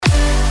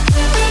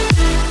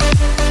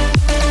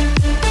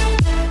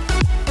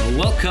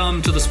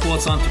Welcome to the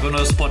Sports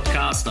Entrepreneurs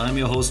Podcast. I'm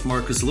your host,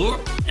 Marcus Lohr,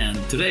 and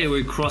today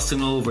we're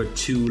crossing over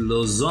to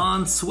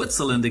Lausanne,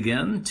 Switzerland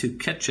again to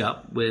catch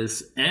up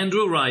with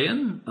Andrew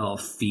Ryan of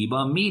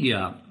FIBA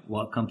Media.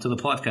 Welcome to the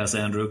podcast,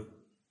 Andrew.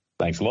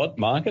 Thanks a lot,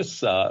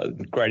 Marcus.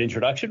 Great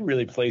introduction.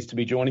 Really pleased to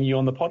be joining you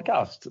on the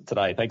podcast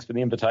today. Thanks for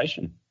the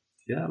invitation.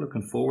 Yeah,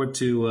 looking forward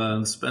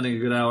to spending a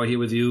good hour here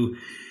with you,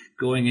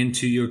 going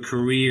into your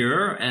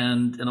career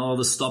and all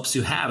the stops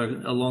you had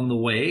along the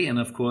way. And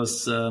of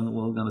course, we're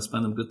going to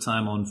spend a good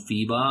time on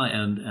FIBA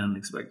and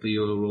especially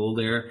your role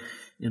there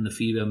in the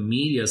FIBA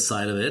media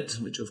side of it,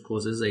 which of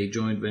course is a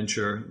joint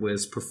venture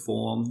with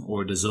Perform,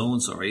 or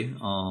DAZN,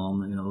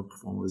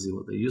 Perform was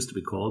what they used to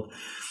be called.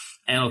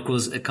 And of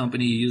course, a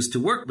company you used to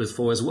work with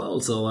for as well.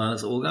 So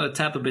we're going to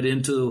tap a bit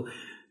into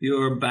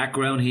your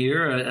background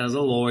here as a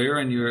lawyer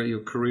and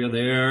your career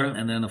there.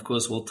 And then, of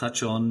course, we'll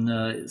touch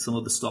on some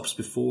of the stops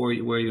before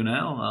where you're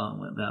now.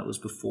 That was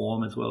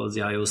Perform as well as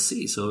the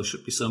IOC. So it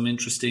should be some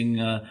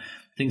interesting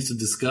things to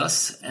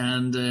discuss.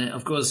 And,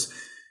 of course,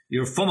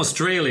 you're from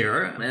Australia.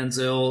 And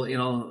so,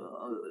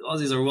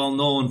 Aussies are well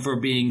known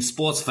for being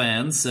sports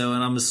fans. So,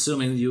 and I'm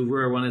assuming you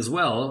were one as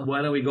well.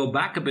 Why don't we go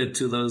back a bit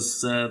to those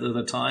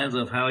the times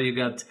of how you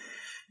got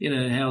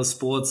how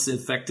sports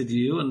affected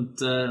you, and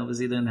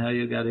obviously then how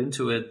you got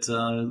into it,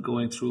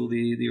 going through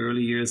the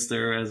early years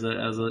there as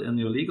in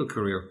your legal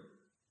career.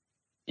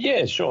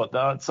 Yeah, sure.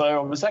 So I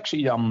was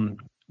actually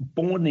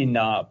born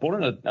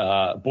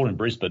in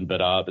Brisbane,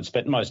 but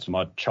spent most of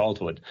my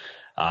childhood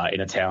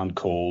in a town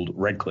called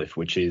Redcliffe,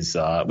 which is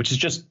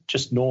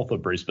just north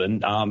of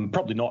Brisbane.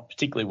 Probably not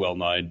particularly well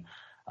known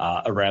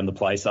around the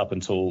place up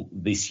until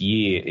this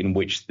year, in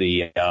which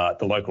the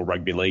local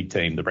rugby league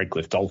team, the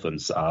Redcliffe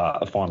Dolphins,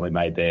 finally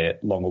made their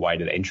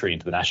long-awaited entry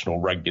into the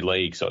National Rugby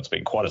League. So it's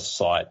been quite a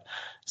sight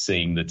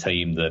seeing the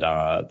team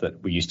that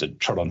we used to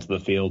trot onto the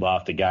field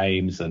after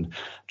games and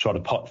try to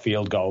pot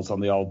field goals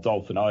on the old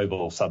Dolphin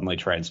Oval suddenly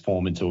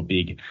transform into a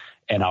big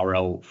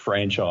NRL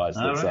franchise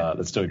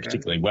that's doing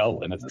particularly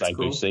well in its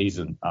debut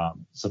season,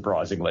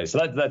 surprisingly. So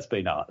that's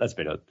been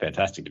a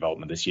fantastic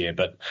development this year.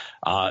 But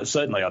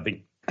certainly, I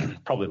think,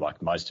 probably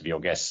like most of your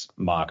guests,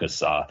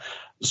 Marcus,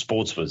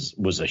 sports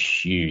was a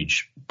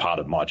huge part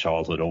of my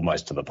childhood,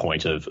 almost to the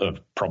point of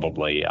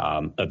probably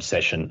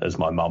obsession, as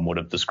my mum would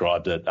have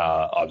described it.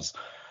 I was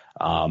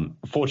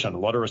fortunate in a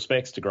lot of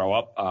respects to grow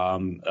up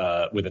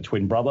with a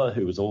twin brother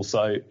who was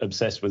also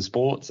obsessed with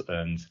sports,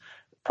 and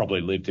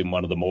probably lived in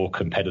one of the more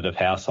competitive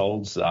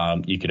households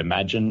you could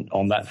imagine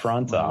on that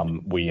front.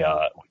 We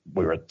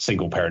were a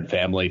single parent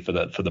family for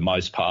the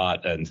most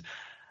part, and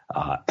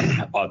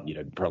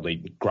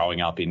probably growing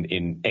up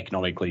in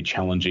economically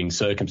challenging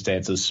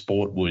circumstances,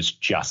 sport was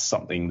just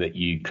something that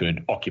you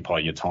could occupy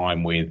your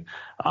time with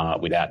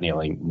without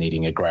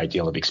needing a great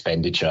deal of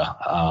expenditure.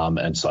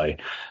 And so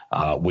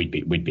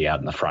we'd be out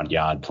in the front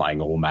yard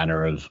playing all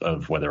manner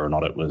of whether or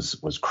not it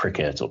was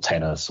cricket or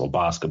tennis or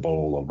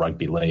basketball or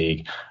rugby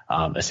league,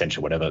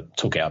 essentially whatever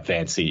took our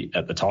fancy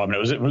at the time.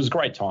 And it was a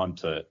great time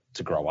to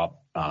grow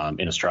up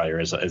in Australia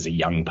as a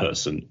young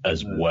person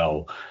as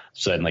well,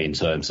 certainly in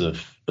terms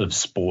of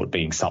sport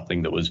being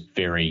something that was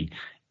very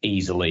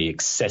easily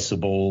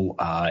accessible.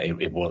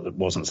 It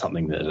wasn't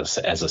something that,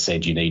 as I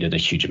said, you needed a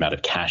huge amount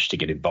of cash to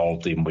get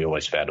involved in. We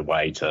always found a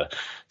way to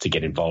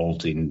get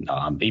involved in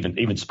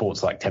even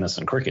sports like tennis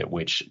and cricket,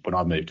 which when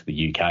I moved to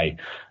the UK,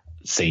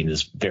 seen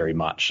as very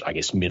much, I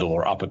guess, middle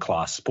or upper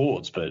class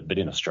sports, but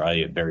in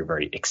Australia, very,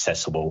 very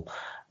accessible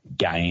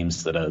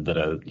games that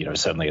are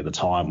certainly at the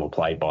time were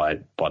played by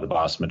the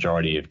vast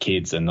majority of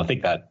kids. And I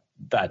think that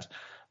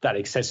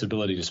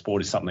accessibility to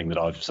sport is something that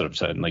I've sort of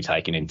certainly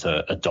taken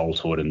into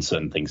adulthood, and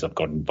certain things I've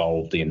got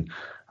involved in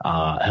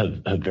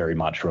have very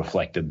much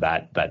reflected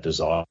that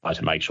desire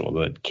to make sure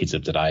that kids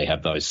of today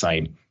have those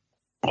same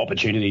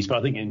opportunities. But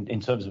I think in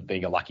terms of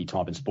being a lucky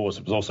time in sports,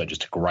 it was also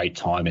just a great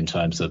time in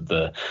terms of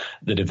the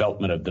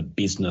development of the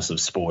business of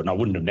sport. And I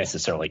wouldn't have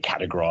necessarily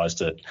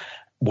categorized it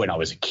when I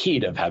was a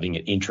kid of having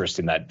an interest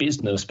in that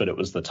business, but it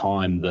was the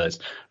time that,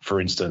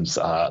 for instance,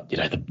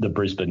 the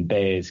Brisbane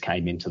Bears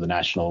came into the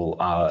national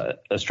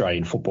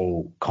Australian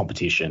football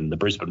competition. The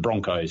Brisbane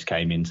Broncos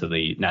came into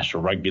the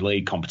National Rugby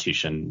League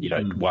competition,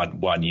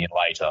 one year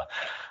later.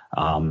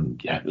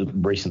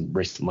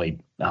 Recently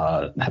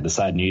had the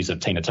sad news of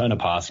Tina Turner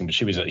passing, but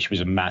she was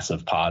a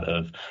massive part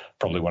of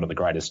probably one of the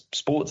greatest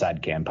sports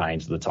ad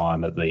campaigns at the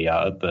time at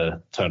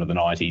the turn of the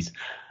 90s.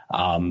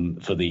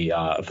 For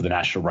the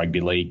National Rugby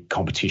League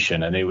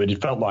competition, and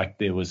it felt like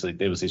there was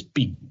this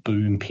big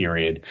boom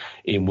period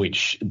in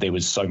which there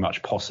was so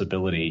much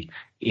possibility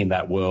in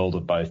that world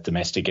of both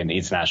domestic and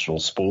international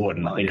sport.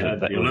 And I think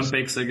the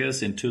Olympics, I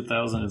guess, in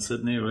 2000 in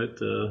Sydney, right,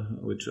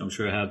 which I'm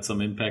sure had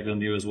some impact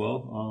on you as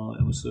well.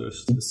 I was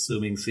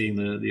assuming seeing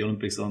the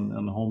Olympics on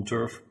home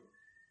turf.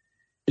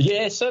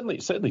 Yeah, certainly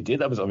did.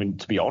 That was,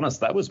 to be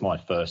honest, that was my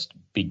first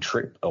big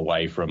trip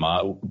away from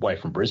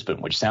Brisbane,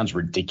 which sounds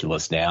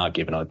ridiculous now,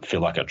 given I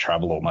feel like I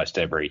travel almost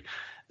every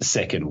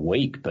second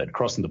week. But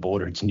crossing the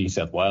border into New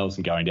South Wales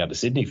and going down to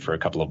Sydney for a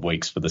couple of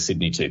weeks for the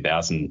Sydney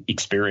 2000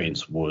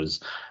 experience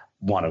was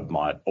one of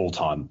my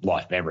all-time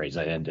life memories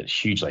and a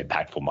hugely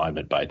impactful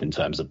moment, both in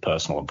terms of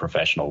personal and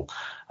professional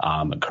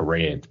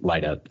career.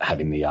 Later,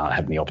 having the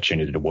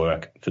opportunity to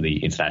work for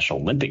the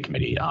International Olympic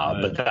Committee,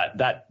 but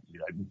that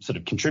sort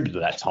of contributed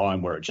to that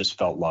time where it just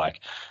felt like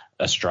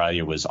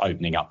Australia was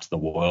opening up to the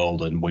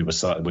world, and we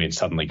had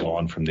suddenly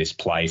gone from this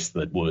place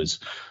that was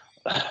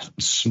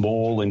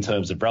small in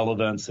terms of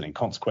relevance and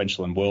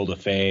inconsequential in world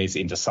affairs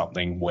into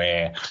something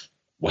where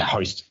we're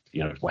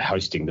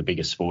hosting the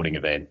biggest sporting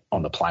event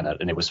on the planet,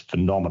 and it was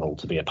phenomenal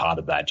to be a part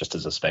of that just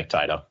as a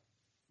spectator.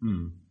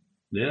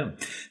 Yeah.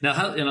 Now,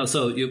 I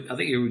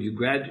think you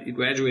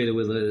graduated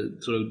with a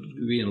sort of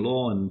degree in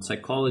law and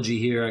psychology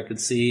here, I could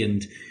see,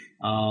 and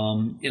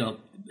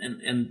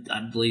and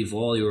I believe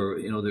all your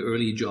the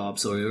early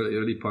jobs or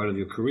early part of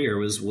your career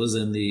was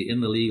in the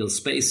legal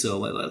space. So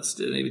let's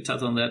maybe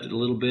touch on that a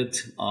little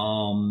bit.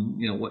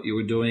 What you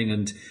were doing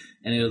and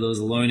any of those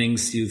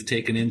learnings you've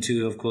taken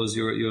into, of course,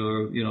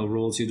 your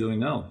roles you're doing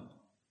now.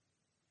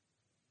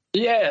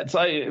 Yeah,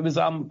 so it was.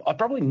 I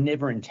probably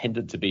never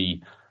intended to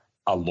be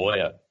a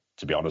lawyer,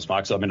 to be honest,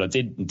 Mark. So, I mean, I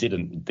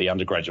did the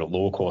undergraduate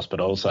law course, but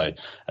also,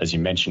 as you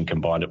mentioned,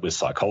 combined it with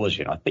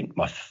psychology. And I think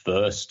my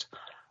first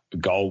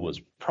goal was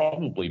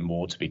probably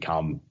more to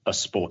become a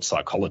sports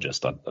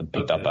psychologist. I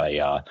picked up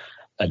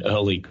an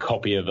early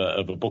copy of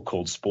a book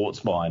called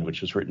Sports Mind, which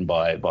was written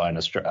by an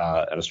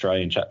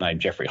Australian chap named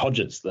Jeffrey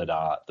Hodges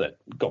that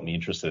got me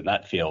interested in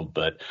that field.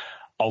 But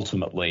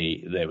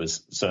ultimately, there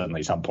was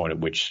certainly some point at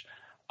which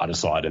I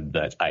decided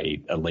that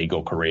a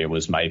legal career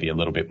was maybe a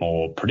little bit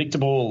more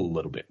predictable, a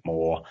little bit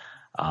more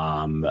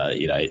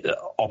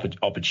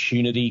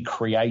opportunity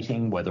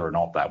creating, whether or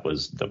not that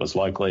was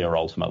locally or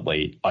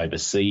ultimately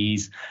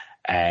overseas.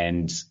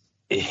 And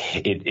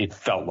it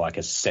felt like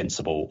a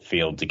sensible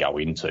field to go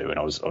into. And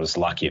I was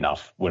lucky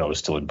enough when I was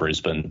still in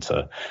Brisbane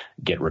to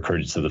get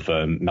recruited to the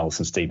firm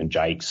Mellison Stephen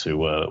Jakes, who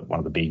were one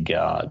of the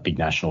big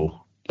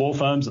national law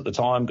firms at the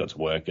time. Got to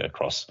work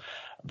across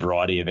a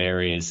variety of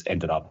areas,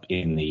 ended up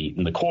in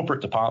the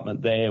corporate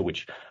department there,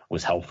 which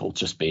was helpful,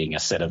 just being a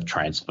set of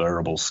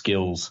transferable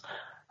skills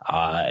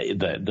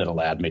that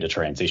allowed me to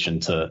transition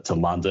to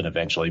London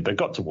eventually, but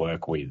got to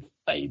work with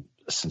a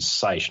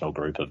sensational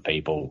group of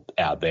people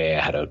out there.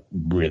 Had a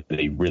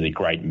really, really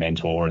great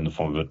mentor in the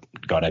form of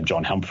a guy named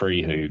John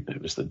Humphrey, who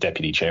was the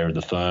deputy chair of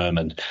the firm,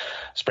 and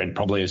spent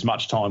probably as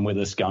much time with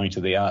us going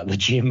to the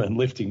gym and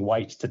lifting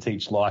weights to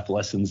teach life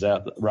lessons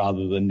out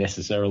rather than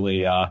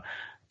necessarily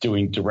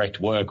doing direct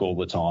work all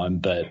the time.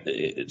 But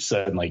it's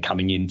certainly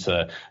coming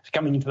into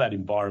that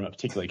environment,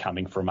 particularly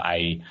coming from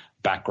a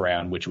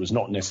background which was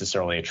not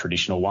necessarily a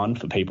traditional one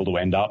for people to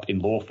end up in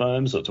law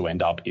firms or to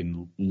end up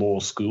in law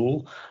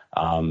school.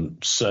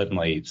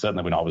 Certainly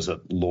when I was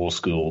at law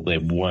school,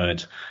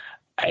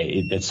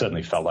 it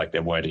certainly felt like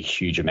there weren't a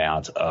huge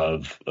amount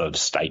of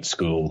state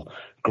school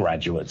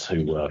graduates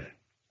who were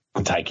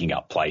taking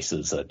up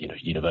places at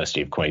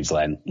University of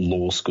Queensland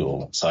Law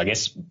School. So I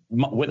guess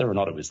whether or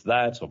not it was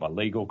that or my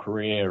legal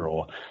career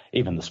or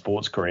even the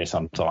sports career,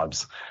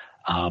 sometimes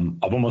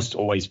I've almost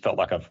always felt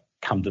like I've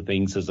come to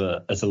things as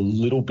a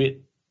little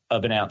bit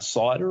of an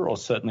outsider, or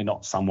certainly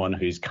not someone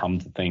who's come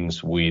to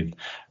things with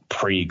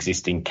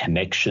pre-existing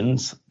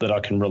connections that I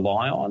can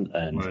rely on.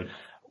 And right.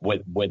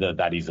 Whether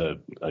that is a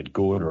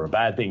good or a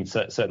bad thing,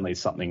 certainly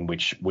something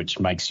which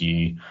makes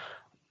you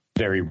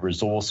very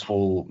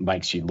resourceful,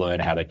 makes you learn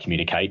how to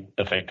communicate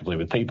effectively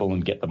with people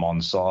and get them on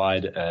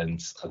side.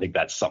 And I think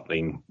that's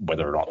something,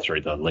 whether or not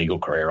through the legal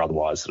career or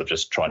otherwise, that I've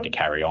just tried to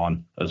carry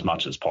on as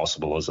much as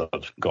possible as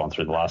I've gone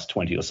through the last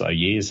 20 or so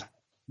years.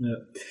 Yeah.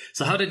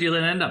 So how did you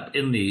then end up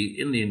in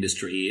the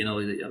industry?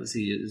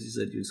 Obviously, as you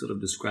said, you sort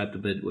of described a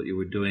bit what you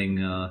were doing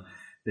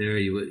there.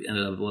 You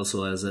ended up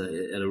also at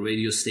a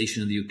radio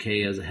station in the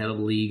UK as a head of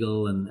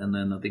legal, and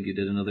then I think you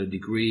did another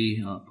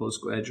degree,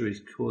 postgraduate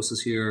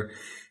courses here.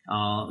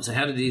 So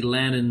how did you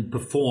land and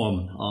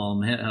perform?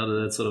 How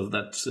did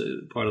that's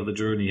part of the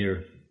journey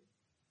here?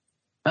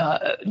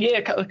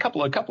 A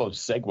couple of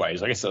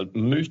segues. I guess I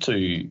moved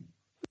to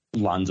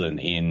London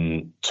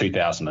in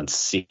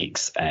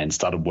 2006 and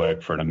started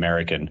work for an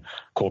American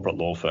corporate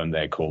law firm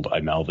there called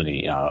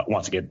O'Melveny.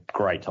 Once again,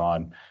 great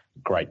time,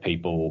 great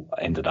people.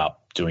 Ended up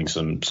doing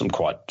some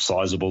quite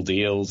sizable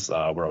deals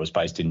where I was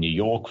based in New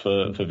York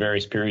for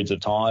various periods of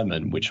time,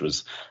 and which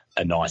was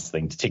a nice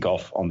thing to tick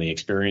off on the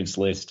experience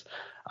list.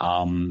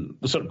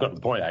 Sort of got to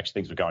the point,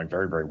 actually, things were going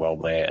very, very well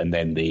there. And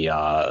then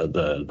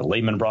the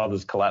Lehman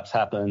Brothers collapse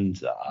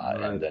happened. Right.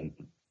 And then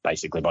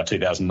basically by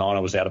 2009, I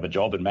was out of a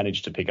job and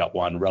managed to pick up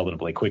one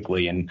relatively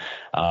quickly in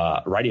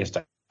a radio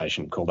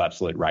station called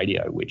Absolute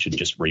Radio, which had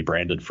just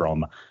rebranded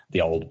from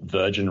the old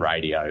Virgin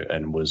Radio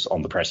and was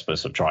on the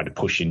precipice of trying to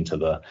push into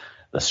the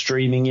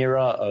streaming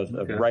era of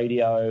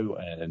radio,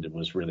 and it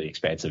was really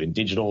expansive in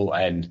digital.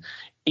 And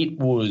it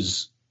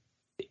was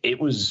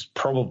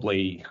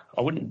probably,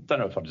 don't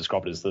know if I'd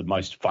describe it as the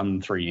most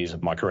fun 3 years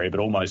of my career, but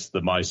almost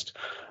the most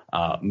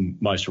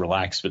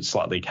relaxed but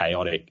slightly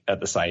chaotic at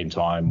the same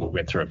time. We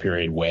went through a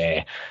period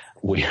where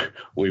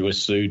we were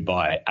sued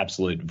by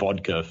Absolute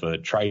Vodka for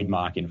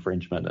trademark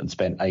infringement and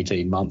spent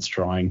 18 months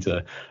trying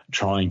to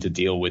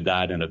deal with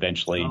that, and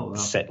eventually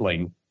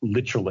settling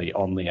literally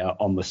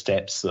on the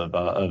steps of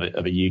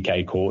a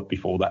UK court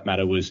before that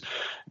matter was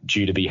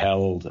due to be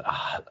held.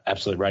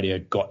 Absolute Radio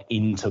got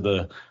into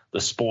the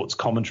sports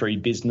commentary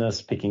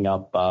business, picking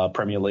up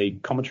Premier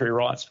League commentary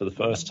rights for the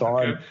first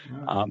time.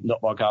 Okay.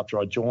 Not long after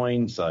I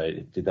joined, so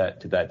did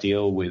that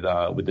deal with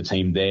the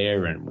team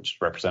there, and which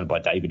was represented by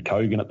David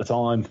Cogan at the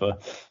time for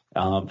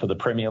the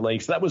Premier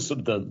League. So that was sort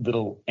of the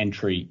little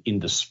entry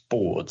into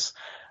sports.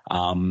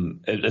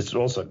 It's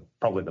also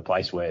probably the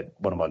place where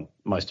one of my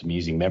most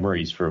amusing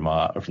memories from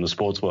the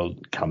sports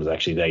world comes.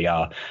 Actually,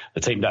 the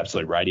team at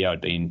Absolute Radio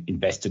had been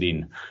invested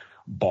in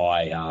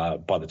by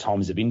the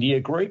Times of India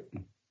group.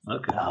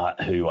 Okay.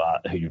 Who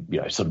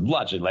sort of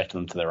largely left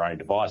them to their own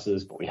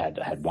devices, but we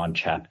had one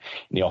chap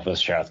in the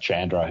office, Sharath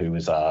Chandra, who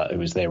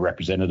was their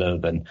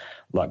representative, and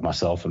like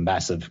myself, a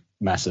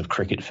massive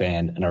cricket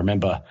fan. And I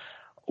remember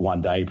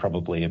one day,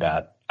 probably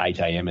about 8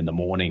 a.m. in the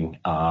morning,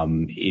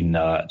 in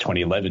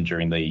 2011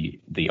 during the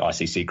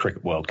ICC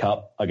Cricket World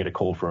Cup, I get a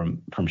call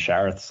from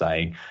Sharath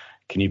saying,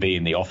 "Can you be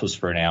in the office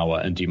for an hour,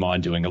 and do you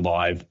mind doing a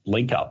live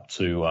link up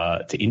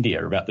to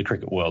India about the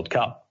Cricket World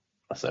Cup?"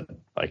 I said,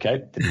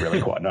 okay, didn't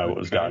really quite know what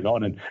was going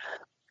on, and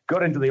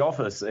got into the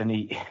office, and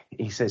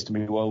he says to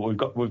me, "Well,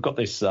 we've got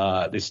this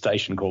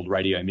station called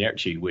Radio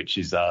Mirchi, which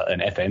is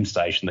an FM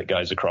station that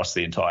goes across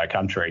the entire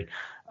country,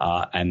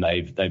 and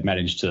they've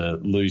managed to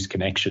lose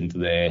connection to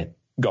their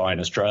guy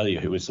in Australia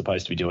who was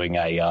supposed to be doing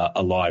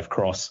a live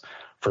cross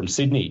from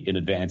Sydney in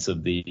advance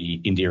of the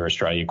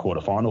India-Australia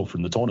quarterfinal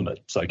from the tournament.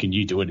 So can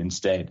you do it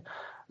instead?"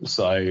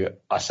 So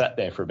I sat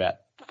there for about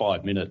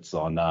 5 minutes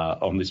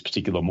on this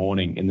particular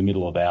morning in the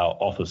middle of our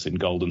office in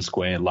Golden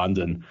Square,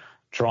 London,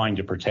 trying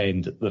to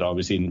pretend that I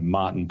was in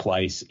Martin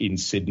Place in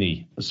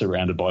Sydney,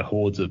 surrounded by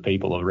hordes of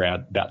people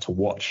around about to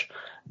watch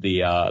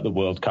the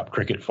World Cup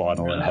cricket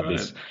final, and have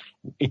this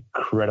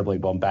incredibly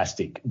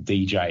bombastic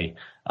DJ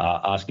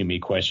asking me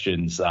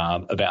questions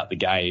about the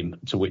game,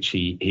 to which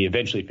he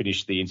eventually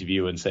finished the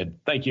interview and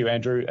said, "Thank you,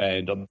 Andrew."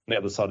 And on the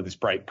other side of this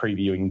break,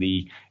 previewing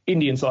the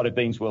Indian side of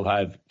things, we'll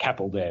have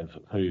Kapil Dev,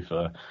 who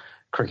for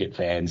cricket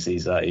fans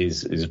is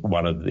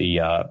one of the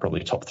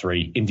probably top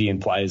 3 Indian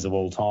players of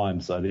all time.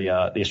 So the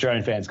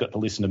Australian fans got to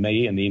listen to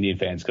me, and the Indian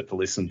fans got to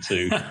listen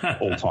to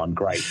all-time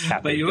great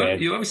Kapil But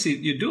you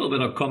obviously do a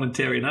bit of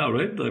commentary now,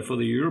 right? Like for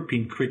the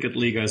European Cricket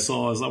League, I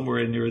saw somewhere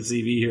in your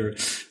CV here.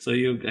 So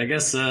I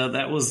guess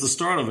that was the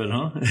start of it,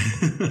 huh?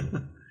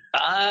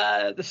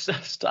 The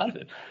start of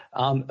it.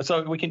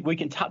 So we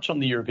can touch on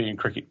the European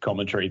cricket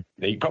commentary.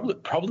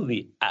 Probably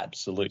the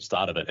absolute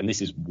start of it, and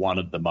this is one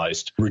of the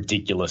most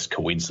ridiculous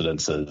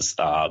coincidences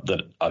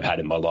that I've had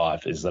in my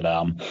life, is that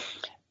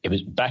it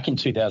was back in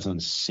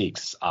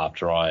 2006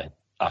 after I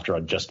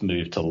just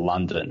moved to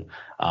London.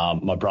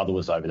 My brother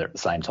was over there at the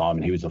same time,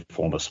 and he was a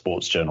former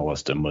sports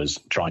journalist and was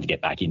trying to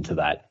get back into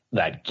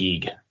that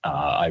gig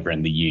over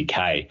in the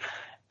UK.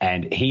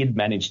 And he had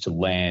managed to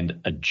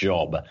land a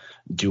job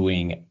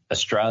doing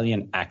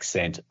Australian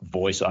accent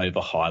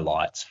voiceover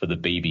highlights for the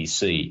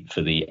BBC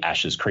for the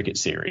Ashes cricket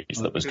series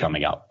that was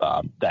coming up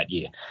that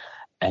year.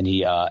 And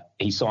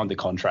he signed the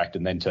contract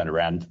and then turned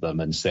around to them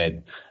and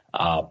said,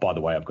 "By the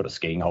way, I've got a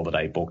skiing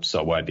holiday booked, so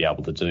I won't be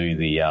able to do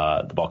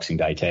the Boxing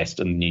Day test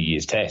and the New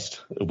Year's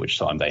test." At which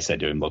time they said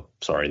to him, "Look,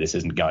 sorry, this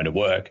isn't going to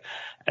work."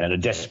 And in a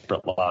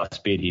desperate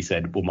last bid, he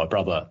said, "Well, my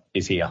brother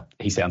is here.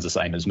 He sounds the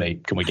same as me.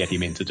 Can we get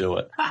him in to do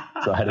it?"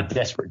 So I had a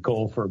desperate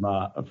call from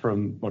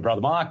my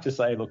brother Mark to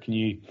say, "Look, can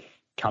you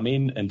come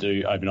in and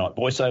do overnight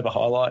voiceover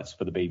highlights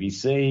for the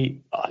BBC?"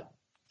 I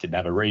didn't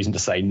have a reason to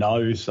say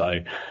no,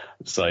 so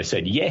I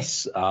said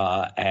yes,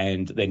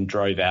 and then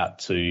drove out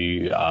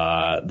to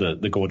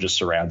the gorgeous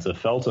surrounds of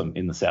Feltham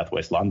in the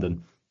southwest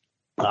London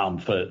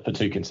for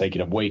 2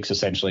 consecutive weeks,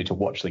 essentially to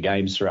watch the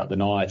games throughout the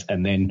night,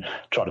 and then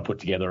try to put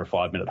together a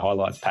 5-minute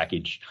highlights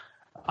package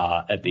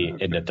at the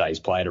end of days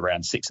play at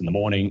around 6 in the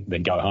morning,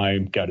 then go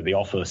home, go to the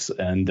office,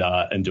 and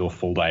do a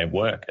full day of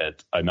work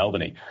at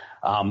O'Melveny.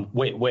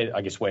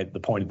 Where the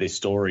point of this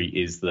story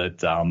is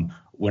that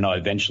when I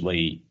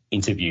eventually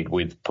interviewed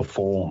with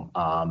Perform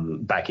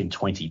back in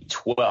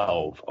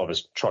 2012, I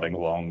was trotting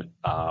along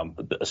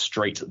a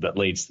street that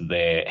leads to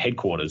their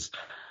headquarters,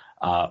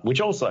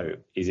 which also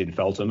is in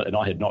Feltham, and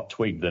I had not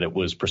twigged that it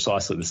was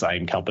precisely the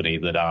same company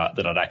that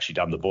I'd actually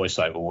done the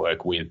voiceover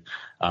work with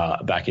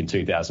back in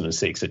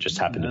 2006. It just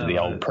happened to be the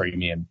old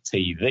Premium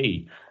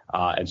TV,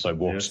 and so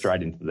walked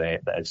straight into their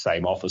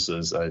same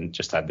offices and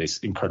just had this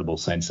incredible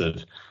sense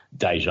of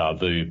deja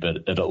vu. But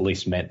it at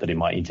least meant that in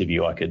my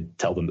interview I could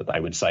tell them that they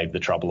would save the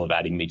trouble of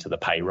adding me to the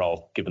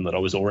payroll, given that I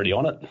was already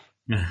on it.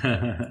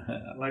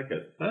 I like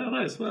it. Oh,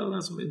 nice. Well,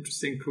 that's some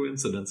interesting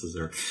coincidences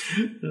there.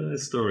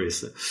 Nice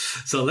stories.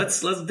 So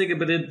let's dig a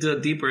bit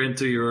deeper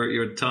into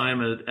your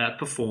time at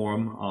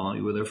Perform.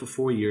 You were there for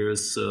 4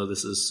 years. So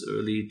this is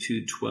early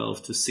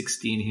 2012 to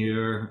 16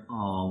 here,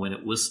 when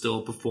it was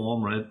still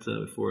Perform, right?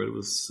 Before it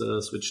was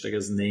switched, I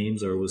guess,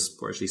 names, or was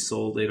partially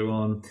sold later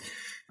on.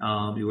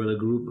 You were the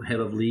group head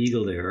of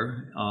legal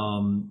there.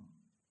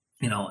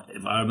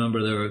 If I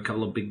remember, there were a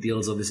couple of big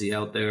deals obviously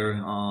out there,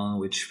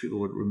 which people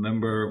would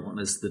remember. One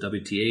is the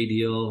WTA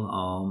deal,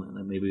 and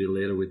then maybe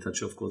later we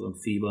touch, of course, on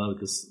FIBA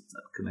because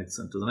that connects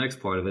into the next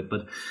part of it.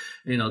 But,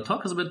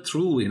 talk us a bit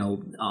through,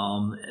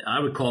 I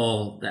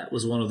recall that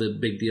was one of the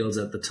big deals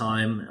at the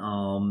time.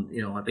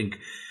 I think,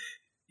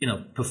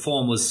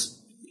 Perform was,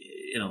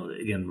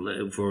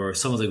 again, for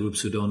some of the groups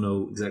who don't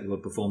know exactly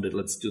what Perform did,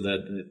 let's do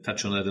that,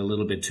 touch on that a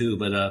little bit too.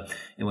 But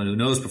anyone who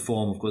knows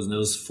Perform, of course,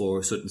 knows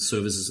for certain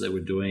services they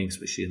were doing,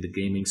 especially in the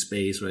gaming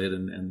space, right,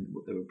 and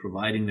what they were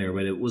providing there.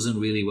 But it wasn't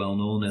really well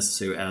known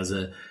necessarily as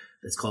a,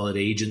 let's call it,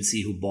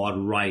 agency who bought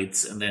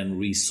rights and then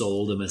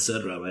resold them,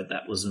 etc. Right,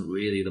 that wasn't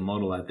really the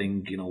model. I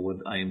think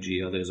what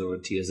IMG, others, or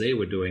TSA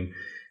were doing.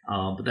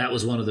 But that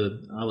was one of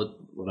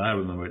what I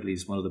remember at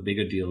least, one of the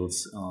bigger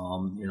deals,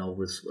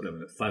 with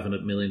whatever,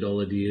 $500 million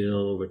deal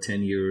over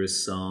 10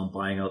 years,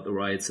 buying out the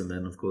rights and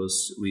then, of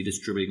course,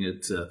 redistributing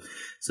it.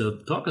 So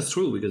talk us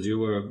through, because you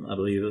were, I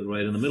believe,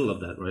 right in the middle of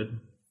that, right?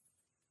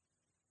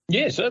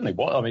 Yeah, certainly.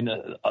 Well, I mean,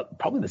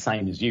 probably the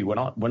same as you.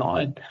 When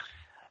I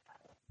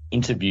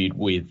interviewed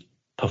with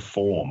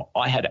Perform,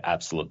 I had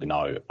absolutely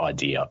no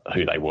idea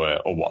who they were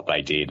or what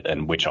they did,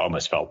 and which I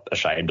almost felt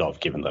ashamed of,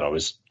 given that I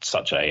was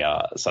such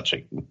a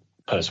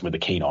person with a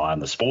keen eye on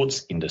the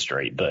sports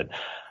industry. But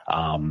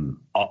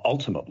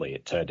ultimately,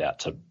 it turned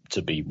out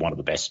to be one of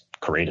the best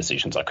career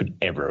decisions I could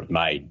ever have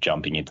made,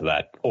 jumping into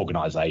that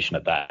organisation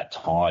at that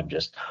time,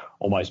 just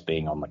almost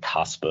being on the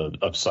cusp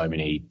of so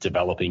many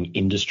developing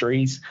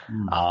industries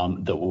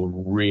that were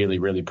really,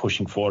 really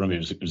pushing forward. I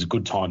mean, it was a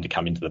good time to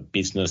come into the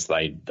business.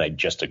 They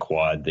just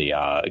acquired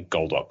the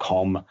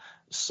goal.com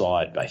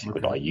site,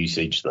 basically by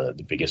usage,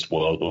 the biggest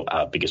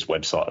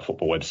website,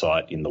 football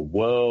website in the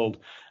world.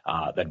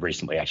 They'd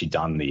recently actually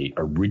done the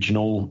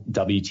original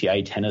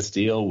WTA tennis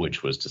deal,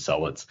 which was to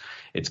sell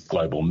its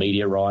global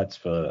media rights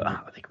for,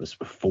 I think it was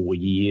for 4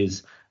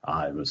 years.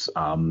 It was,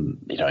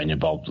 it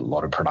involved a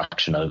lot of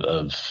production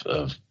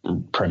of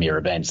premier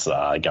events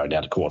going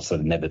down to courts that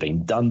had never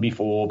been done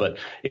before. But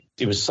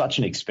it was such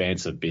an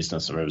expansive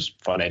business. I mean, it was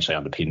financially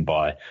underpinned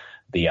by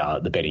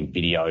the betting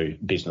video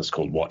business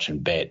called Watch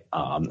and Bet,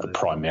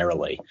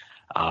 primarily.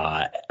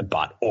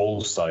 But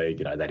also,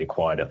 they'd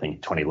acquired, I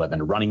think,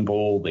 2011 Running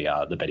Ball,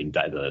 the betting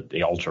data,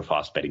 the ultra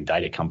fast betting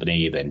data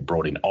company. Then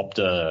brought in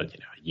Opta, a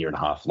year and a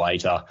half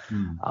later.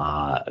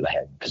 They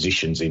had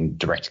positions in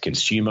direct to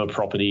consumer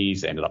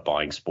properties. Ended up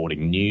buying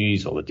Sporting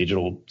News, or the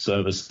digital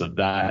service of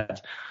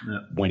that.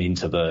 Went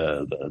into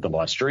the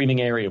live streaming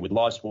area with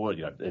live sport.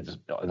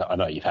 I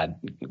know you've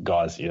had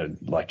guys,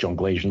 like John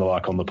Gleeson and the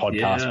like on the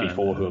podcast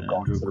before who have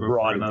gone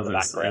right into the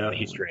background and the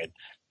history,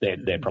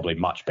 and they're probably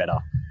much better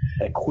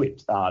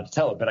equipped to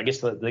tell it. But I guess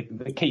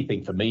the key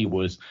thing for me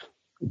was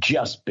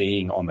just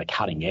being on the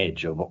cutting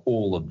edge of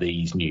all of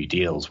these new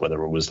deals,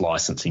 whether it was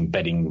licensing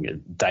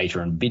betting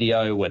data and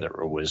video, whether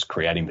it was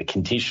creating the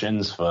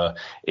conditions for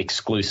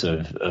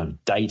exclusive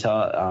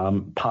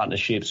data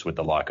partnerships with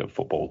the like of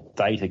Football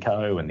Data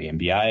Co. and the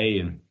NBA.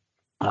 And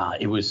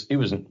it was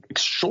an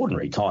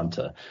extraordinary time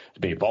to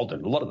be involved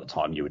in. A lot of the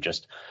time you were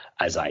just,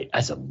 as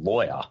a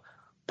lawyer,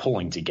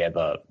 pulling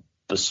together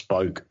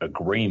bespoke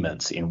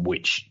agreements in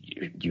which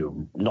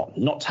you're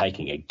not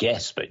taking a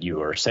guess, but you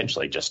were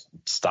essentially just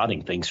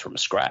starting things from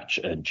scratch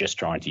and just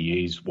trying to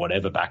use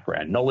whatever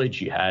background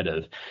knowledge you had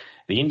of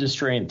the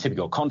industry and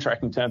typical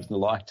contracting terms and the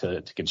like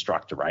to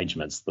construct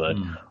arrangements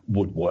that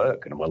would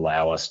work and would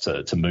allow us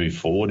to move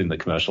forward in the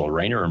commercial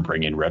arena and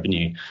bring in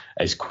revenue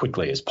as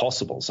quickly as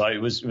possible. So it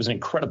was an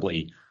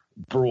incredibly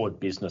broad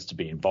business to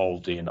be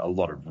involved in, a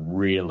lot of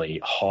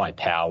really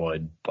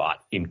high-powered but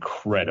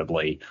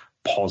incredibly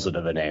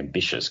positive and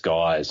ambitious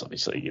guys.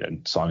 Obviously,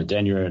 Simon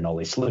Denyer and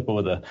Ollie Slipper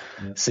were the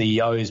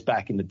CEOs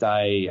back in the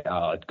day.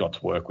 I got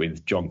to work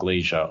with John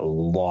Gleeson a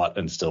lot,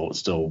 and still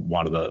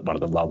one of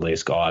the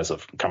loveliest guys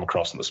I've come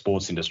across in the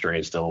sports industry,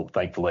 and still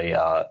thankfully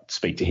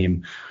speak to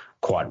him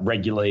quite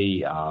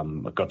regularly. I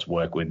got to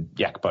work with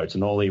Jack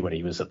Botanoli when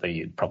he was at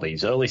probably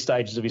his early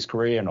stages of his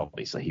career, and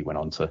obviously he went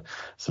on to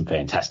some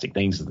fantastic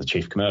things as the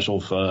chief commercial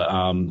for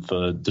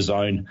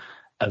DAZN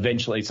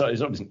eventually. So it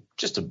was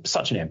just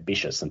such an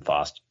ambitious and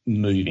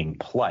fast-moving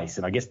place.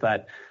 And I guess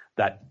that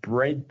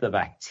breadth of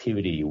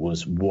activity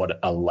was what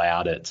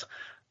allowed it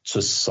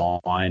to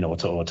sign or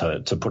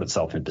to put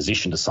itself in a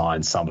position to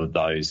sign some of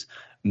those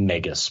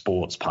mega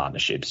sports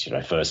partnerships.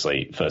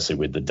 Firstly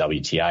with the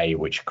WTA,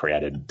 which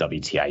created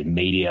WTA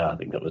Media. I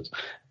think that was,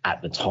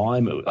 at the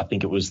time, I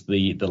think it was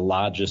the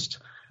largest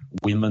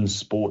women's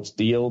sports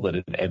deal that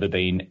had ever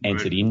been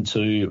entered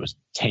into. It was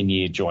a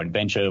 10-year joint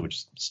venture, which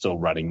is still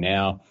running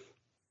now.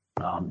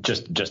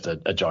 Just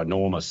a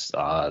ginormous,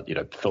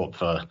 thought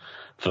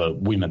for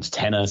women's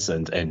tennis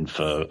and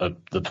for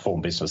the Perform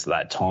business at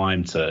that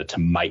time to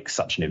make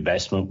such an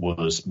investment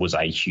was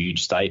a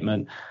huge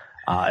statement.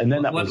 And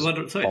then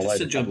sorry, just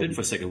to jump in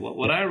for a second.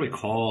 What I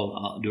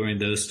recall during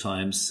those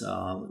times,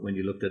 when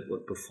you looked at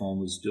what Perform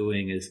was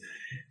doing, is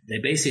they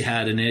basically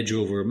had an edge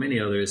over many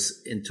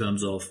others in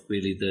terms of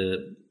really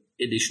the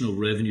additional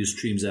revenue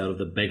streams out of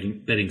the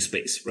betting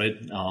space, right?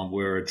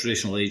 Where a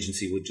traditional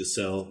agency would just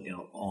sell,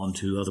 on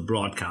to other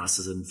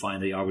broadcasters and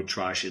find the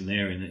arbitrage in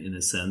there in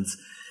a sense.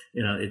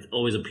 It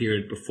always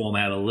appeared Perform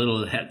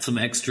had some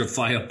extra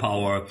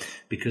firepower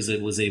because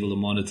it was able to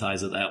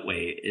monetize it that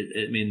way.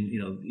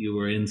 You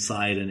were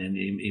inside and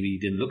maybe you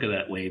didn't look at it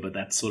that way, but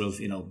that's sort of,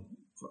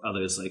 for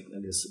others, like, I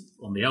guess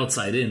on the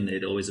outside in,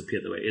 it always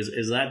appeared that way.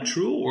 Is that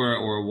true,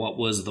 or what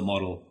was the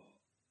model?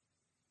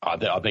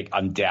 I think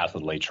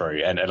undoubtedly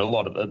true, and a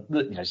lot of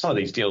some of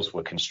these deals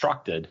were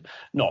constructed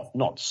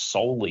not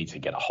solely to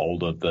get a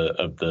hold of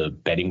the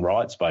betting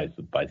rights, both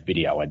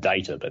video and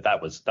data, but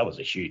that was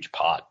a huge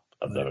part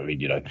of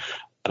the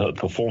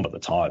Perform at the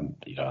time.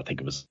 I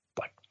think it was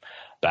like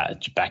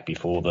back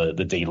before the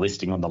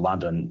delisting on the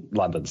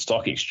London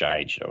Stock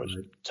Exchange. It was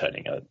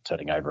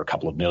turning over a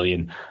couple of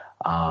million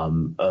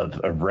of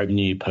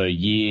revenue per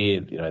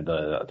year.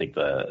 I think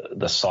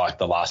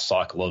the last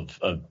cycle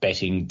of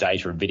betting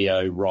data and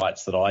video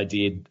rights that I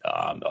did,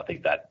 I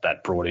think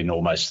that brought in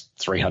almost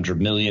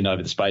 300 million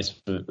over the space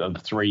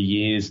of 3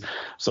 years.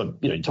 So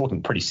you're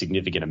talking pretty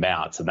significant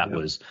amounts, and that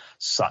was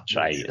such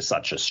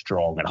a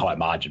strong and high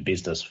margin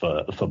business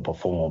for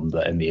Perform,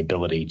 and the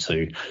ability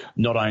to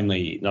not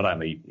only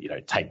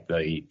take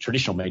the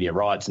traditional media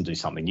rights and do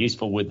something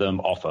useful with them,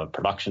 offer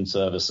production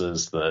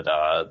services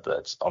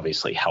that's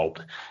obviously helped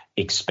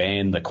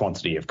expand the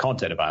quantity of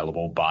content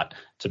available, but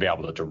to be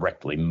able to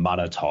directly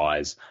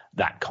monetize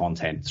that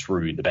content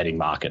through the betting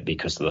market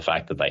because of the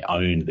fact that they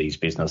owned these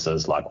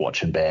businesses like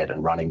Watch and Bet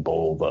and Running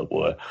Ball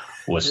that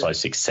were so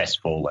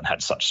successful and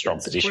had such strong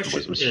position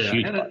was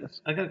huge.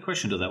 I got a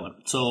question to that one.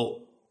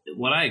 So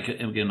what I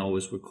again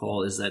always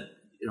recall is that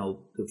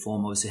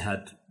Perform obviously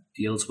had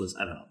deals with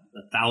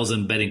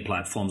 1,000 betting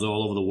platforms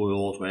all over the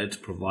world, right?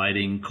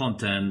 Providing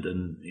content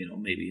and,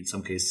 maybe in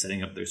some cases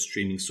setting up their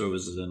streaming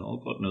services and all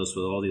God knows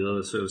with all the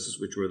other services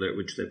which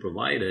they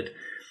provided.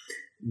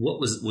 What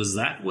was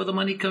that where the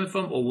money coming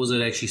from, or was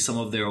it actually some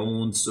of their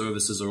own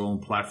services or own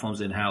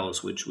platforms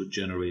in-house which were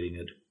generating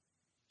it?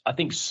 I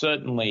think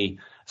certainly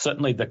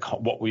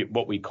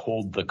what we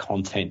called the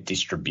content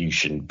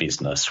distribution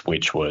business,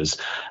 which was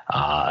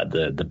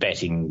the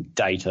betting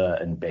data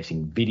and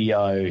betting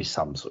video,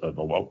 some sort of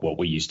what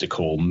we used to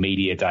call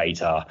media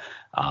data,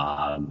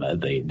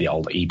 the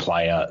old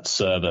ePlayer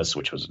service,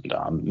 which was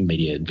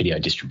media video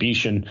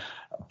distribution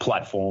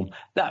platform.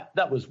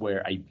 That was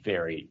where a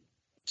very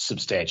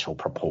substantial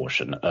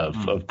proportion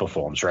of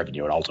Perform's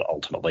revenue, and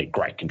ultimately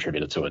great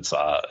contributor to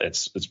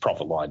its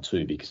profit line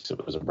too, because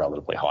it was a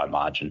relatively high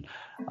margin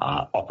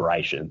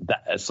operation.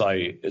 So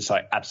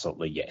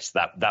absolutely yes,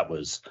 that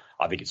was,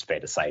 I think it's fair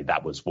to say,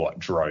 that was what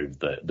drove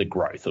the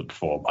growth of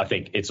Perform. I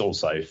think it's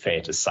also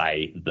fair to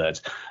say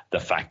that the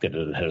fact that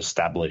it had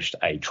established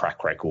a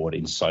track record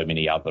in so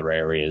many other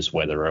areas,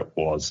 whether it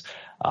was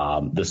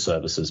the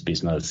services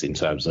business in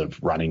terms of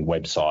running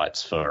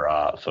websites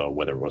for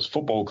whether it was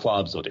football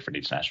clubs or different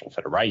international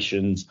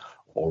federations,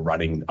 or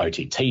running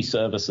OTT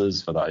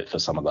services for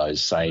some of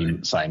those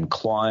same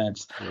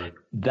clients, right.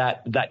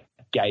 that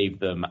gave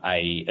them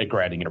a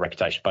grounding and a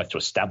reputation both to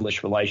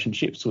establish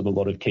relationships with a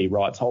lot of key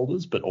rights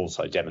holders, but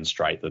also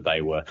demonstrate that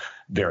they were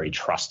very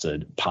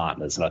trusted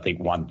partners. And I think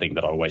one thing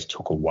that I always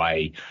took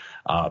away,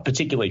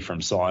 particularly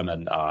from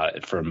Simon,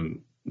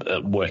 from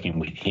working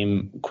with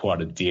him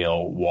quite a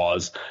deal,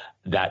 was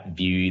that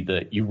view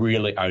that you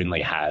really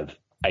only have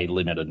a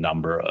limited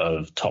number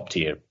of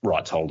top-tier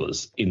rights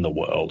holders in the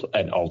world,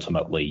 and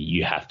ultimately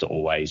you have to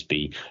always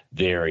be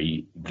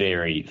very,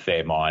 very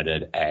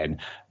fair-minded and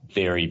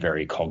very,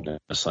 very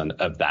cognizant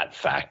of that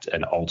fact.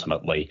 And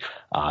ultimately,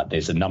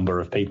 there's a number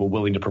of people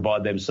willing to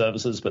provide them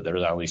services, but there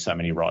are only so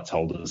many rights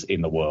holders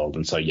in the world,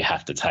 and so you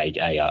have to take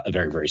a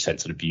very, very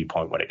sensitive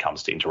viewpoint when it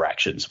comes to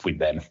interactions with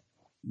them.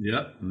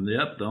 Yep.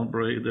 Don't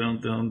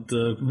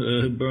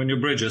burn your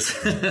bridges.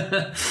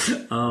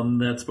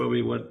 That's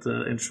probably what,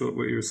 in short,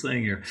 what you're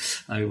saying here.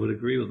 I would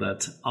agree with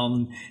that.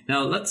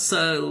 Now let's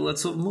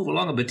move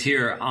along a bit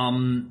here.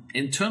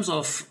 In terms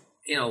of,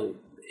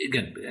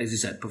 again, as you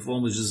said,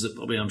 Perform was just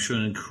probably, I'm sure,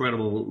 an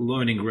incredible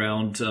learning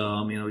ground.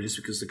 Just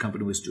because the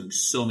company was doing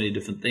so many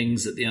different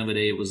things. At the end of the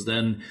day, it was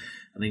then,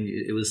 I think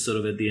it was sort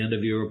of at the end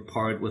of your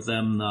part with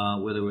them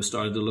where they were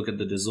starting to look at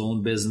the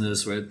DAZN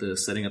business, right? The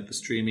setting up the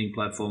streaming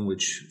platform,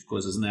 which of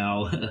course is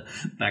now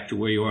back to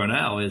where you are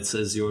now. It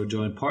says you're a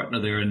joint partner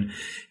there. And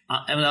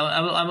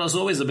I was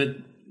always a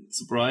bit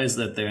surprised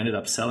that they ended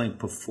up selling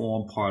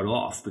Perform part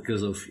off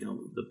because of,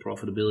 the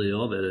profitability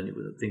of it. And you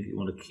would think you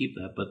want to keep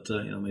that, but,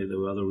 maybe there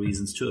were other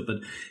reasons to it. But,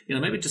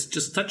 maybe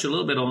just touch a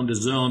little bit on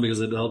DAZN, because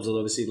it helps us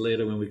obviously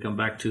later when we come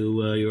back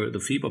to the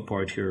FIBA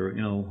part here,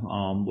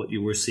 what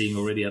you were seeing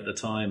already at the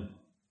time.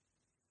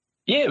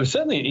 Yeah, it was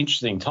certainly an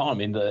interesting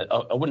time.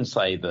 I wouldn't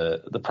say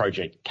the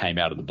project came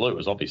out of the blue. It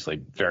was obviously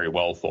very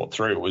well thought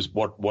through. It was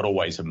what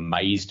always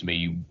amazed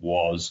me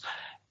was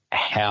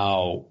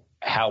how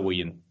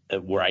we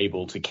were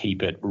able to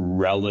keep it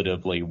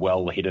relatively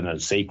well hidden a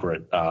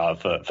secret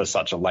for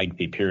such a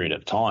lengthy period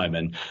of time.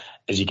 And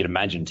as you can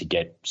imagine, to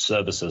get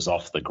services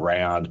off the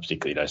ground,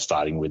 particularly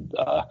starting with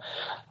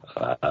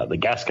the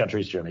gas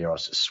countries, Germany,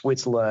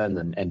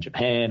 Switzerland, and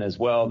Japan as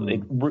well,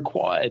 it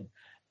required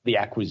the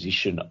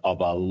acquisition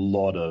of a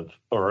lot of,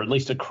 or at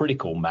least a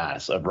critical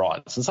mass of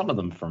rights, and some of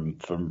them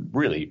from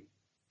really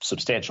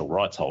substantial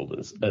rights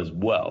holders as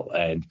well.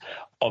 And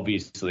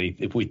obviously,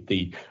 with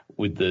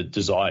the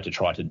desire to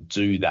try to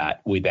do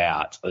that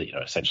without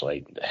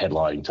essentially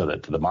headlining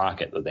to the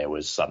market that there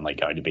was suddenly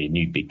going to be a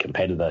new big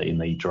competitor in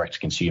the direct to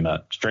consumer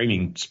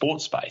streaming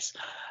sports space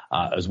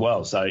as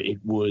well. So it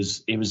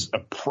was a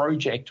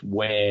project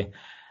where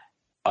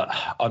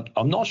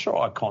I'm not sure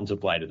I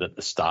contemplated at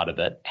the start of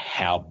it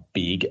how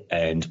big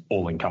and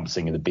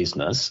all-encompassing in the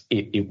business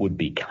it would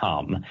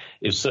become.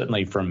 It was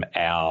certainly from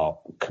our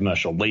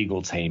commercial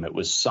legal team, it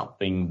was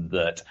something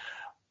that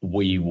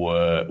we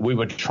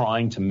were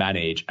trying to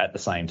manage at the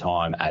same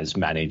time as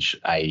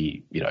manage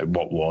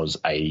what was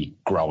a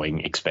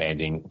growing,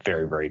 expanding,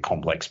 very, very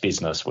complex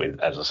business with,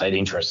 as I said,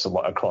 interests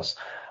across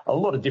a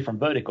lot of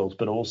different verticals,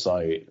 but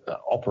also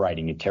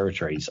operating in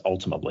territories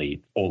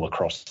ultimately all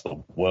across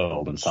the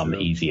world, and some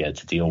easier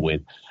to deal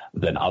with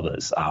than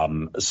others.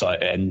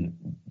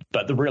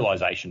 But the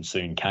realization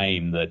soon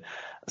came that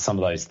some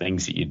of those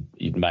things that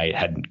you'd made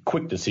had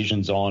quick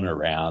decisions on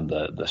around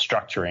the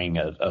structuring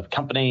of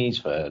companies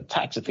for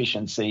tax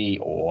efficiency,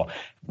 or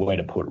where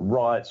to put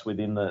rights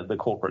within the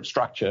corporate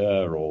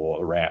structure,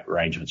 or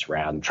arrangements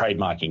around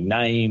trademarking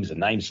names and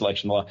name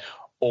selection.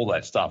 All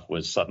that stuff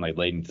was suddenly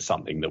leading to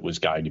something that was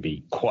going to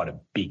be quite a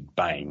big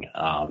bang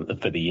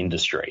for the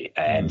industry.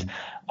 And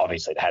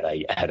obviously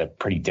it had a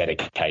pretty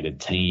dedicated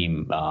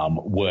team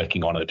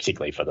working on it,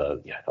 particularly for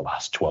the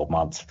last 12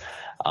 months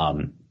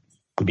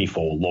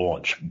before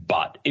launch.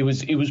 But it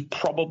was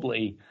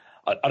probably,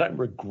 I don't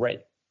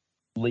regret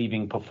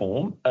leaving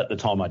Perform at the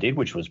time I did,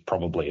 which was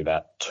probably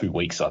about 2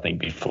 weeks, I think,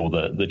 before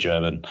the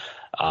German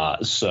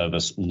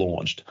service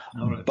launched.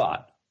 Right.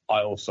 But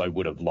I also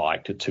would have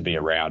liked to be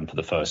around for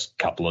the first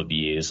couple of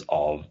years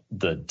of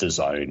the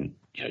DAZN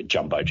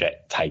jumbo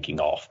jet taking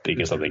off,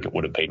 because I think it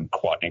would have been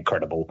quite an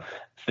incredible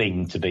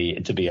thing to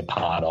be a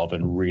part of,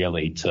 and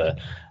really to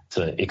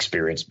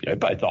experience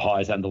both the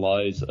highs and the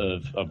lows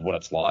of what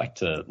it's like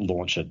to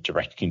launch a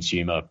direct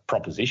consumer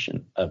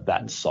proposition of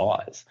that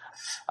size.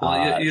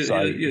 Well,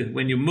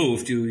 when you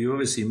moved, you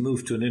obviously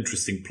moved to an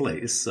interesting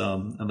place,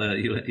 and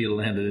you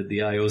landed at the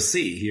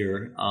IOC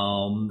here.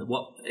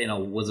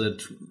 Was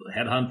it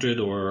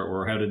headhunted,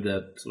 or how did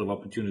that sort of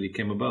opportunity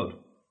came about?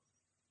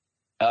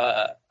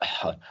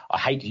 I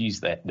hate to use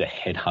the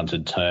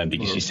headhunted term,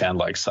 because you sound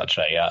like such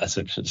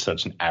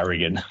an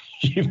arrogant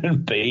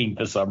human being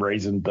for some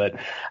reason. But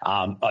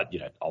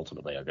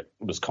ultimately, I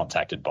was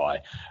contacted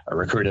by a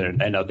recruiter,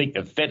 and I think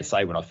it's fair to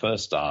say when I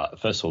first saw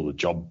the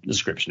job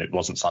description, it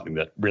wasn't something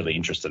that really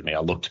interested me. I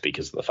looked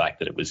because of the fact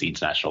that it was the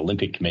International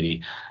Olympic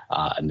Committee,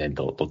 and then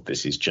thought, look,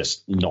 this is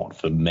just not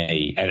for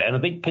me. And I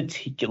think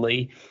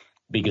particularly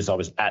because I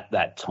was at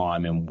that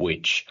time in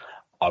which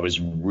I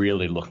was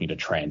really looking to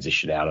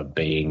transition out of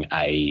being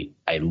a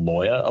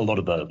lawyer. A lot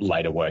of the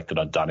later work that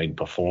I'd done in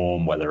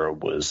Perform, whether it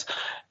was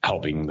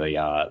helping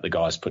the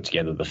guys put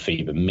together the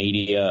FIBA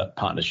media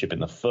partnership in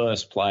the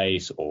first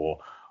place, or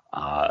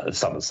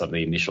some of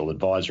the initial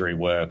advisory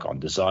work on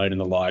DAZN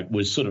and the like,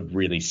 was sort of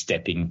really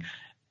stepping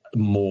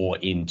more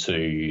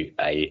into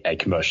a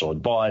commercial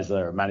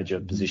advisor, a manager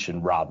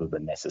position, rather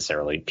than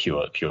necessarily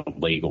pure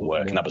legal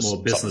work. And that was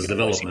more business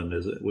development,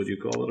 is it? Would you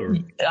call it? Or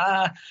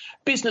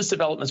business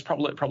development is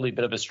probably a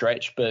bit of a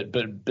stretch, but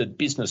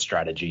business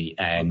strategy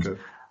and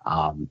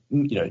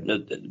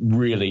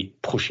really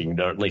pushing,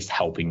 or at least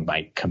helping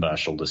make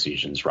commercial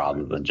decisions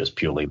rather than just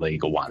purely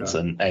legal ones.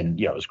 Okay. And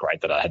it was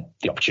great that I had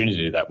the opportunity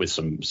to do that with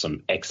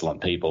some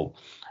excellent people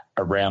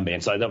around me.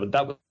 And so that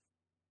was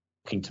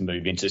looking to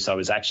move into. So it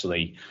was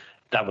actually,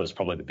 that was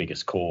probably the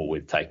biggest call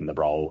with taking the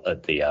role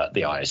at the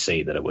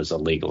IOC, that it was a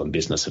legal and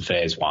business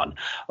affairs one.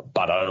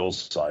 But I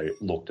also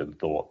looked and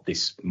thought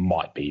this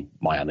might be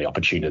my only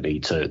opportunity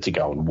to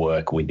go and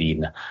work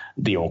within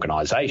the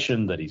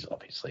organisation that is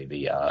obviously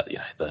the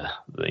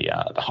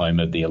home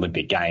of the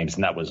Olympic Games,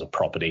 and that was a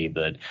property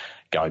that,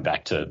 going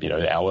back to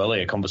our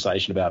earlier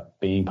conversation about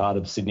being part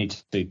of Sydney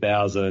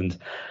 2000.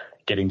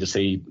 Getting to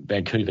see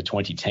Vancouver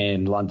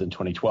 2010, London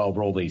 2012,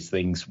 all these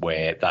things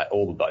where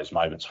all of those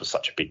moments were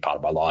such a big part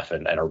of my life,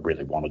 and I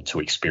really wanted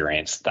to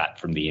experience that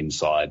from the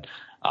inside.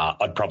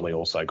 I'd probably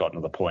also gotten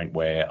to the point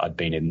where I'd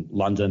been in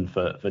London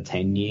for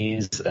 10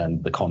 years,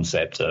 and the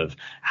concept of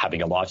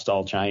having a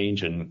lifestyle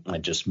change and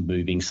just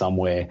moving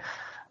somewhere,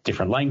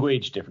 different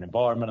language, different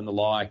environment and the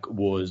like,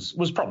 was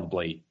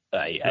probably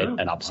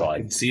an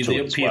upside see to the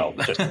it as appeal.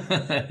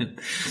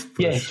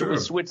 well. Sure.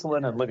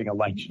 Switzerland and living in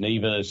Lake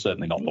Geneva is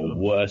certainly not the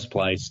worst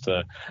place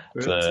to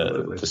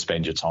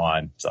spend your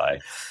time. So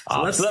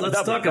let's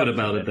talk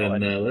about it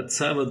then. Let's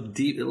have a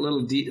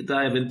little deep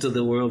dive into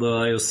the world of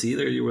IOC.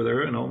 There, you were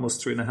there in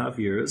almost 3.5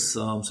 years.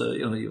 So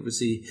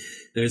obviously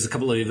there's a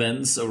couple of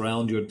events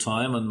around your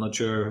time. I'm not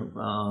sure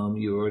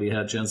you already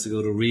had a chance to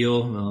go to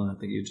Rio. I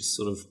think you just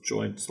sort of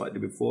joined slightly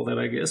before that,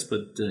 I guess.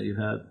 But you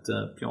had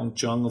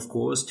Pyeongchang, of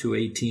course,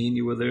 2018.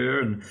 You were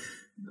there, and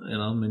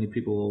many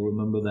people will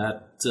remember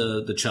that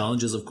the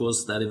challenges, of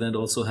course, that event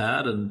also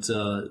had. And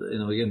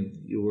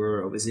again, you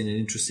were obviously an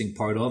interesting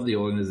part of the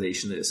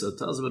organization there. So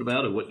tell us a bit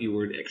about it, what you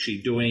were actually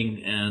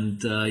doing,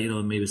 and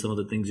maybe some of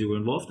the things you were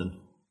involved in.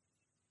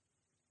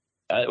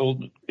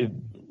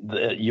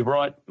 You're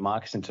right,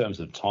 Marcus, in terms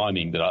of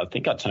timing, that I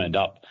think I turned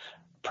up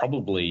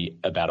probably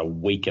about a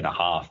week and a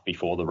half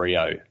before the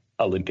Rio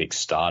Olympics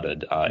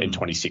started in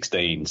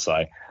 2016.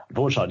 So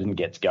unfortunately, I didn't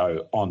get to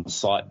go on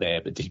site there,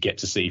 but did get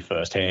to see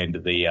firsthand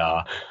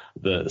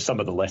some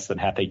of the less than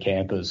happy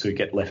campers who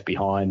get left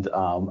behind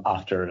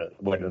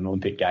when an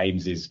Olympic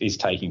Games is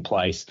taking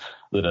place,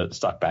 that are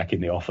stuck back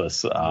in the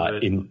office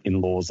in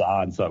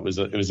Lausanne. So it was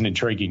an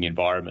intriguing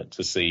environment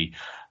to see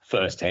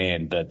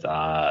firsthand. But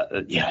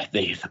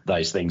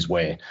those things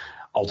where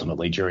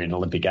ultimately during an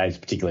Olympic Games,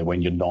 particularly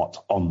when you're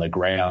not on the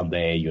ground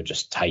there, you're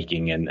just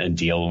taking and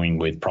dealing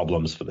with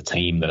problems for the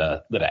team that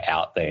are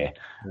out there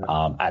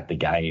at the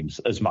games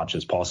as much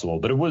as possible.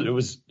 But it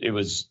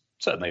was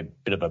certainly a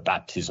bit of a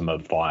baptism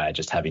of fire,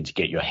 just having to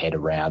get your head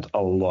around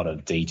a lot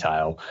of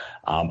detail,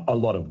 a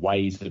lot of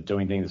ways of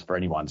doing things for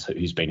anyone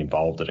who's been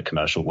involved at a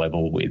commercial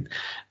level with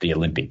the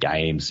Olympic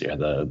Games,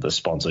 the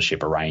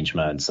sponsorship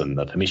arrangements and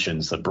the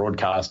permissions that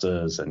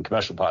broadcasters and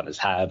commercial partners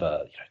have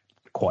are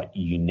quite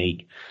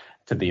unique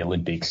to the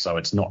Olympics. So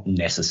it's not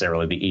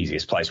necessarily the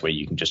easiest place where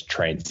you can just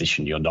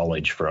transition your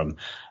knowledge from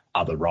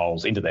other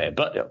roles into there.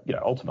 But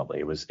ultimately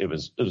it was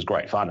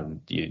great fun,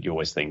 and you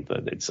always think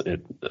that it's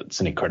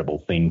an incredible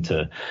thing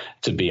to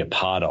be a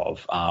part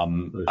of.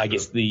 I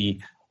guess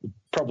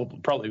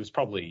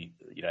probably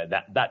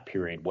that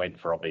period went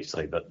for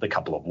obviously the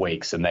couple of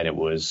weeks, and then it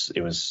was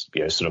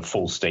sort of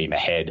full steam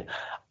ahead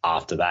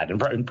after that,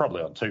 and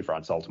probably on two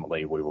fronts.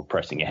 Ultimately, we were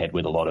pressing ahead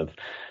with a lot of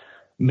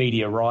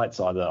media rights,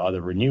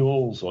 either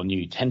renewals or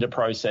new tender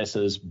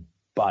processes,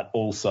 but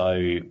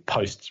also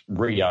post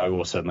Rio,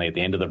 or certainly at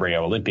the end of the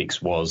Rio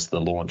Olympics, was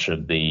the launch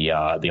of the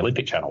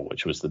Olympic Channel,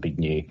 which was the big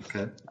new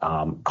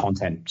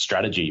content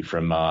strategy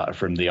from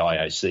the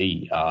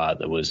IOC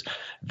that was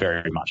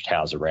very much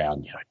housed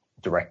around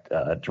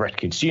direct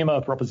consumer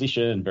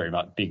proposition, very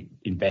much big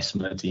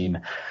investment in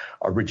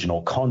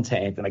original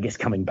content, and I guess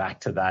coming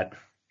back to that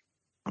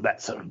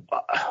sort of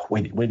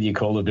whether you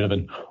call it a bit of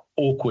an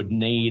awkward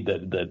need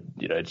that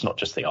it's not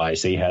just the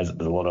IOC has it,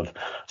 there's a lot of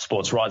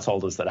sports rights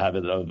holders that have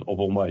it of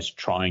almost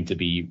trying to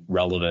be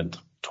relevant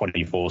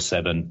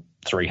 24/7,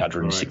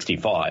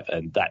 365,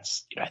 and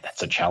that's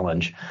a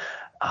challenge.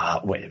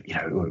 Whether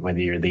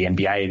you're the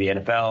NBA, the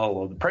NFL,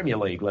 or the Premier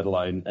League, let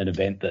alone an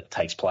event that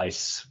takes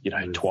place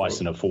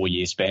twice in a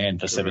 4-year span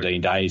for 17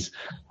 days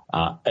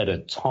at a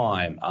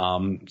time.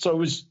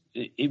 So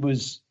it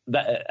was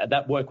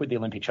that work with the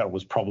Olympic Channel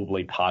was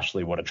probably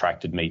partially what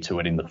attracted me to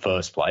it in the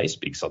first place,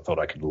 because I thought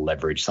I could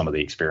leverage some of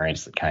the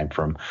experience that came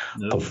from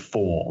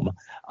Perform.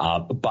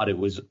 But it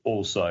was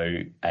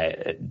also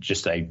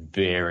just a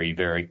very,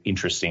 very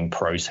interesting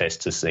process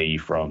to see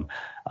from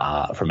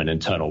an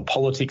internal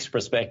politics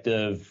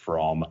perspective,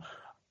 from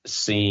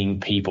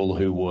seeing people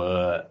who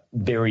were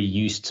very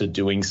used to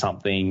doing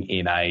something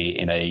in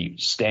a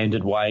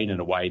standard way and in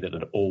a way that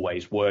had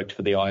always worked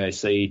for the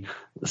IOC,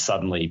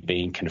 suddenly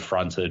being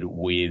confronted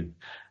with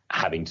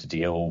having to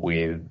deal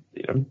with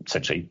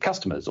essentially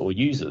customers or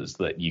users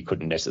that you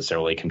couldn't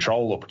necessarily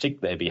control or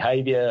predict their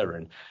behavior.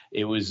 And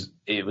it was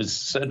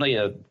certainly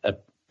a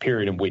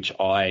period in which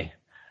I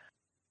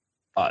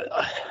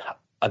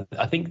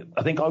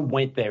think I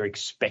went there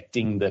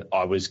expecting that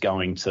I was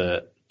going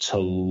to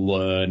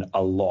learn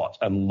a lot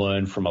and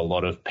learn from a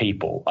lot of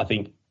people. I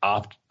think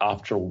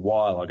after a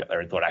while I got there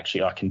and thought,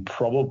 actually, I can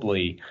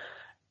probably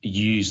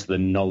use the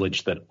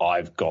knowledge that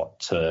I've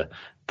got to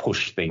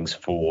push things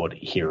forward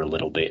here a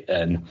little bit.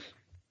 And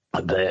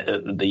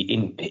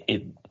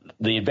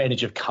the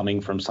advantage of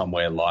coming from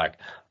somewhere like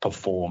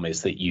Perform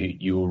is that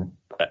you're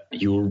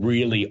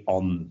really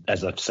on,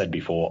 as I've said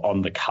before,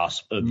 on the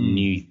cusp of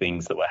new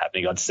things that were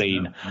happening. I'd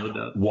seen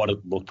what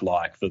it looked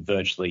like for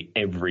virtually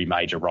every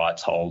major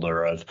rights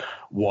holder, of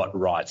what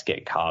rights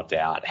get carved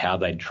out, how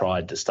they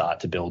tried to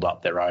start to build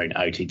up their own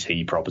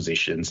OTT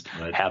propositions,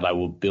 how they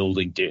were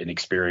building and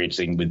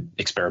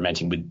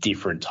experimenting with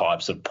different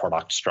types of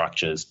product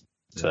structures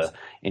to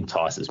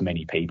entice as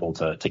many people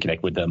to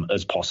connect with them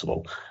as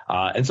possible.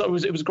 And so it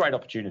was a great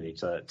opportunity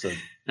to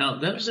now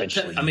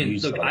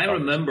I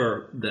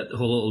remember that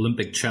whole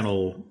Olympic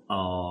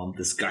Channel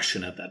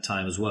discussion at that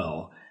time as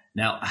well.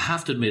 Now, I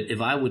have to admit,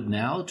 if I would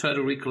now try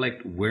to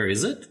recollect where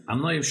is it,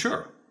 I'm not even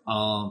sure.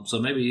 So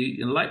maybe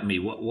enlighten me.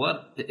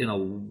 What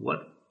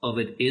of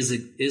it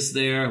is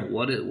there?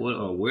 What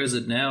or where is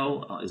it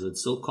now? Is it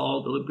still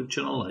called Olympic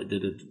Channel?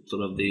 Did it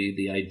sort of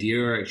the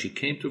idea actually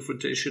came to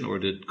fruition, or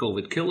did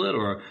COVID kill it,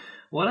 or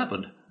what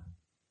happened?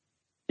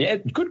 Yeah,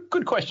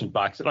 good question,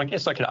 Bucks. And I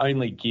guess I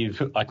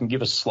can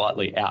give a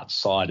slightly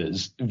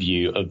outsider's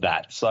view of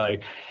that. So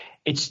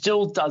it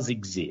still does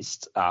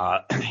exist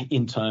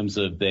in terms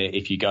of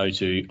if you go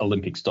to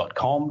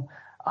Olympics.com.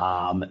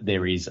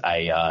 There is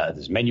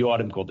there's a menu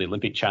item called the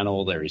Olympic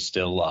Channel. There is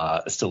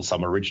still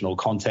some original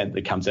content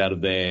that comes out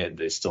of there.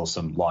 There's still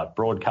some live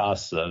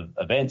broadcasts of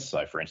events.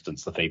 So, for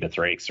instance, the FIBA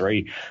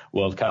 3x3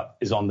 World Cup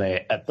is on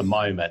there at the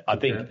moment. I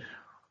think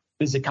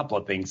there's a couple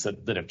of things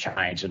that have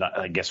changed, and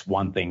I guess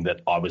one thing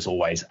that I was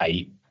always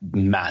a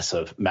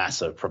massive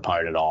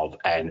proponent of,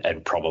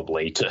 and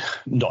probably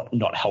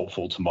not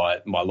helpful to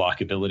my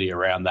likability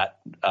around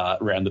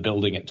the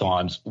building at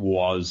times,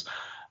 was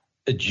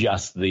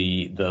just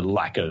the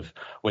lack of,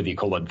 whether you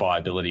call it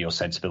viability or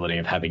sensibility,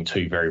 of having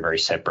two very, very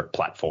separate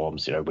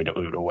platforms. You know, we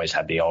would always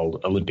have the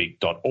old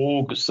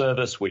Olympic.org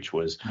service, which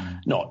was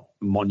not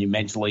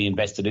monumentally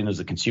invested in as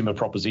a consumer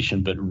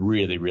proposition, but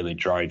really, really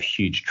drove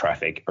huge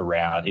traffic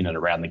in and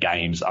around the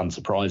games,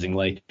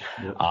 unsurprisingly.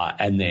 Yep.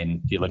 And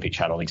then the Olympic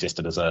Channel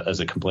existed as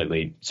a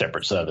completely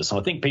separate service. So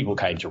I think people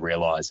came to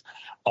realise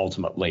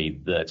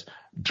ultimately that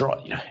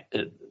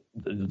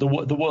the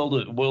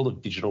world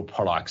of digital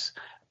products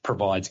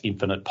provides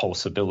infinite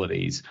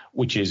possibilities,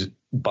 which is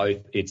both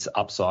its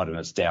upside and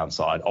its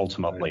downside.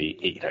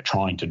 Ultimately,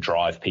 trying to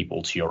drive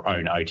people to your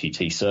own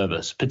OTT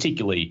service,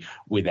 particularly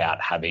without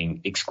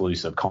having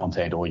exclusive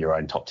content or your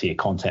own top tier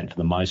content for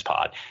the most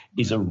part,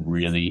 is a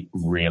really,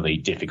 really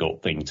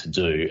difficult thing to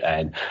do.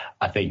 And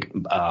I think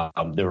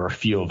there are a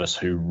few of us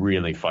who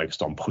really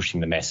focused on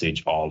pushing the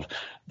message of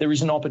there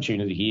is an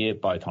opportunity here,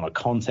 both on a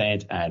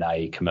content and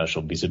a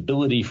commercial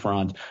visibility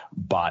front,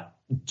 but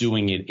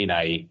doing it in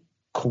a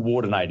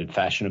coordinated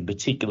fashion, and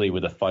particularly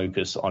with a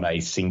focus on a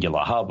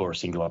singular hub or a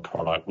singular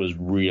product, was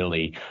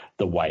really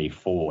the way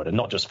forward. And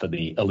not just for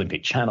the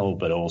Olympic Channel,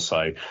 but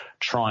also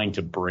trying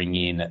to bring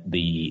in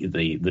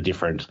the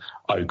different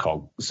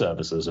OCOG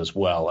services as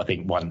well. I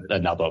think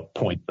another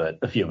point that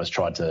a few of us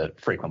tried to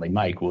frequently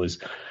make was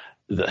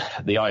the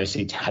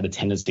IOC had a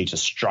tendency to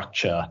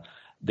structure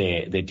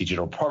their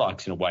digital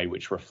products in a way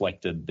which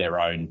reflected their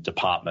own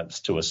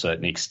departments to a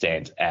certain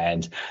extent,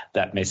 and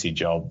that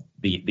message of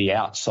the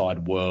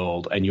outside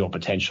world and your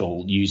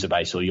potential user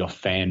base or your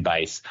fan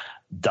base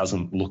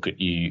doesn't look at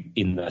you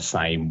in the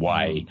same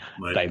way.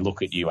 Right. They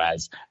look at you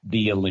as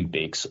the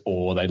Olympics,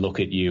 or they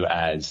look at you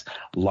as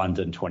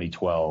London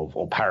 2012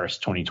 or Paris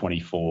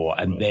 2024,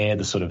 and they're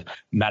the sort of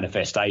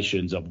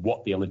manifestations of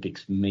what the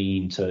Olympics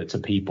mean to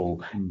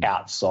people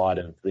outside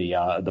of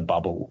the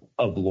bubble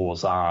of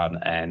Lausanne.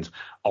 And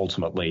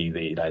ultimately,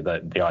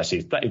 the IC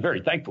is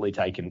very thankfully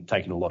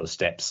taken a lot of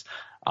steps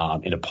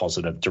in a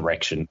positive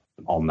direction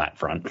on that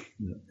front.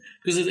 Yeah.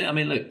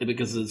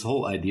 Because this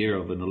whole idea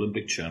of an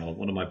Olympic Channel,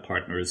 one of my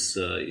partners,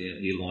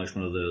 he launched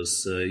one of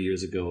those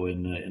years ago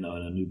in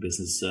a new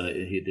business.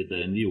 He did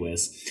that in the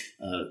US.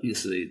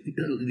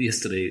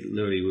 Yesterday,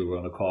 literally, we were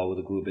on a call with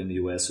a group in the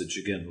US, which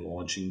again,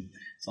 launching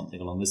something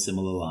along a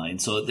similar line.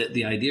 So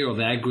the idea of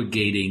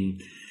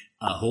aggregating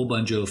a whole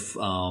bunch of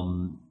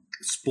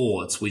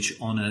sports, which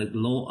on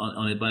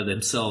it by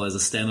themselves as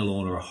a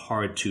standalone are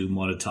hard to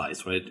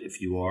monetize, right?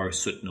 If you are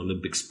certain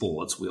Olympic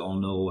sports, we all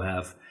know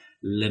have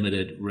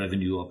limited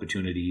revenue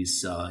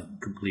opportunities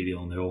completely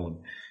on their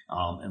own.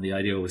 And the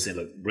idea was saying,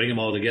 look, bring them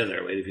all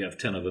together, right? If you have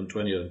 10 of them,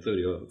 20 of them,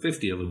 30 or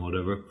 50 of them,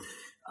 whatever,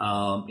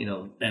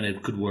 then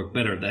it could work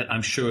better. That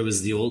I'm sure it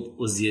was the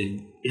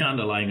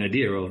underlying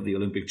idea of the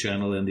Olympic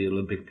Channel and the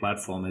Olympic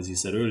platform, as you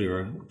said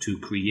earlier, to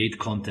create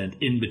content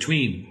in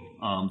between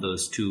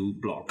those two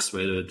blocks,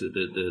 right?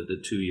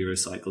 The 2-year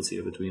cycles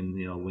here between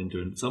winter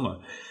and summer.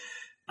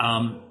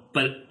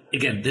 But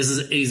again, this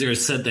is easier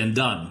said than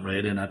done,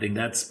 right? And I think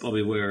that's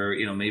probably where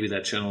maybe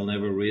that channel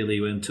never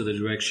really went to the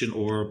direction,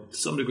 or to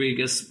some degree, I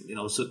guess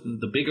certain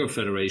the bigger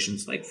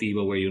federations like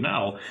FIBA, where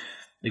now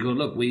they go,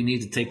 look, we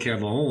need to take care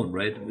of our own,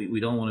 right? We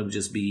don't want to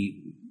just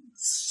be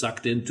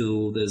sucked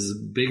into this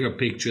bigger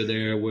picture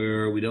there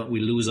where we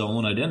lose our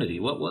own identity.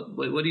 What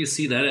do you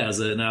see that as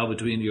now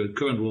between your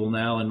current role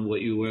now and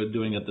what you were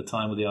doing at the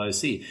time with the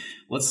IOC?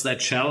 What's that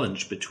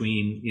challenge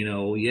between,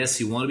 yes,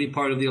 you want to be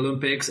part of the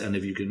Olympics, and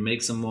if you can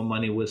make some more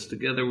money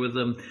together with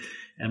them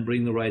and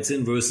bring the rights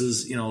in,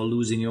 versus,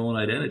 losing your own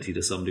identity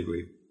to some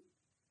degree?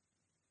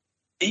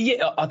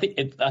 Yeah, I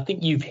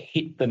think you've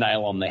hit the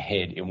nail on the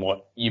head in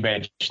what you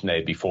mentioned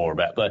there before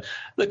about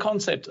the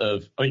concept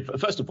of,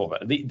 first of all,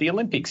 the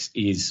Olympics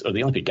or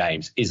the Olympic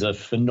Games is a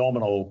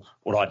phenomenal,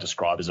 what I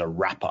describe as a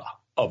wrapper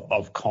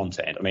of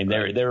content. I mean,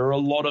 there are a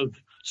lot of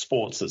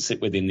sports that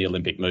sit within the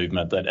Olympic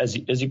movement that, as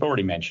you've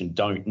already mentioned,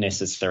 don't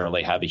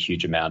necessarily have a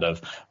huge amount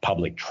of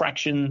public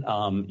traction,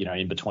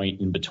 in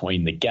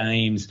between the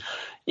games.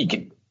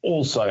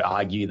 also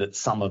argue that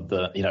some of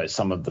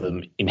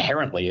them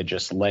inherently are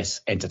just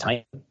less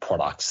entertainment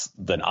products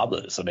than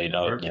others. I mean,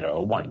 I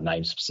won't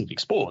name specific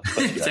sports,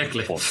 but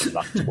exactly. Fortunate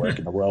enough to work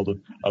in the world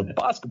of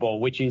basketball,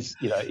 which is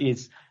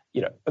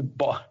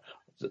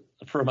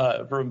from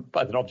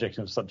both an objective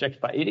and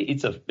subjective, but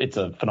it's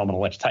a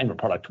phenomenal entertainment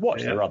product to watch.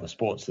 Yeah. There are other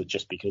sports that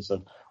just because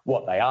of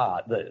what they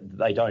are,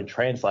 they don't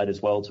translate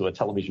as well to a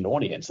television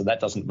audience, and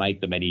that doesn't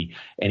make them any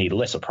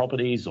lesser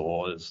properties.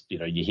 Or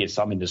you hear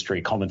some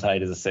industry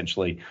commentators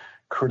essentially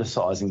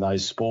criticising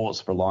those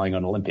sports for relying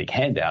on Olympic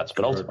handouts,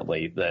 but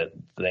ultimately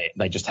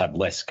they just have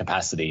less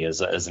capacity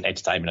as an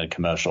entertainment and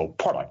commercial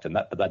product,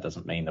 but that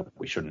doesn't mean that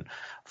we shouldn't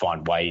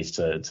find ways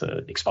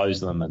to expose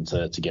them and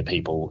to get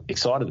people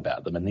excited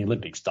about them. And the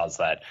Olympics does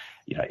that,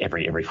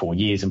 every 4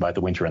 years in both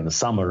the winter and the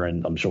summer.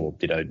 And I'm sure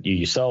you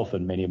yourself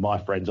and many of my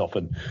friends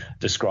often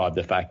describe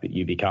the fact that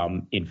you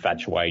become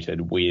infatuated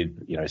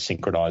with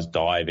synchronized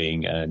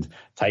diving and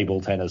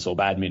table tennis or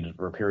badminton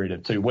for a period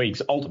of 2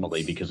 weeks,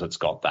 ultimately because it's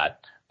got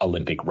that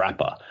Olympic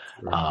wrapper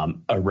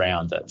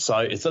around it.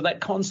 So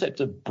that concept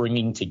of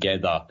bringing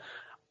together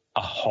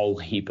a whole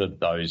heap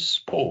of those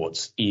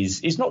sports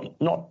is not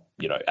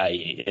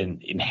an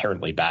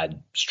inherently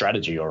bad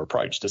strategy or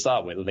approach to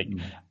start with. I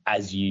think,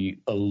 as you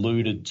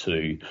alluded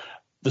to,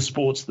 the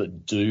sports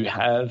that do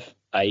have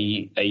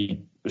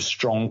a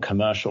strong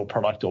commercial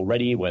product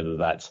already, whether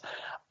that's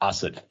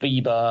us at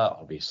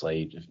FIBA,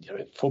 obviously,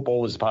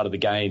 football is part of the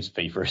games.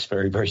 FIFA is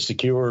very, very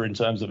secure in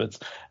terms of its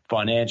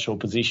financial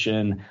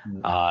position.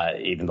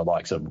 Even the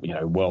likes of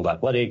World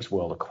Athletics,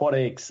 World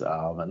Aquatics,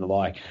 and the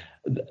like,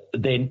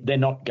 they're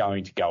not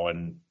going to go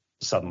and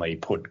suddenly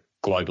put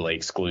globally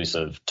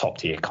exclusive top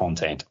tier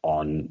content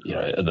on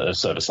a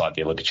service like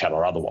the Olympic Channel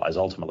or otherwise,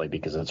 ultimately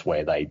because it's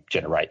where they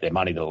generate their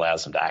money that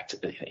allows them to act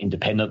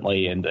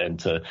independently and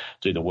to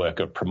do the work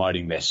of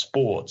promoting their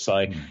sport.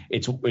 So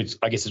it's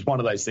I guess it's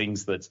one of those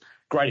things that's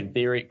great in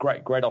theory,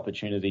 great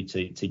opportunity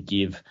to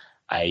give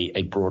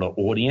a broader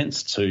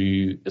audience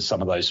to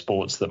some of those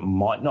sports that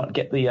might not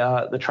get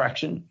the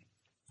traction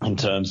in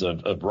terms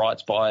of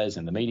rights buyers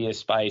in the media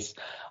space,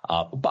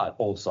 but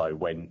also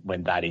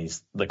when that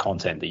is the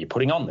content that you're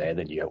putting on there,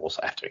 then you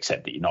also have to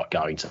accept that you're not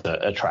going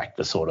to attract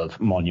the sort of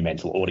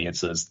monumental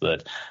audiences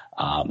that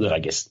I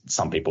guess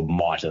some people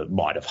might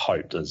have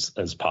hoped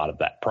as part of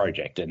that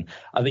project. And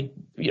I think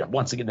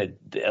once again,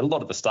 a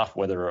lot of the stuff,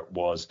 whether it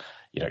was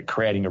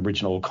creating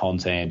original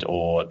content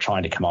or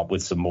trying to come up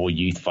with some more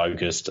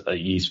youth-focused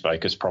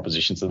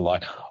propositions and the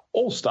like,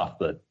 all stuff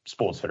that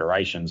sports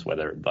federations,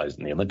 whether those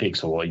in the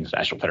Olympics or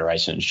international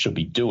federations, should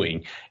be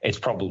doing. It's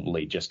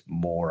probably just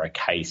more a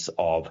case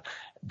of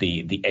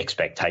the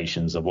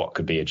expectations of what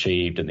could be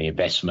achieved and the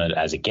investment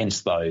as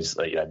against those,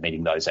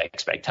 meeting those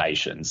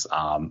expectations,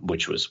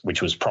 which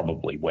was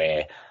probably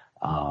where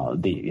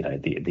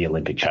the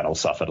Olympic Channel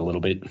suffered a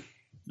little bit.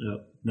 Yeah.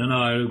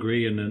 No, I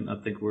agree, and then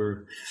I think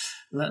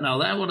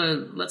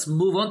let's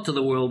move on to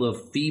the world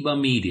of FIBA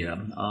media,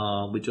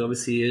 which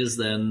obviously is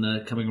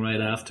then coming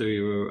right after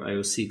your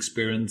IOC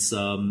experience.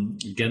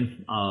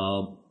 Again,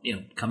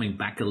 coming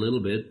back a little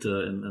bit,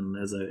 and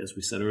as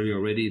we said earlier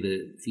already,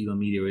 the FIBA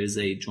media is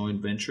a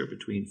joint venture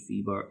between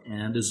FIBA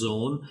and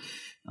DAZN.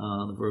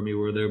 Verme, you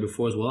were there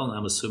before as well, and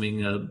I'm assuming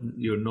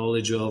your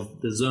knowledge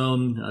of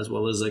DAZN, as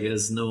well as I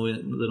guess the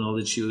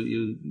knowledge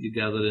you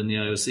gathered in the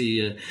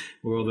IOC,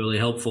 were all really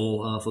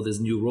helpful for this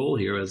new role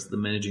here as the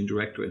managing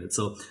director in it.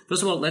 So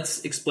first of all,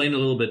 let's explain a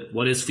little bit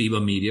what is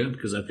FIBA media,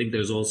 because I think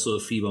there's also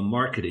FIBA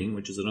marketing,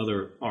 which is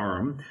another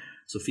arm.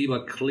 So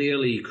FIBA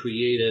clearly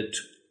created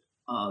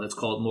let's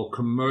call it more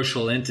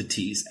commercial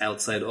entities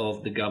outside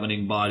of the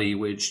governing body,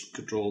 which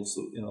controls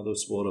the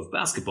sport of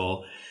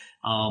basketball.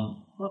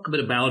 Talk a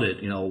bit about it,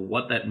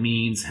 what that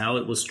means, how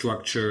it was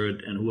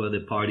structured, and who are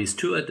the parties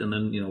to it, and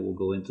then we'll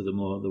go into the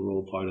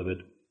role part of it.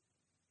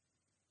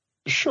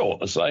 Sure.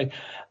 So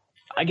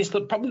I guess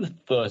probably the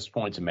first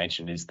point to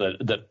mention is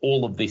that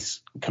all of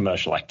this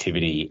commercial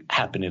activity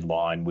happened in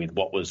line with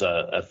what was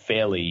a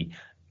fairly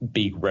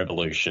big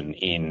revolution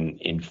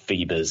in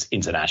FIBA's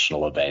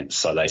international events.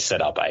 So they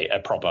set up a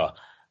proper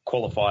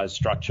qualifiers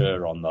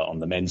structure on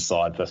the men's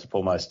side, first and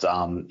foremost,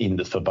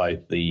 for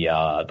both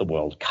the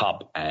World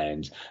Cup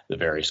and the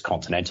various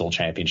continental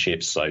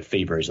championships. So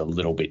FIBA is a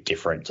little bit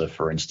different to,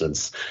 for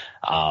instance,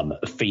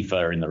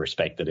 FIFA in the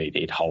respect that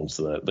it holds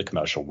the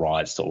commercial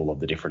rights to all of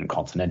the different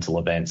continental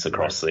events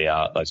across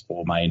those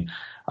four main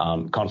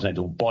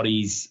continental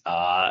bodies,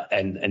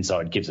 and so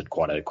it gives it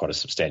quite a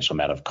substantial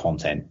amount of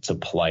content to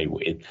play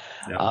with.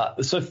 Yeah.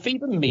 So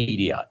FIBA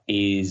Media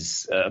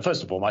is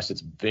first and foremost,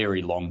 it's a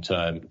very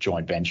long-term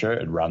joint venture.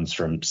 It runs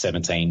from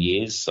 17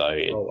 years, so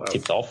it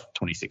tipped off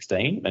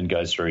 2016 and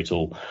goes through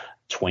till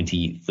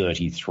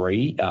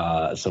 2033.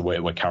 So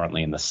we're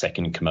currently in the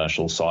second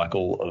commercial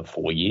cycle of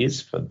 4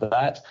 years for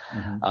that,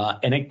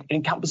 and it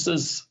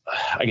encompasses,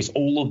 I guess,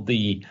 all of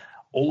the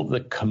all of the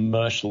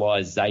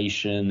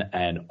commercialization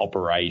and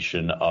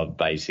operation of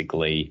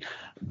basically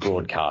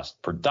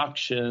broadcast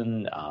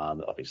production,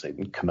 obviously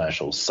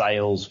commercial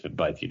sales for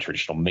both your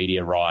traditional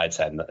media rights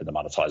and the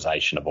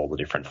monetization of all the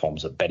different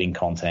forms of betting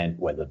content,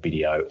 whether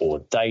video or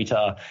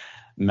data,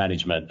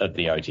 management of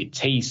the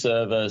OTT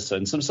service,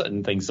 and some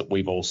certain things that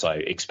we've also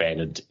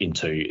expanded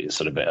into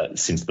sort of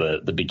since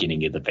the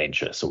beginning of the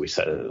venture. So we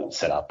set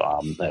up,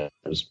 it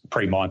was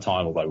pre my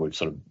time, although we've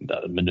sort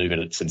of maneuvered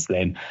it since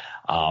then,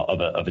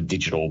 of a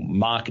digital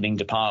marketing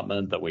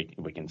department that we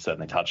can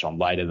certainly touch on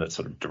later, that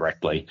sort of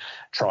directly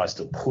tries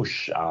to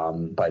push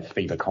both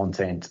FIBA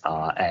content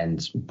and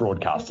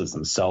broadcasters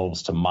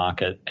themselves to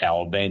market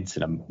our events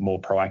in a more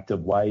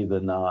proactive way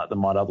than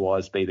might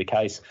otherwise be the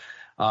case.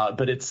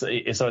 But it's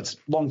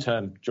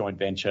long-term joint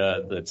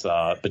venture that's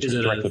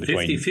directly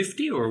between. Is it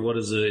 50-50, or what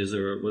is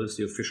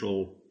the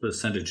official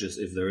percentages,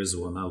 if there is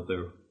one out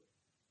there?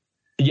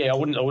 Yeah, I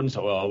wouldn't.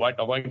 Well,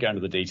 I won't go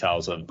into the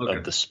details of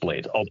the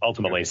split.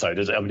 Ultimately, so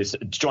it's a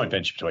joint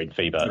venture between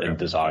FIBA and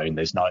DAZN.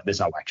 There's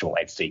no actual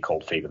entity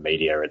called FIBA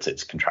Media.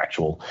 It's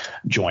contractual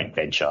joint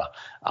venture.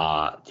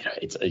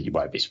 You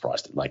won't be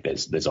surprised. Like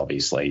there's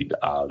obviously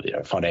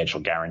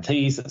financial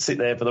guarantees that sit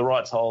there for the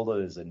rights holder.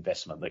 There's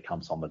investment that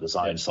comes on the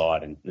DAZN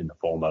side in the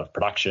form of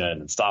production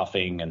and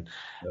staffing and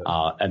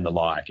the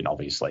like. And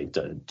obviously,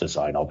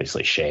 DAZN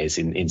obviously shares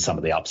in some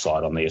of the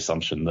upside on the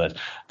assumption that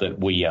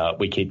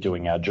we keep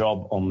doing our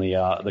job on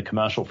the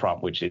commercial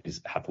front, which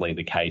is happily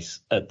the case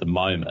at the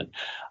moment.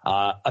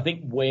 I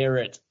think where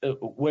it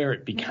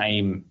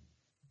became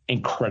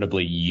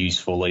incredibly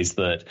useful is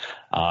that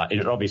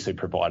it obviously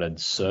provided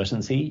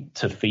certainty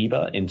to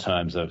FIBA in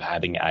terms of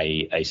having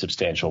a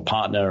substantial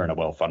partner and a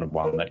well-funded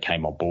one that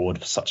came on board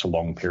for such a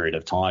long period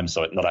of time.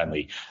 So it not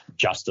only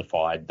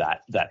justified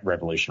that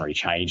revolutionary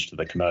change to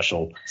the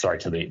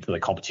to the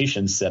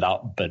competition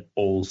setup, but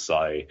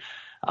also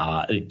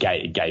it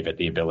gave it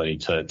the ability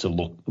to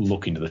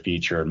look into the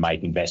future and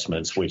make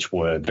investments which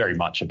were very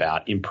much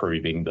about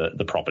improving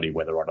the property,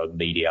 whether on a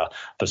media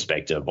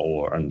perspective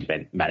or an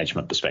event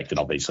management perspective.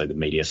 Obviously, the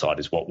media side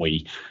is what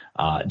we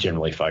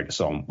generally focus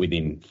on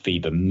within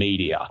FIBA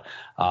Media.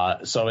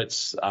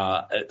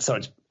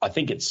 I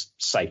think it's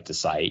safe to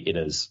say it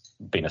has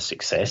been a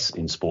success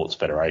in Sports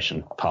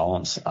Federation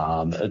parlance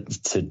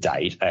to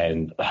date,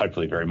 and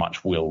hopefully very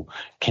much will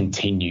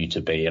continue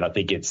to be. And I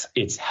think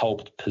it's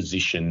helped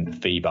position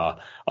FIBA,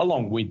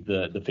 along with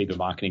the FIBA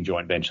marketing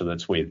joint venture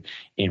that's with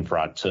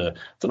Infront, to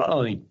not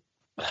only,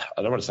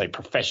 I don't want to say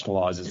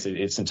professionalise,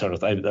 it's in sort of,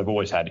 they've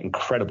always had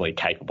incredibly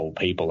capable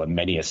people, and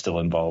many are still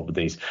involved with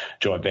these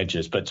joint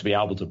ventures, but to be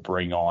able to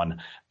bring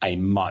on a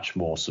much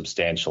more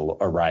substantial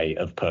array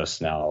of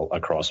personnel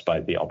across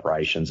both the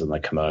operations and the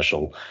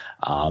commercial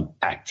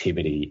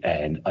activity.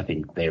 And I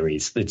think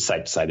it's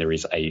safe to say there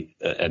is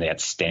an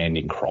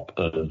outstanding crop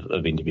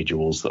of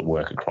individuals that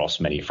work across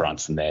many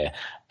fronts in there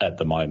at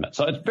the moment.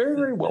 So it's very,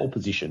 very well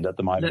positioned at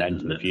the moment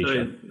and in the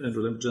future.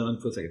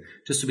 John, for a second,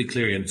 just to be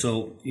clear, and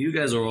so you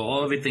guys are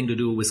all everything to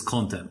do with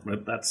content,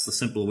 right? That's the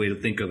simple way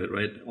to think of it,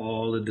 right?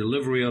 All the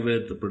delivery of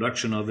it, the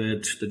production of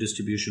it, the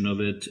distribution of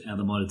it, and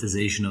the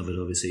monetization of it,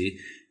 obviously.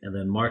 And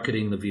then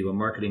marketing, the FIBA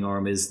marketing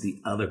arm, is the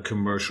other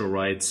commercial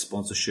rights,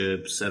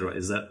 sponsorship, etc.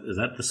 Is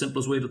that the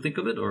simplest way to think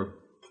of it, or?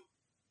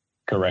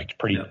 Correct.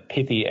 Pretty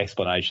pithy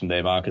explanation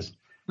there, Marcus.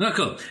 No,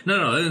 cool.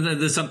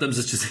 No. Sometimes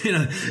it's just,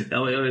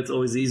 it's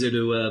always easier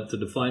to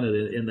define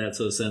it in that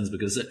sort of sense,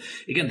 because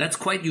again, that's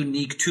quite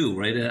unique too,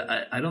 right?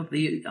 I don't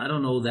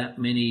know that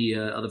many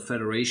other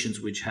federations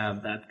which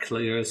have that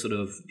clear sort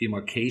of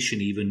demarcation.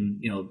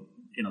 Even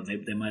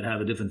they might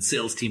have a different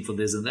sales team for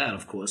this and that,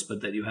 of course,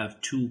 but that you have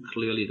two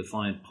clearly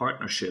defined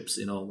partnerships,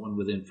 one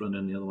with Infront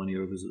and the other one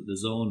here with the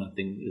Zone, I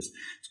think it's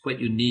quite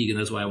unique. And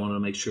that's why I wanted to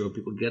make sure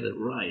people get it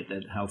right,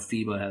 that how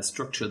FIBA has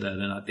structured that.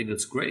 And I think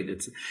it's great.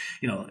 It's,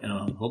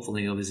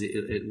 hopefully, obviously,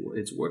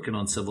 it's working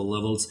on several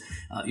levels.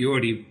 You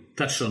already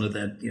touched on it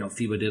that,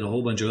 FIBA did a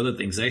whole bunch of other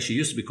things. It actually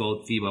used to be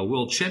called FIBA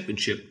World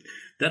Championship.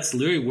 That's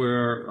literally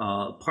where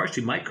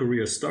partially my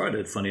career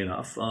started, funny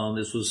enough.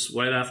 This was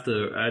right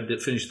after I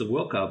did finish the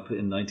World Cup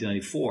in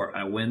 1994.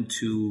 I went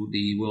to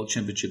the World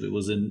Championship. It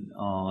was in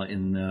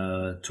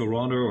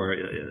Toronto, or I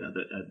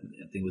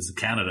think it was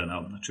Canada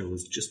now. I'm not sure. It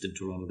was just in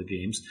Toronto, the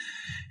games.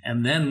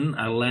 And then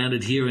I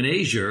landed here in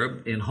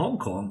Asia, in Hong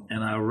Kong,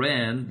 and I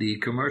ran the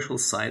commercial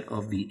side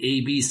of the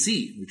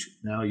ABC, which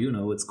now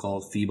it's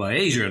called FIBA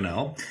Asia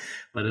now.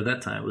 But at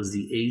that time, it was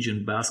the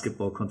Asian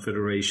Basketball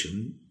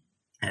Confederation.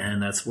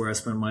 And that's where I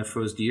spent my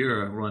first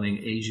year running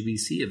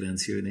HBC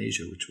events here in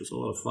Asia, which was a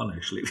lot of fun,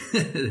 actually.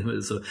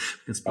 So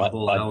we can spend a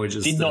whole hour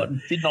just... did not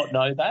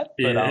know that,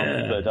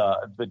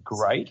 but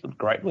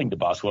great link to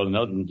basketball.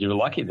 You were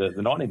lucky that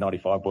the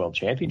 1995 World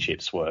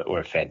Championships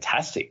were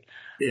fantastic.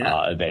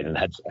 Event, and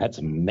had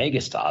some mega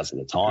stars at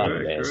the time.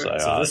 Correct.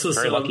 So this was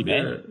very lucky,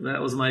 man.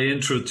 That was my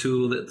intro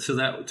to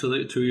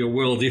your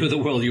world, the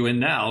world you're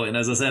in now. And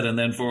as I said, and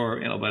then for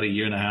about a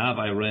year and a half,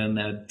 I ran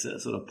that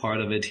sort of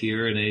part of it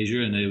here in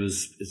Asia, and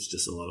it's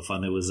just a lot of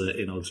fun. It was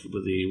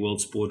with the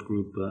World Sport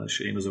Group,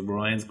 Seamus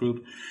O'Brien's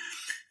group.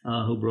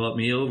 who brought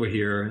me over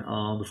here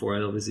before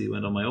I obviously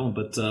went on my own.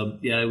 But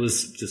yeah, it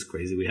was just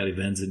crazy. We had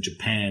events in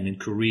Japan, in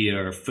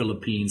Korea,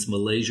 Philippines,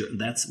 Malaysia.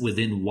 That's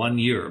within 1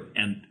 year.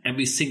 And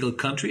every single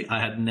country I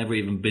had never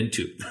even been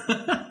to.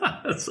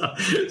 so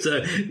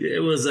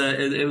it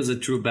was a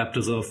true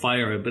baptism of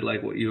fire, a bit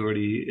like what you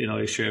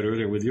already shared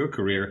earlier with your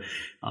career.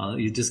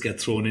 You just get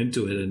thrown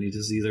into it, and you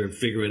just either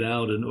figure it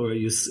out, or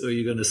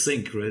you're going to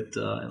sink, right?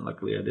 And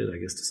luckily, I did, I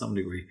guess, to some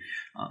degree.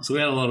 So we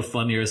had a lot of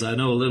fun here. So I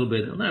know a little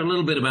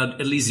bit about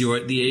at least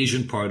the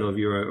Asian part of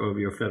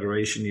your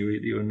federation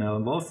you're now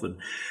involved in.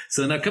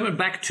 So now coming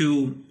back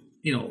to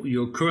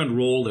your current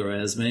role there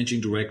as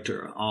managing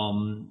director,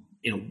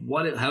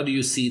 how do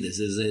you see this?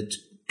 Is it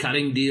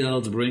cutting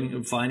deals,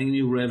 finding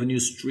new revenue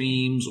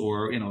streams,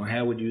 or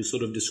how would you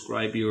sort of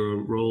describe your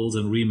roles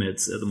and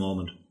remits at the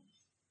moment?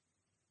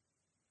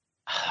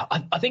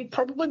 I think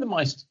probably the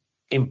most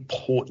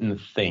important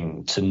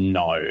thing to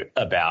know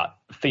about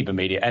FIBA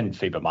Media and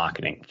FIBA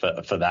Marketing,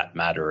 for that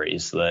matter,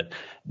 is that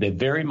they're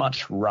very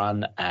much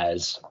run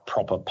as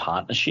proper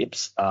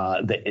partnerships.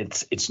 That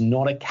it's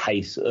not a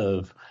case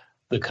of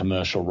the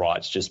commercial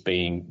rights just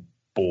being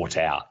bought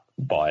out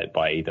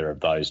by either of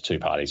those two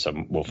parties. So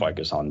we'll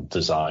focus on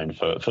DAZN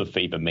for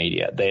FIBA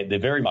Media. They're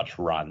very much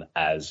run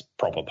as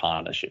proper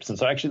partnerships, and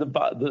so actually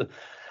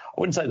I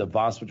wouldn't say the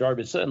vast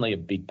majority, but certainly a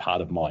big part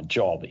of my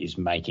job is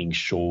making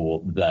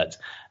sure that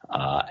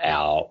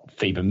our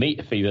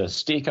FIBA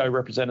Steerco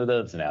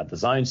representatives and our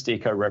DAZN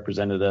Steerco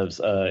representatives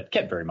are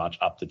kept very much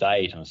up to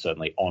date and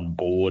certainly on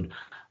board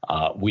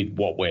with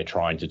what we're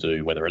trying to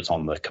do, whether it's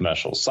on the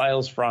commercial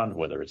sales front,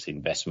 whether it's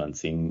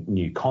investments in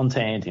new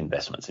content,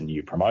 investments in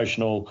new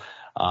promotional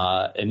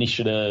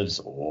initiatives,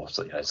 or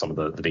some of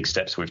the big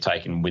steps we've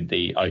taken with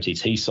the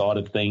OTT side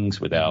of things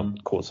with our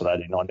Courts of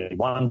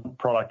 1891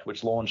 product,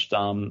 which launched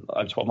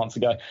over 12 months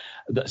ago.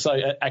 So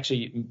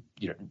actually,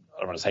 I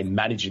don't want to say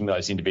managing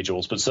those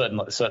individuals, but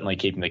certainly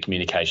keeping the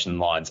communication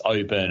lines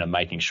open and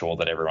making sure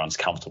that everyone's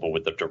comfortable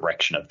with the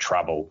direction of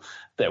travel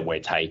that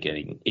we're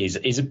taking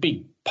is a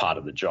big part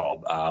of the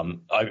job.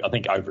 I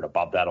think over and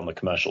above that, on the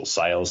commercial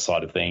sales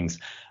side of things,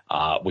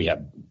 we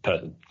have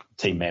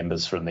team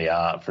members from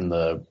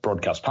the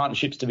broadcast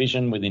partnerships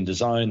division within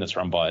DAZN that's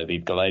run by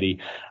Aviv Galedi,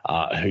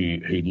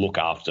 who look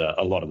after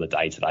a lot of the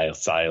day-to-day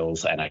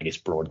sales and I guess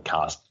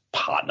broadcast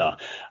partner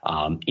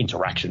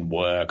interaction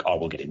work. I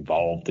will get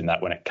involved in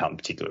that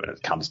particularly when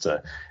it comes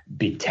to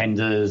big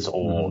tenders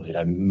or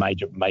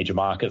major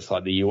markets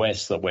like the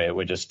US that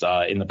we're just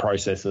in the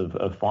process of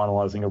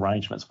finalising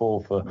arrangements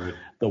for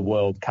the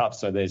World Cup.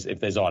 So if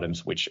there's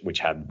items which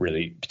have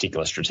really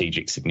particular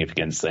strategic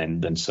significance,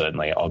 then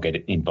certainly I'll get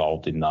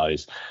involved in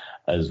those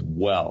as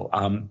well.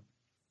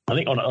 I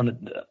think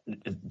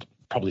it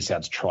probably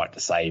sounds trite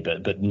to say,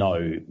 but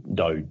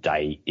no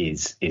day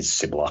is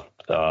similar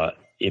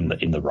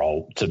in the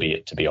role, to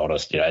be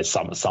honest.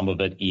 Some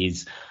of it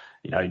is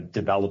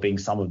developing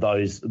some of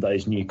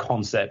those new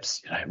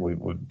concepts.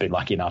 We've been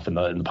lucky enough in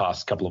the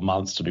past couple of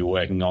months to be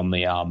working on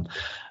the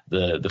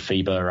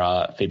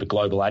FIBA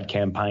global ad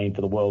campaign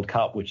for the World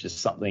Cup, which is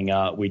something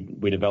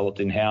we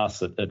developed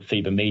in-house at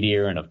FIBA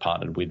Media, and have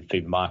partnered with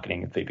FIBA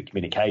Marketing and FIBA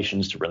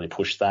Communications to really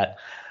push that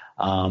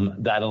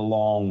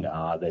along.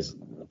 There's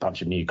a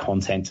bunch of new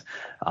content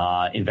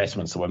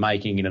investments that we're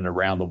making in and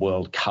around the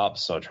World Cup.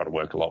 So I try to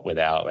work a lot with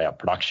our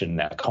production,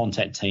 our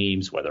content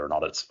teams, whether or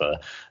not it's for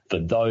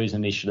those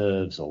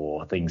initiatives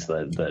or things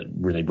that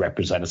really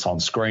represent us on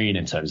screen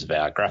in terms of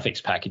our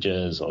graphics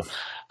packages or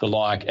the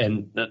like,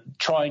 and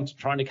trying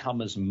to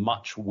come as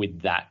much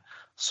with that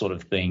sort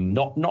of thing,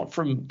 not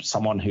from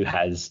someone who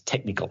has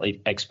technical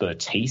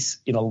expertise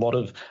in a lot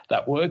of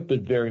that work,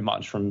 but very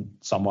much from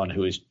someone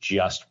who has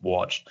just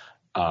watched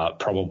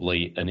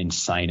probably an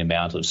insane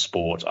amount of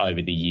sport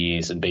over the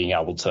years, and being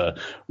able to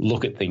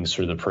look at things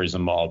through the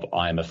prism of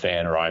I am a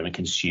fan or I am a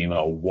consumer,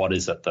 or what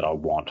is it that I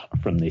want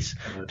from this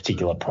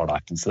particular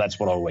product. And so that's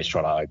what I always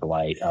try to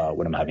overlay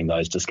when I'm having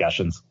those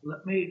discussions.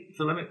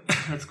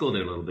 Let's go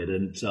there a little bit,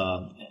 and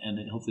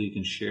hopefully you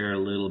can share a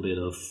little bit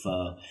of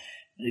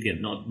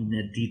again, not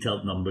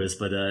detailed numbers,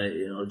 but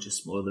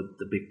just more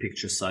the big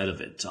picture side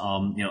of it.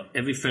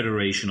 Every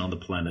federation on the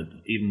planet,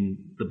 even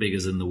the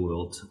biggest in the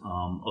world,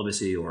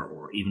 obviously,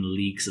 or even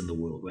leagues in the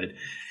world, right,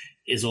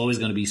 is always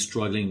going to be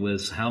struggling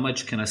with how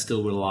much can I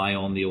still rely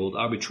on the old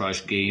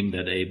arbitrage game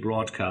that a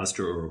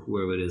broadcaster or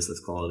whoever it is,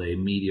 let's call it a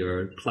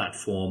media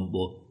platform,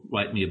 will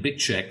write me a big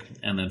check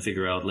and then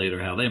figure out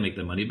later how they make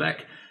their money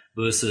back,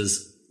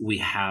 versus we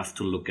have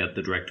to look at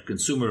the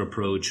direct-to-consumer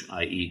approach,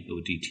 i.e.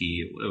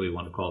 OTT, whatever you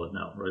want to call it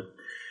now, right?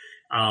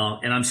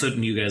 And I'm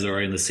certain you guys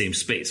are in the same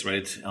space,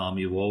 right?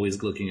 You're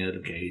always looking at,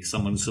 okay,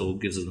 someone so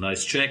gives us a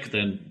nice check,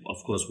 then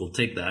of course we'll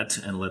take that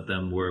and let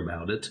them worry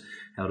about it,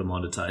 how to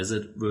monetize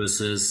it,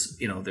 versus,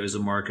 there's a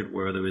market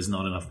where there is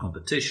not enough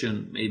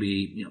competition.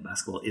 Maybe,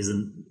 basketball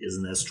isn't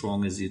as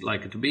strong as you'd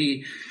like it to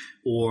be,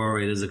 or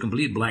it is a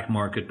complete black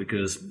market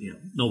because,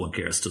 no one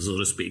cares, so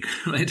to speak,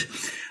 right?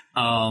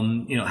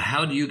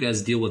 How do you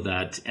guys deal with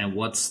that, and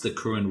what's the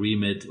current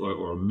remit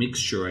or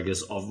mixture, I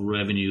guess, of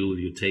revenue?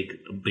 You take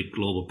a big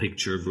global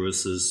picture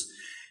versus,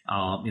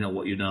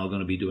 what you're now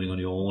going to be doing on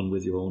your own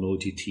with your own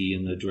OTT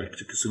and the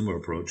direct-to-consumer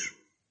approach?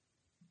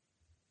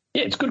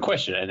 Yeah, it's a good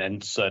question,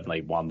 and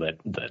certainly one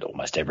that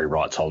almost every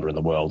rights holder in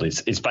the world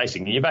is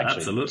facing. You've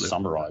actually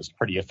summarised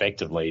pretty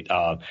effectively.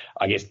 I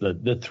guess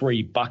the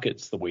three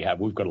buckets that we have.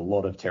 We've got a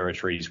lot of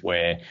territories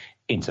where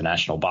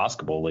international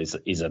basketball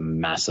is a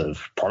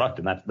massive product,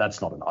 and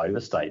that's not an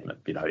overstatement.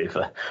 If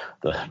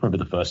remember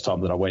the first time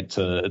that I went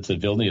to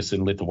Vilnius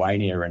in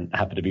Lithuania and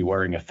happened to be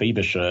wearing a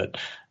FIBA shirt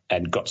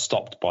and got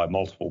stopped by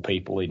multiple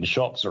people in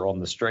shops or on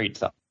the street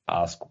to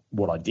ask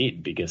what I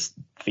did, because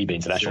FIBA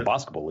International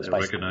Basketball is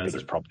basically the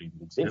biggest property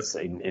that exists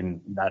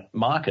in that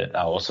market,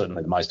 or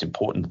certainly the most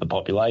important to the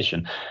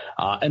population.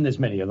 And there's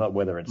many other,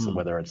 whether it's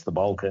the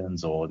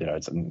Balkans or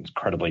it's an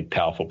incredibly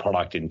powerful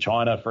product in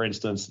China, for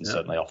instance, and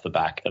certainly off the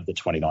back of the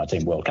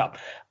 2019 World Cup.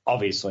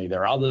 Obviously,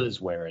 there are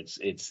others where it's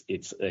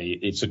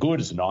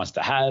a nice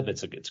to have.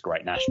 It's a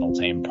great national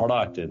team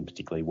product, and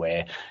particularly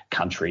where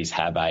countries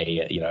have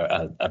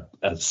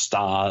a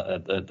star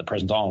at the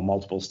present time, or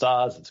multiple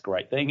stars. It's a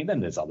great thing. And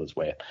then there's others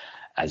where,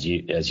 as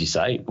you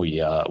say,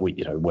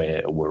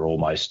 we're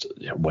almost,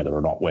 whether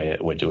or not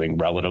we're doing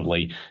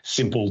relatively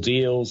simple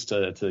deals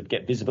to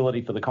get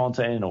visibility for the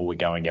content, or we're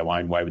going our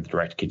own way with the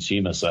direct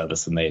consumer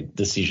service, and their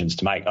decisions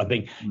to make. I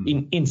think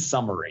in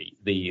summary,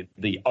 the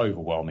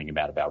overwhelming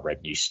amount of our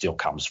revenue still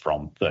comes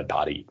from third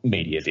party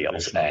media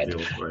deals, and I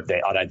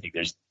don't think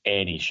there's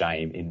any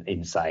shame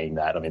in saying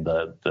that. I mean,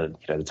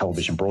 the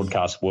television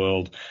broadcast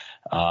world,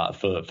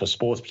 for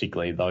sports,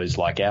 particularly those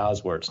like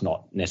ours, where it's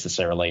not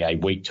necessarily a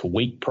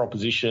week-to-week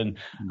proposition,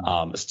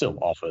 still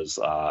offers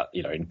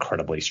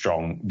incredibly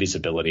strong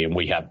visibility, and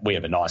we have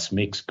a nice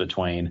mix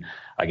between,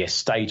 I guess,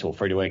 state or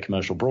free-to-air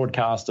commercial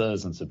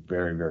broadcasters and some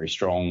very, very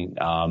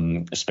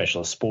strong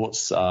specialist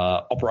sports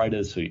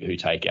operators who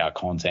take our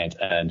content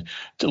and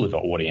deliver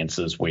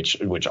audiences which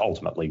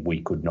ultimately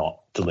we could not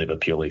deliver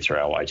purely through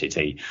our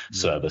OTT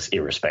service,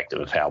 irrespective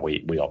of how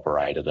we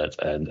operated it,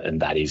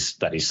 and that is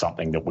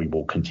something that we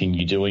will continue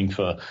doing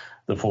for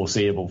the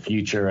foreseeable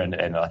future, and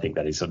I think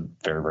that is a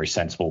very, very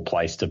sensible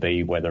place to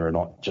be, whether or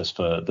not just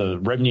for the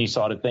revenue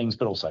side of things,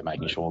 but also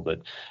making sure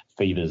that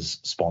FIBA's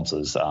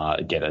sponsors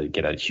get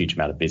a huge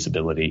amount of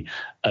visibility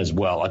as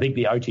well. I think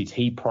the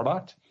OTT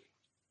product,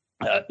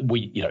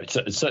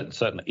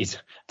 certainly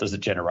does it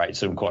generate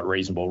some quite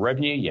reasonable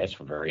revenue? Yes,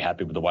 we're very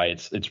happy with the way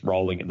it's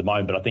rolling at the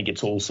moment, but I think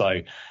it's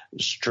also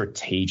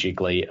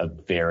strategically a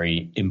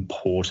very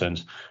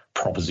important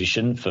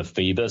proposition for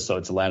FIBA. So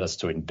it's allowed us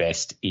to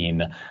invest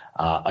in,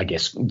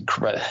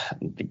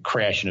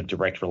 creation of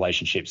direct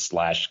relationships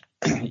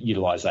 /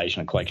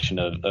 utilization and collection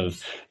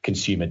of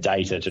consumer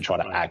data to try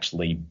to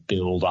actually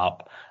build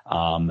up,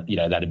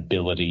 that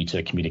ability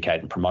to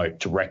communicate and promote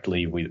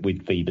directly with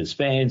FIBA's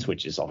fans,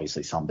 which is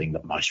obviously something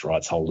that most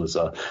rights holders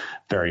are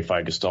very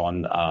focused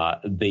on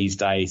these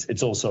days.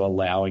 It's also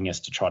allowing us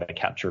to try to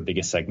capture a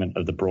bigger segment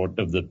of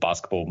the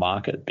basketball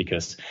market,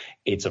 because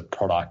it's a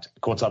product.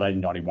 Courtside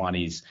 1891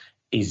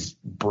 is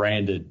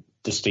branded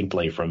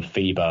distinctly from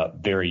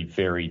FIBA very,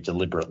 very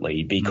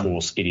deliberately,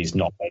 because it is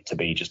not meant to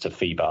be just a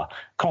FIBA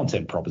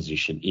content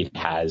proposition. It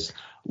has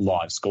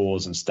live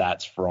scores and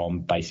stats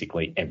from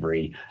basically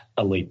every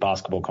elite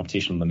basketball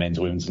competition on the men's,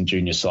 women's and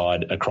junior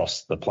side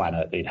across the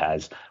planet. It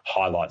has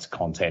highlights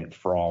content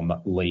from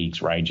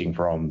leagues ranging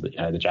from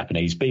the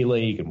Japanese B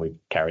League, and we've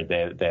carried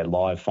their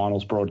live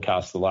finals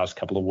broadcasts the last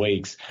couple of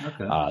weeks. Okay.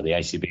 The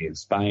ACB in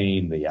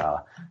Spain, the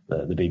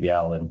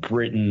BBL in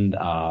Britain.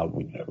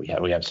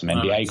 We have some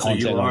NBA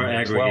content. So you are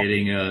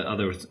aggregating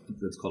other,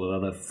 let's call it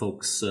other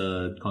folks'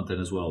 content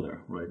as well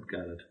there, right?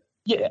 Got it.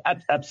 Yeah,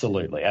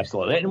 absolutely.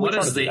 And what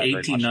does the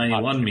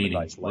 1891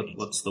 meaning? Is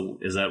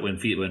that when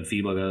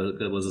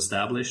FIBA was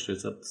established?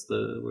 Is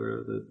that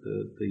where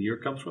the year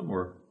comes from,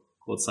 or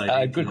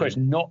courtside? Good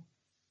question.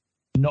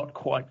 Not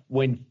quite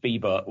when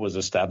FIBA was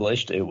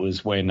established. It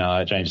was when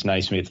James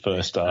Naismith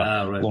first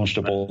launched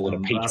a ball in a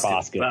peach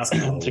basket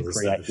to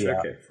create the.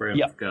 Okay,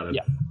 got it.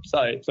 Yeah.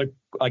 So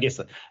I guess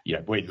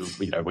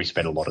we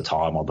spent a lot of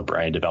time on the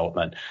brand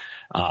development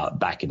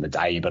back in the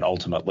day, but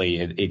ultimately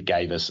it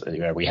gave us.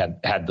 We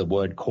had the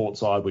word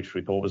courtside, which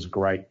we thought was a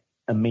great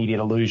immediate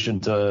allusion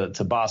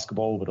to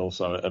basketball, but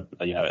also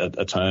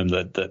a term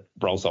that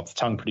rolls off the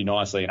tongue pretty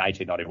nicely. And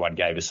 1891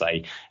 gave us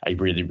a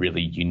really,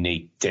 really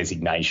unique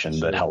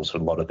designation that helps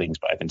with a lot of things,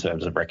 both in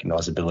terms of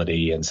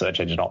recognizability and search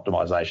engine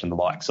optimization and the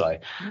like. So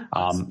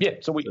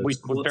so we're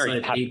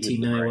very happy with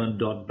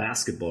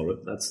 1891.basketball.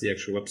 That's the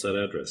actual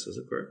website address, is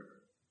it correct?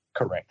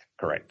 Correct.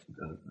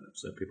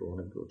 So people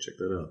want to go check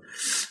that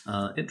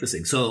out.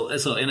 Interesting. So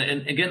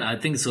and again, I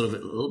think sort of a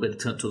little bit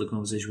to the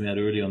conversation we had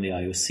earlier on the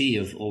IOC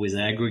of always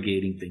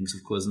aggregating things.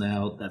 Of course,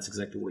 now that's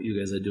exactly what you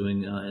guys are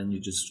doing, and you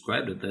just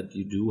described it, that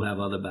you do have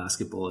other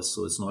basketballs.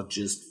 So it's not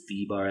just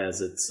FIBA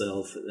as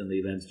itself and the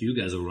events you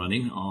guys are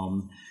running,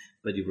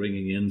 but you're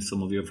bringing in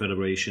some of your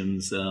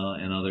federations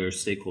and other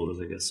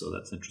stakeholders, I guess. So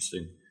that's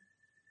interesting.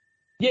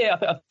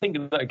 Yeah,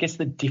 I guess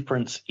the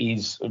difference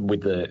is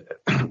with the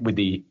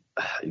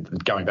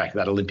going back to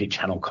that Olympic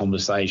Channel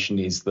conversation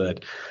is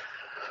that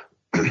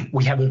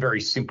we have a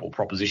very simple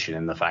proposition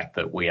in the fact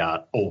that we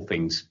are all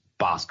things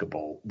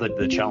basketball.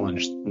 The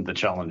challenge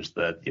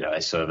that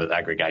a service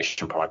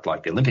aggregation product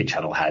like the Olympic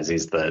Channel has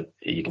is that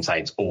you can say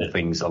it's all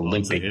things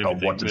Olympic,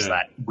 but what does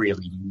that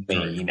really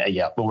mean?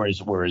 Yeah.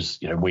 Whereas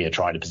we are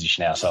trying to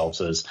position ourselves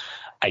as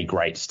a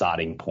great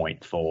starting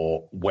point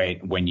for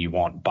when you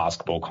want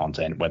basketball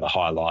content, whether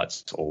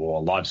highlights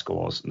or live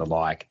scores and the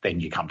like, then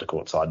you come to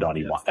Courtside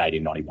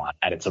 1891,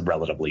 and it's a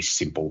relatively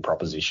simple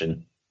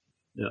proposition.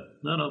 Yeah,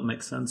 no, it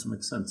makes sense.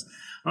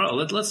 All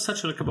right, let's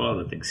touch on a couple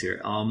other things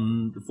here.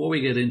 Before we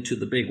get into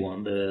the big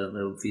one,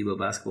 the FIBA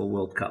Basketball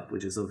World Cup,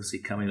 which is obviously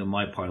coming to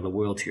my part of the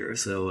world here,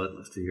 so I'd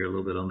love to hear a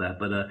little bit on that.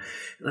 But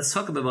let's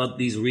talk about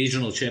these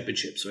regional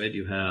championships, right?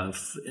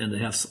 They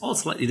have all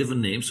slightly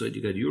different names, right?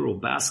 You got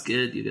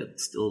Eurobasket, you got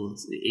still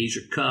the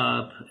Asia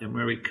Cup,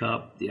 America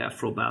Cup, the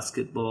Afro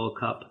Basketball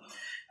Cup.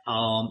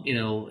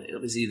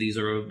 Obviously these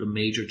are the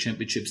major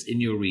championships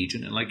in your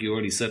region, and like you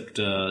already said,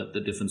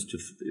 the difference to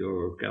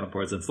your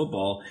counterparts in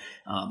football,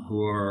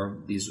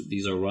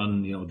 these are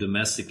run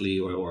domestically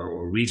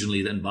or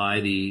regionally then by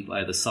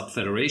the sub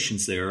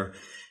federations there.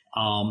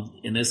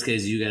 In this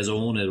case, you guys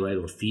own it, right?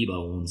 Or FIBA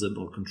owns it,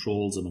 or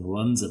controls them and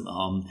runs them.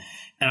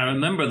 And I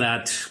remember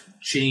that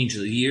changed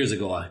years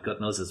ago.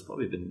 God knows it's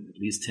probably been at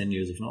least 10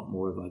 years, if not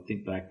more. But I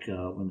think back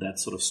when that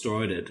sort of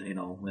started,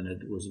 when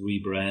it was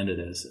rebranded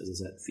as I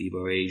said,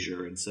 FIBA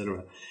Asia,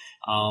 etc.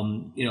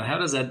 How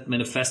does that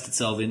manifest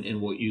itself in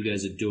what you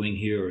guys are doing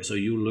here? So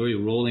you're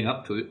rolling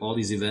up to all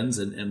these events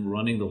and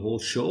running the whole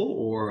show,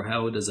 or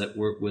how does that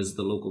work with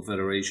the local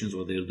federations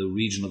or the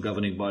regional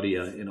governing body,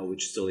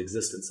 which still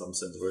exists in some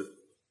sense, right?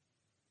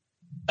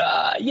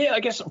 I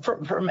guess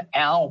from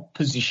our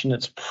position,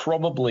 it's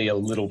probably a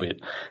little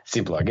bit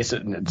simpler. I guess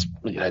it's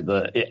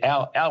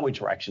our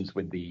interactions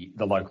with the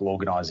local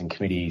organising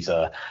committees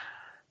are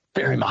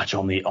very much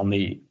on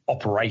the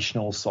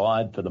operational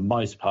side for the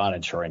most part,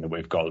 ensuring that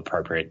we've got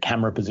appropriate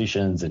camera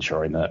positions,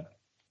 ensuring that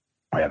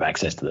we have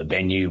access to the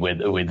venue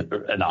with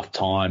enough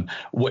time.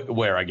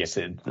 Where I guess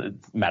the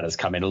matters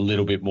come in a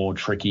little bit more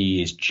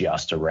tricky is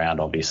just around,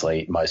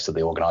 obviously, most of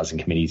the organising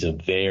committees are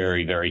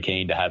very, very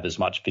keen to have as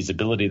much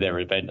visibility of their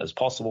event as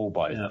possible,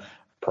 both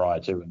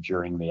prior to and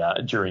during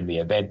the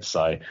event.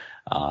 So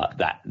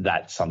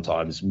that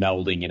sometimes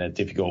melding in a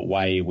difficult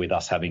way with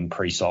us having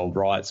pre-sold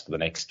rights for the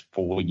next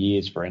 4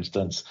 years, for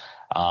instance.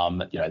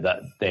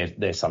 That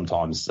there's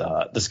sometimes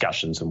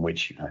discussions in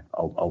which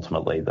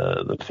ultimately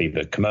the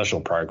FIBA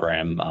commercial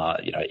program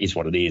is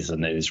what it is,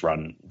 and it is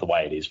run the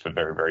way it is for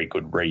very, very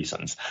good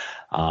reasons.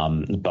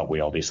 But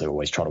we obviously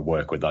always try to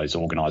work with those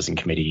organising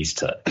committees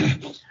to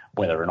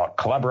whether or not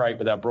collaborate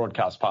with our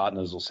broadcast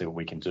partners or see what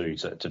we can do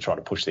to try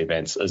to push the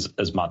events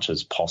as much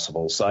as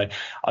possible. So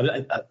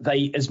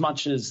as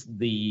much as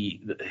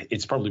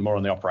it's probably more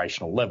on the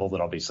operational level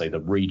that obviously the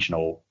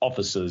regional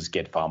officers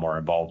get far more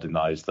involved in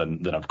those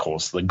than of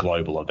course the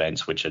global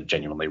events, which are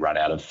genuinely run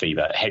out of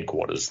FIBA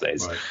headquarters.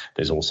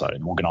 There's also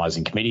an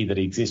organising committee that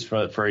exists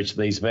for each of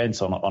these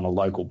events on a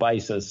local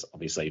basis.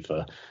 Obviously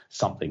for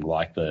something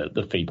like the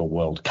FIBA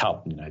World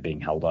Cup, being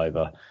held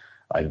over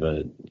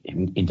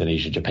in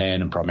Indonesia,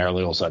 Japan, and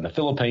primarily also in the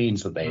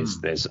Philippines, that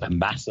there's a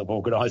massive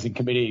organising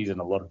committees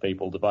and a lot of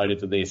people devoted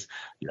to this.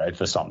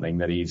 For something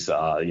that is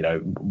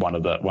one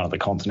of the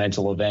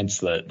continental events,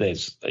 that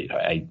there's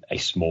a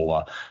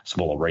smaller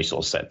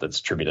resource set that's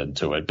attributed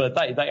to it. But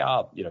they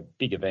are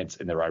big events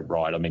in their own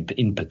right. I mean,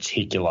 in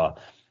particular,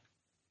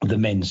 the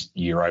men's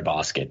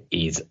Eurobasket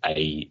is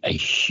a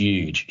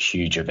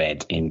huge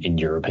event in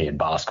European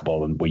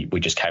basketball, and we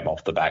just came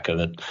off the back of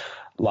it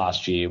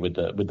last year with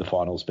the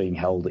finals being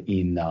held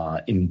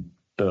in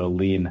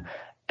Berlin,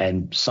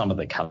 and some of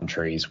the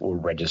countries were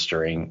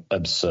registering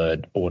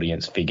absurd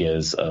audience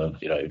figures of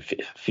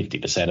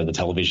 50% of the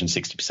television,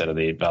 60% of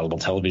the available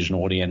television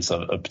audience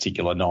of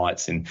particular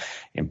nights in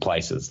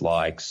places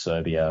like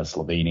Serbia,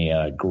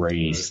 Slovenia,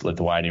 Greece,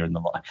 Lithuania, and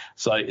the like.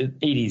 So it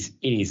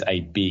is a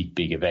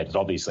big event.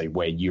 Obviously,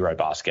 where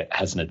Eurobasket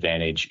has an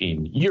advantage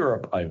in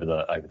Europe over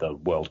the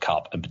World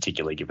Cup, and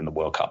particularly given the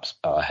World Cups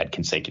had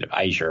consecutive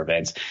Asia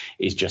events,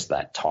 is just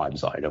that time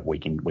zone of we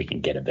can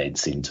get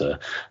events into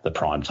the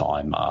prime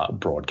time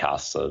broadcasts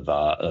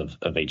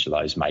of each of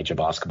those major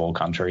basketball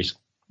countries.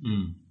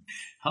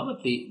 How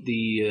about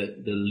the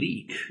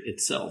league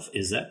itself?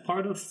 Is that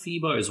part of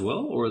FIBA as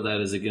well, or that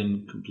is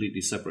again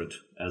completely separate,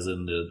 as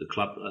in the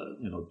club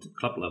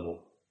club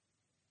level?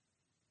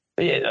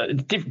 Yeah,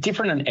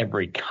 different in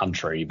every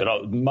country,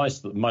 but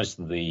most of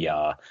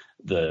the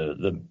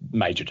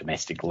major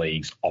domestic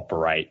leagues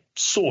operate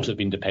sort of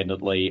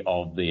independently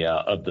of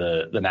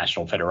the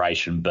national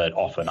federation, but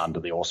often under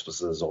the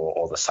auspices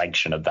or the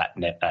sanction of that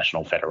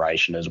national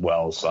federation as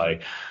well. So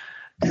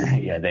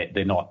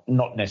they're not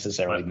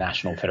necessarily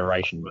national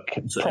federation.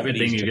 So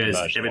everything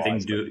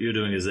you're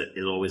doing is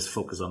always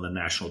focused on the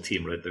national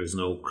team, right? There's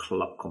no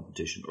club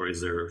competition, or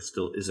is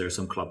there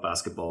some club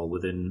basketball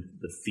within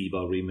the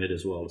FIBA remit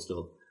as well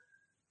still?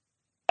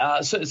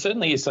 So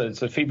certainly, so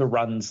FIBA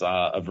runs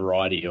a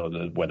variety, or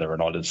whether or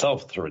not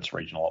itself through its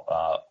regional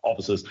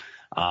offices,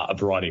 a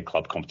variety of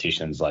club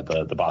competitions like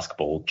the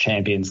Basketball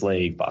Champions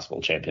League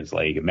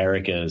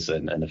Americas,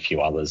 and a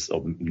few others,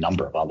 or a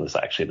number of others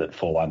actually, that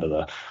fall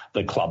under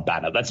the club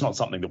banner. That's not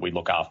something that we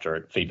look after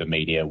at FIBA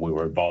Media. We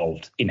were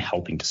involved in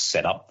helping to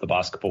set up the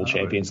Basketball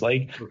Champions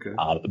League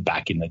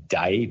back in the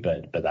day,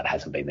 but that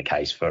hasn't been the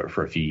case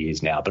for a few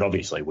years now. But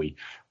obviously we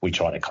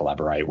try to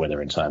collaborate,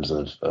 whether in terms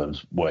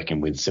of working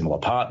with similar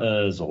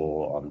partners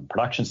or on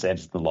production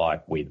standards and the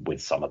like,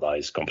 with some of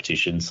those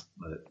competitions.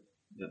 Right.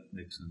 Yeah,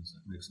 makes sense.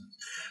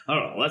 All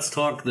right, let's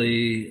talk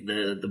the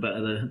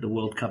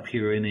World Cup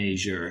here in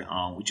Asia,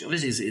 which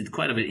obviously is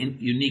quite a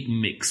unique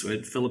mix,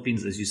 right?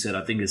 Philippines, as you said,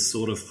 I think is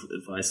sort of,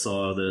 if I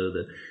saw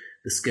the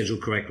schedule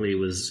correctly,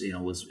 is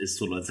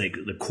sort of like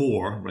the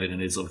core, right?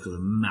 And it's sort of a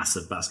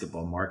massive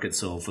basketball market.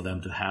 So for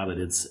them to have it,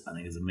 I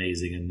think it's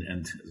amazing.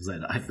 And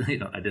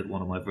I did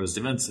one of my first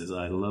events. So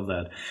I love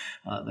that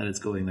it's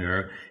going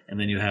there. And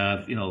then you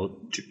have,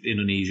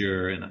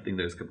 Indonesia, and I think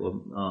there's a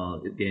couple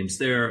of games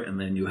there. And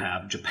then you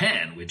have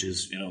Japan, which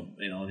is,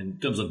 in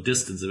terms of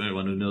distance, and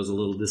everyone who knows a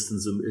little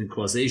distance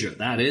across Asia,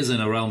 that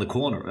isn't around the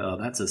corner.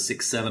 That's a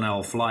 6-7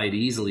 hour flight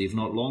easily, if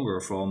not longer,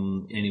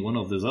 from any one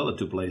of those other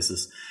two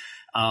places.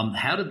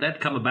 How did that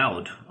come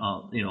about?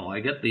 I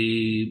get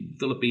the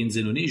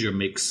Philippines-Indonesia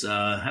mix.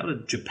 How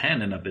did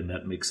Japan end up in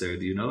that mix there?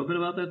 Do you know a bit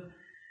about that?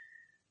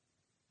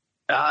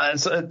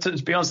 So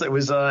to be honest, it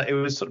was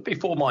sort of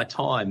before my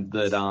time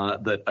that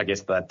I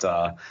guess that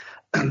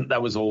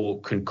that was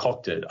all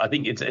concocted. I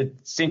think it's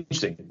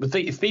interesting. The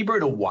FIBA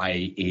in a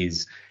way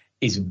is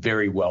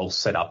very well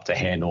set up to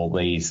handle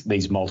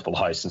these multiple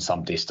hosts in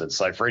some distance.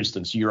 So, for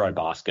instance,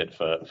 Eurobasket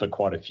for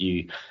quite a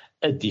few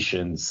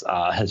editions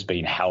has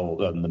been held,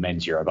 the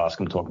men's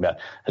Eurobasket I'm talking about,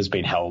 has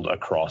been held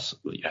across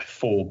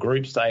 4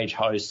 group stage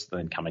hosts,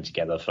 then coming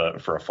together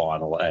for a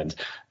final. And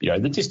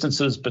the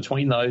distances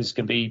between those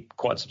can be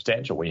quite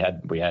substantial. We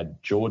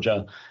had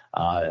Georgia,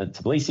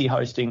 Tbilisi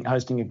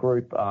hosting a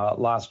group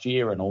last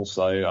year, and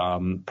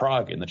also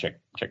Prague in the Czech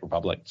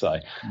Republic. So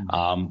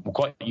we're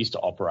quite used to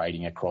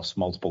operating across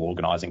multiple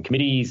organising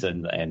committees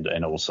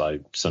and also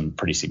some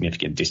pretty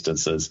significant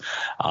distances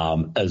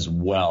as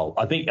well.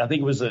 I think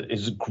it was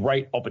a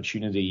great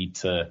opportunity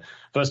to,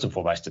 first and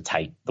foremost, to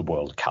take the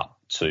World Cup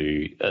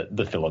to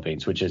the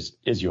Philippines, which is,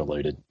 as you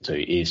alluded to,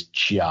 is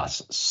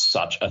just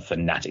such a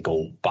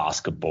fanatical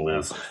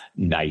basketball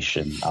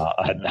nation.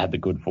 I had the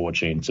good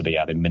fortune to be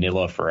out in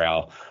Manila for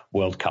our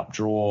World Cup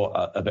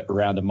draw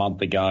around a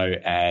month ago,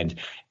 and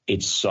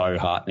it's so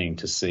heartening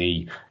to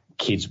see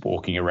kids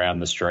walking around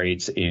the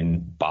streets in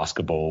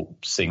basketball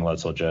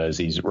singlets or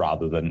jerseys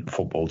rather than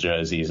football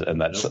jerseys,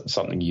 and that's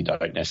something you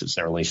don't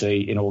necessarily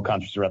see in all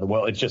countries around the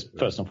world. It's just,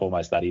 first and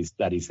foremost, that is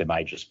their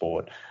major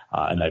sport,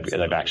 and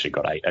they've actually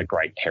got a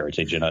great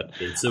heritage in it.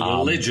 It's a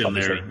religion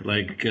there,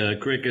 like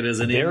cricket is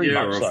in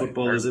India or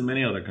football is in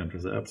many other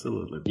countries.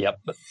 Absolutely.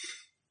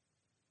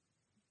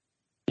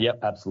 Yep,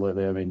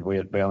 absolutely. I mean,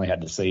 we only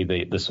had to see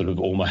the sort of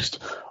almost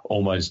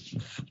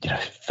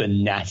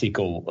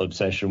fanatical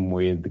obsession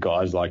with the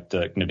guys like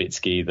Dirk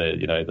Nowitzki,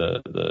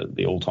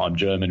 the all-time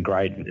German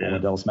great and former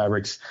Dallas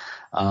Mavericks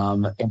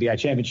NBA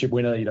championship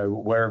winner.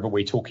 Wherever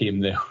we took him,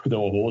 there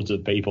were hordes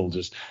of people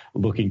just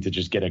looking to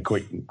just get a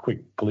quick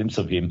glimpse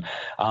of him.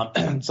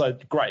 So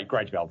great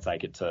to be able to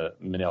take it to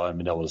Manila.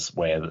 Manila's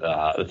where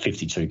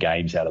 52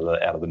 games out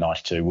of the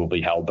 92 will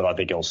be held, but I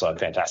think also a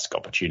fantastic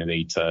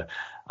opportunity to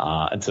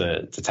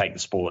take the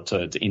sport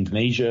to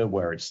Indonesia,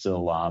 where it's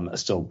still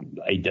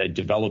a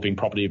developing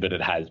property, but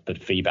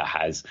FIBA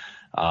has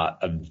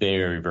a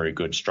very, very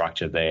good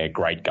structure there,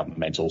 great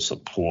governmental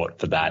support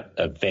for that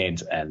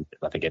event, and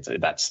I think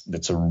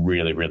that's a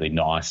really, really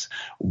nice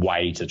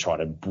way to try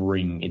to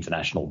bring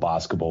international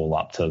basketball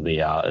up to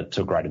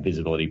a greater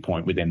visibility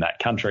point within that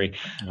country.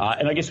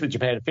 And I guess with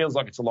Japan, it feels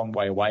like it's a long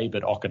way away,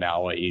 but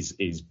Okinawa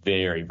is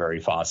very, very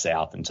far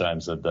south in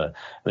terms of the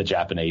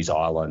Japanese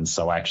islands.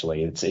 So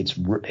actually,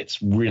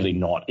 it's really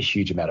not a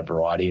huge amount of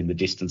variety in the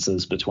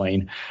distances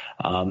between,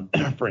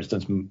 for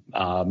instance,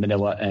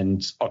 Manila and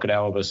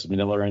Okinawa versus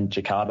Manila and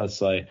Jakarta.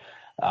 So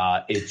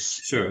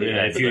it's sure.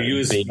 Yeah, if you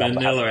use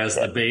Manila as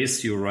the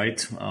base, you're right.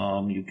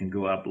 You can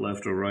go up,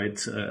 left or right,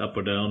 up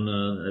or down.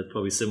 It's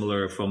probably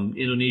similar from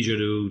Indonesia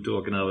to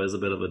Okinawa is a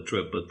bit of a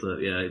trip, but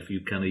if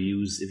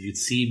you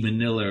see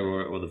Manila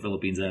or the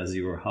Philippines as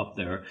your hub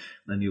there,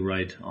 then you're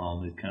right.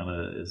 It kind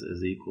of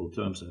is equal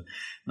terms. So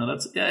now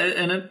that's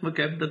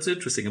that's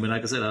interesting. I mean,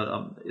 like I said,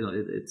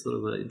 it's sort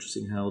of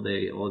interesting how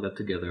they all got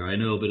together. I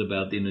know a bit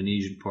about the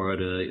Indonesian part.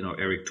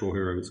 Eric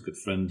Thohir is a good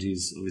friend.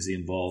 He's obviously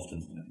involved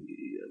and.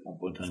 At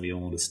one time, he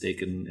owned a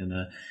stake in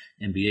an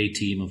NBA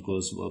team. Of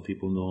course,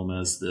 people know him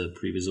as the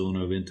previous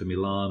owner of Inter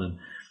Milan, and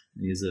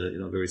he's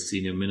a very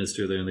senior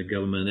minister there in the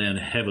government and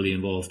heavily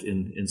involved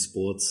in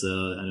sports.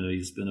 I know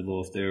he's been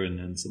involved there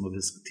and some of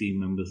his team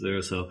members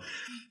there. So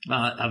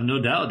I have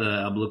no doubt.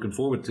 I'm looking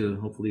forward to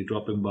hopefully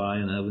dropping by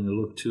and having a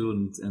look too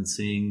and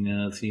seeing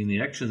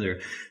the action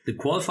there. The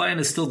qualifying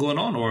is still going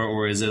on,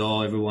 or is it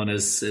all everyone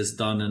is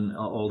done and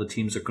all the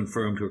teams are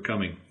confirmed who are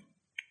coming?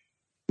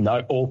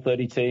 No, all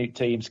 32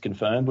 teams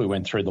confirmed. We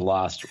went through the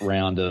last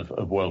round of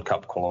World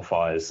Cup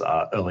qualifiers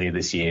earlier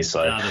this year.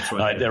 So that's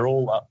right. they're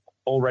all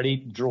already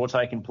draw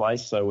taking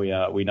place. So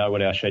we know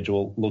what our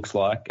schedule looks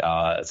like.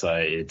 So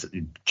it's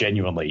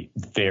genuinely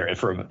fair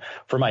from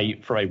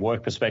a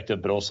work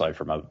perspective, but also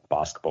from a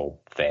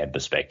basketball fan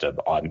perspective.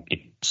 I'm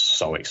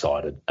so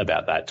excited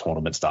about that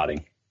tournament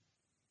starting.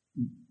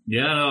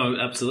 Yeah, no,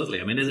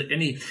 absolutely. I mean, is it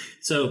any?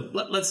 So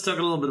let's talk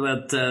a little bit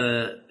about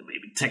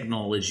maybe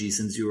technology,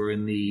 since you were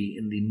in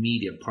the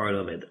media part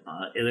of it.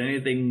 Is there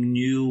anything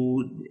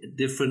new,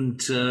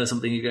 different,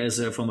 something you guys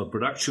are from a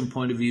production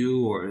point of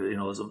view,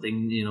 or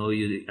something are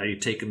you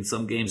taking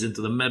some games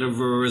into the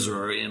metaverse,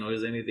 or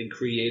is there anything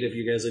creative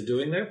you guys are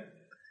doing there?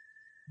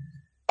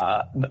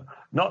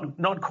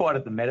 Not quite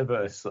at the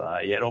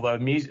metaverse yet. Although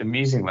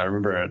amusingly, I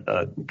remember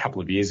a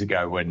couple of years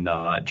ago when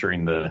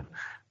during the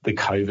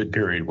COVID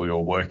period, we were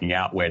working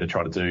out where to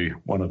try to do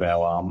one of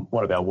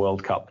our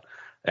World Cup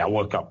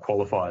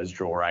qualifiers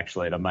draw,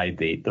 actually, and I made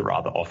the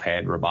rather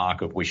offhand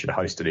remark of we should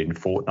host it in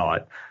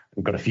Fortnite.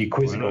 We've got a few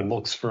quizzical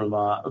looks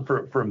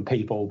from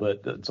people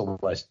that it's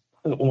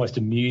almost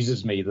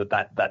amuses me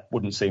that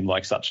wouldn't seem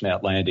like such an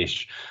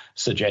outlandish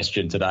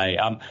suggestion today.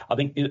 I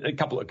think a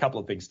couple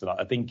of things tonight.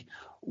 I think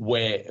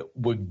when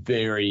we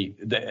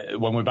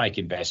make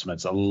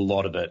investments, a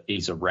lot of it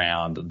is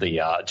around the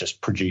just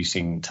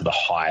producing to the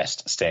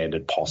highest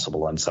standard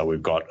possible. And so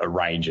we've got a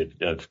range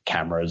of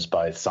cameras,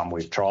 both some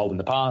we've trialed in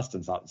the past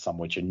and some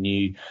which are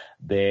new.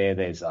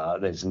 There's a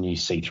new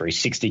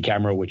C360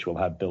 camera which we'll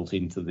have built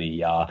into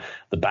the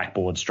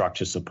backboard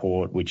structure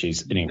support, which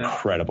is an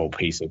incredible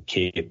piece of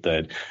kit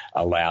that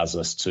allows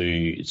us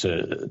to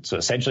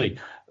essentially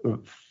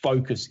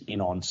focus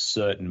in on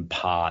certain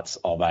parts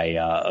of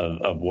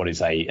what is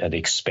an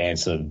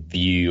expansive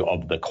view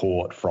of the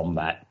court from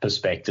that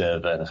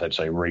perspective, and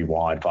essentially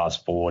rewind,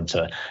 fast forward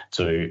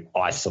to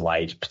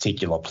isolate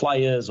particular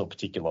players or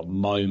particular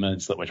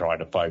moments that we're trying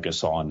to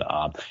focus on.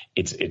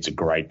 It's a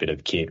great bit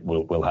of kit.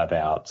 We'll have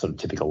our sort of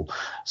typical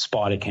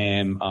spider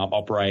cam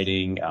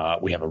operating.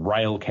 We have a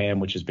rail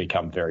cam, which has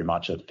become very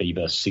much a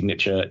FIBA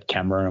signature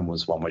camera and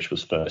was one which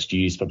was first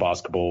used for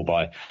basketball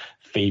by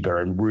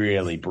FIBA, and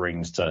really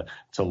brings to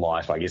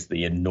life, I guess,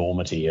 the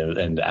enormity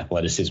and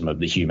athleticism of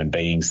the human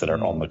beings that are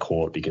on the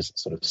court, because it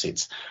sort of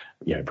sits,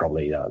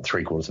 probably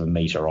 3/4 of a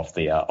meter off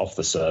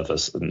the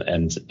surface,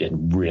 and it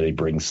really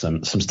brings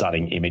some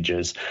stunning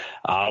images.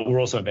 We're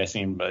also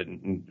investing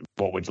in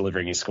what we're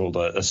delivering is called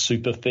a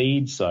super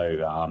feed,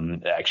 so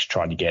actually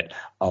trying to get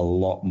a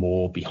lot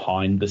more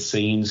behind the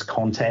scenes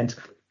content.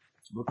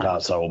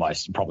 So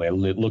almost probably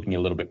looking a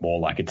little bit more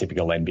like a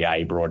typical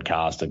NBA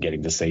broadcast of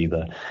getting to see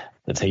the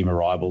team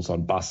arrivals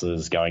on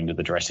buses, going to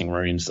the dressing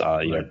rooms,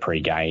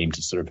 pre-game,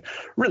 to sort of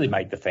really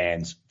make the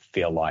fans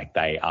feel like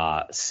they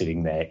are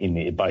sitting there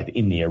both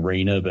in the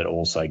arena, but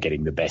also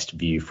getting the best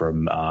view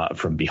from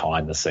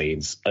behind the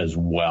scenes as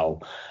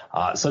well.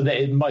 So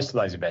most of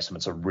those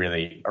investments are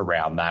really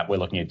around that. We're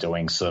looking at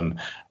doing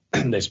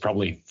there's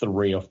probably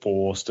 3 or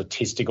 4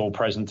 statistical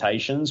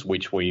presentations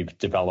which we've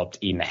developed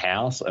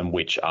in-house and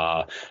which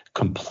are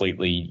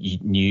completely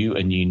new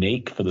and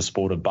unique for the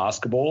sport of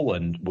basketball.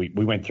 And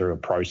we went through a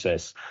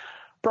process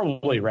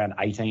probably around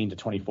 18 to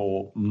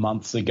 24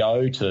 months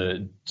ago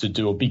to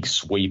do a big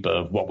sweep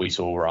of what we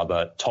saw were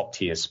other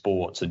top-tier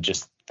sports and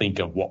just think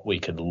of what we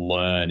could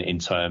learn in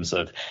terms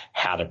of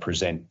how to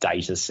present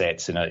data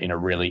sets in a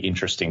really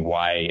interesting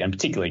way, and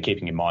particularly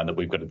keeping in mind that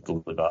we've got to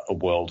deliver a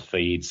world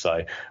feed,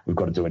 so we've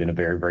got to do it in a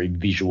very, very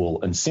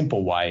visual and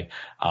simple way.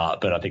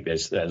 But I think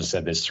there's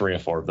 3 or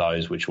 4 of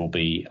those which will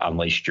be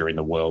unleashed during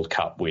the World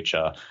Cup, which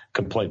are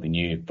completely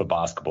new for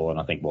basketball, and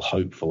I think will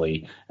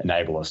hopefully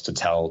enable us to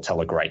tell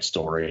a great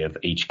story of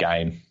each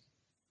game.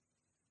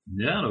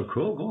 Yeah, no,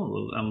 cool.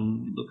 Well,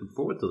 I'm looking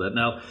forward to that.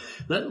 Now,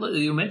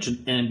 you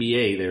mentioned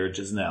NBA there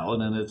just now,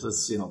 and then it's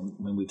just,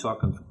 when we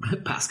talk on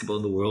basketball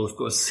in the world, of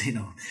course, the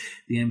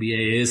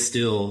NBA is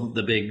still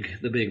the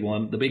big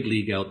one, the big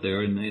league out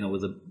there, and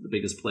with the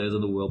biggest players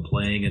in the world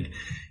playing, and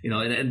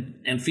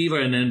and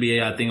FIBA and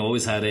NBA, I think,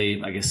 always had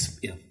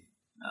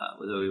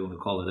whatever you want to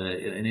call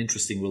it, an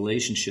interesting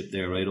relationship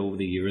there, right, over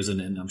the years,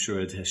 and I'm sure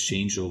it has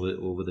changed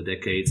over the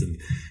decades. And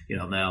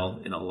now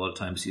a lot of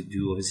times you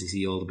do obviously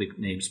see all the big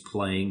names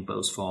playing,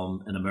 both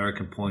from an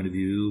American point of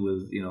view,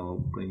 with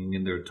bringing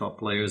in their top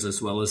players,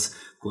 as well as,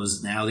 of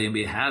course, now the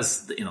NBA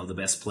has the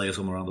best players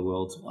from around the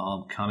world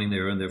coming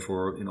there, and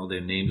therefore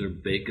their names are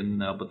big, and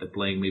but they're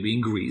playing maybe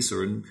in Greece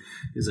or in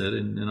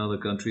other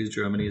countries,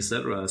 Germany,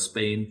 etc.,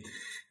 Spain.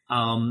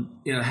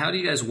 How do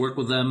you guys work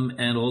with them?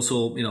 And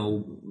also,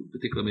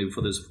 particularly maybe for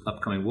this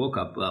upcoming World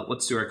Cup,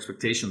 what's your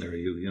expectation there?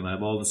 You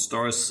have all the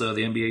stars, the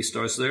NBA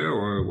stars there,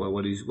 or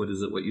what is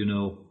it? What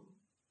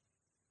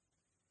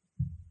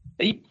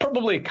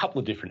Probably a couple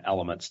of different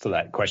elements to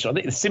that question. I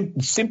think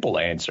the simple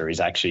answer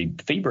is actually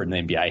FIBA and the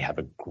NBA have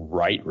a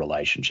great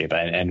relationship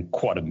and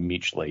quite a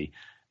mutually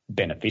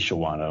beneficial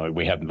one.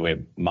 We have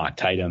Mark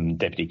Tatum,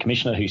 Deputy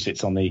Commissioner, who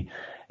sits on the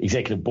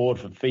executive board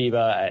for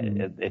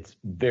FIBA. It's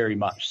very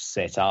much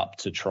set up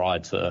to try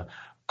to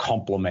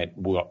complement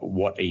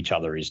what each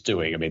other is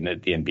doing. I mean, the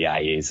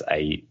NBA is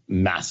a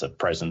massive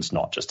presence,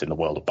 not just in the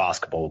world of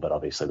basketball, but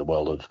obviously the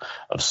world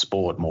of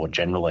sport more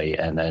generally,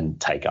 and then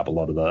take up a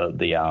lot of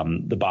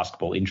the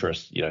basketball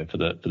interest, for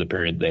the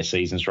period their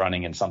season's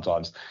running and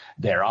sometimes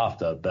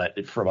thereafter.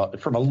 But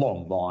from a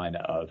long line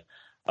of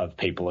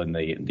people in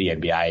the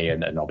NBA,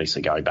 and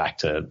obviously going back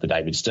to the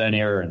David Stern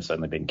era, and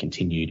certainly been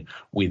continued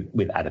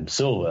with Adam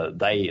Silver,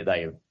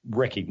 they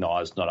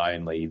recognise not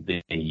only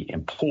the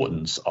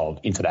importance of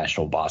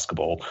international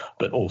basketball,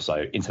 but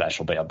also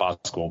international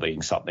basketball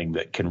being something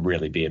that can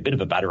really be a bit of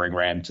a battering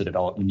ram to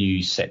develop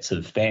new sets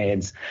of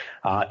fans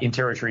in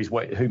territories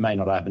who may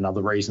not have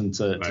another reason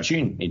to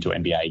tune into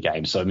NBA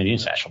games. So, I mean,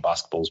 international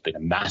basketball has been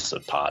a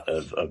massive part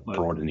of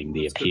broadening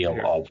the appeal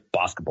of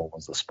basketball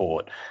as a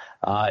sport.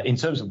 In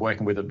terms of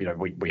working with them,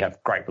 we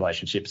have great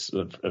relationships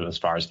as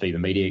far as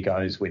FIBA Media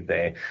goes with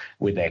their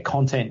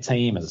content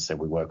team. As I said,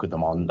 we work with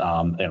them on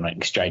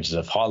exchanges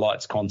of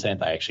highlights content.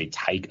 They actually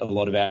take a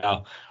lot of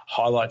our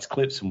highlights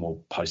clips and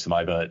we'll post them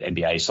over at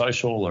NBA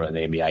Social or the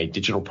NBA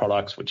digital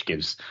products, which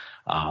gives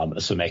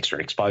some extra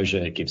exposure.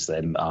 It gives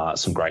them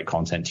some great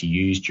content to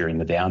use during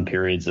the down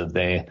periods of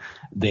their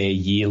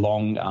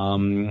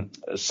year-long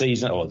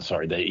season,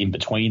 the in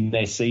between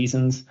their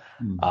seasons.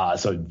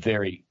 So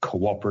very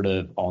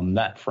cooperative on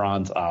that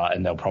front,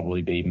 and there'll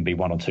probably even be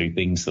one or two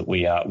things that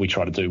we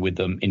try to do with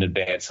them in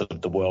advance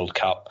of the World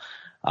Cup.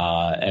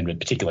 And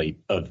particularly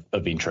of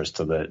interest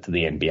to the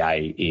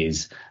NBA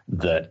is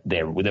that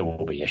there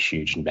will be a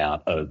huge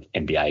amount of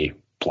NBA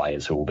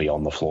players who will be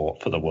on the floor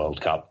for the World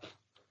Cup.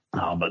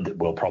 But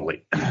we'll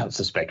probably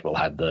suspect we'll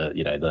have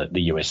the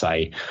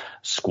USA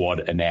squad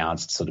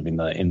announced sort of in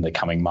the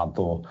coming month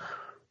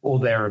or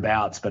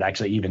thereabouts. But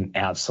actually, even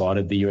outside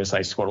of the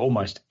USA squad,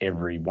 almost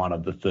every one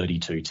of the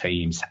 32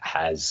 teams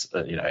has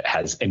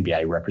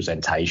NBA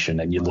representation.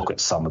 And you look at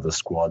some of the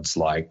squads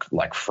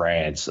like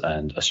France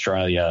and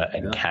Australia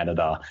and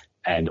Canada,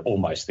 and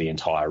almost the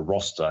entire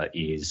roster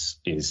is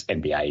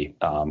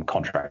NBA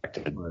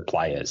contracted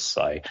players.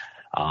 So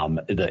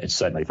it's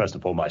certainly, first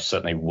and foremost,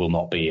 certainly will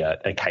not be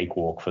a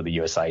cakewalk for the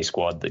USA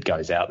squad that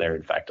goes out there.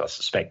 In fact, I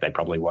suspect they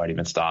probably won't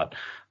even start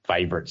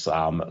favourites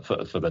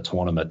for the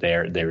tournament.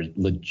 There is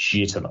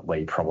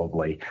legitimately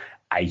probably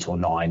 8 or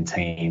 9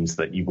 teams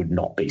that you would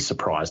not be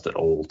surprised at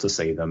all to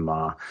see them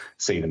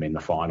in the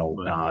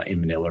final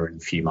in Manila in a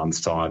few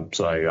months' time.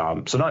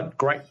 So no,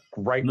 great.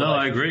 No,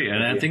 I agree,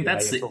 and I think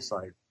that's the.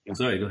 Also,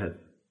 sorry, go ahead.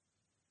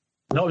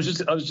 No, I was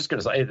just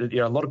going to say,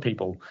 a lot of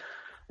people.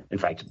 In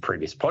fact,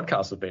 previous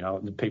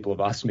podcasts people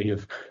have asked me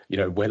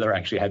whether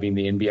actually having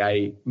the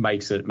NBA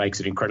makes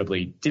it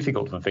incredibly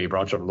difficult for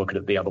FIBA. I try to look at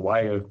it the other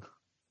way.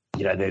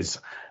 There's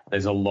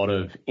a lot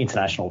of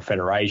international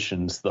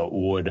federations that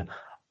would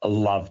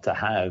love to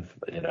have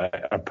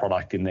a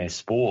product in their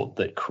sport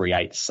that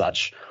creates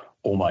such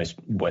almost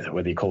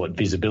whether you call it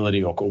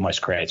visibility or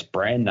almost creates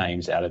brand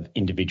names out of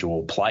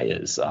individual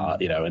players.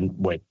 And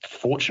we're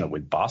fortunate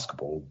with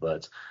basketball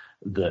that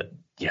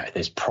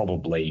there's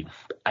probably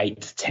 8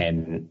 to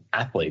 10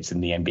 athletes in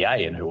the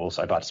NBA and who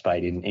also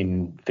participate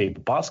in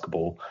FIBA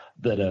basketball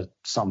that are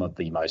some of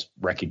the most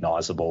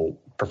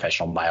recognisable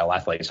professional male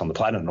athletes on the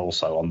planet, and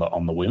also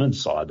on the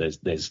women's side. There's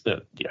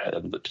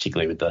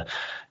particularly with the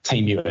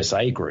Team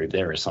USA group,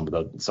 there are some of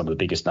the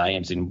biggest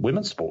names in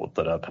women's sport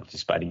that are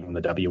participating in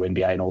the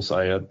WNBA and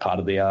also part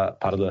of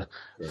the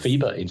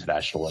FIBA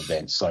international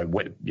events. So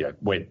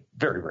we're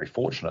very, very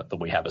fortunate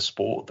that we have a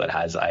sport that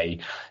has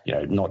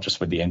not just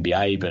with the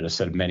NBA, but a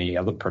set of many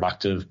other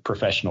productive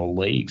professional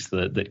leagues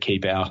that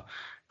keep our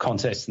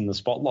contests in the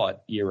spotlight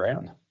year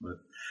round.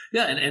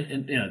 Yeah,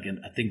 and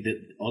again, I think that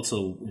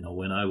also,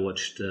 when I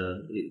watched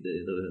the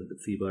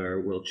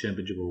FIBA World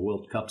Championship or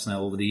World Cups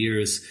now over the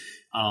years,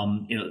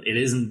 it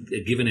isn't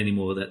a given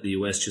anymore that the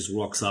US just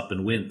rocks up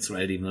and wins,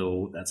 right? Even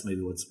though that's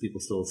maybe what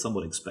people still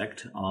somewhat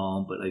expect.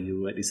 But like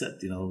you rightly said,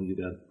 you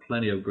got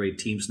plenty of great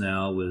teams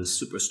now with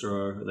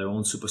their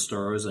own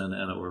superstars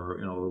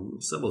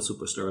or several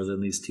superstars in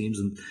these teams,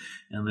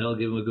 and they'll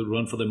give them a good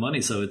run for their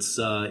money. So it's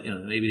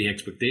maybe the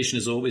expectation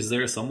is always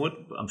there somewhat.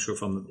 I'm sure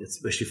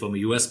especially from a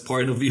US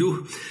point of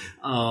view,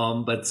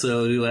 but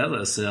so do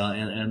others.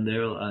 And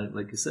they're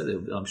like you said,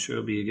 I'm sure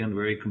it'll be again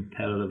very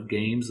competitive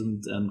games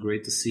and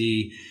great to see.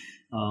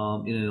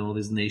 All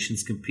these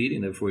nations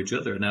competing there for each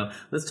other. Now,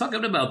 let's talk a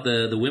bit about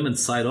the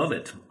women's side of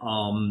it.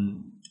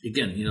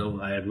 Again,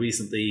 I had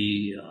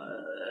recently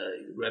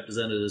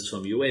representatives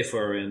from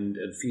UEFA and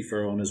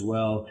FIFA on as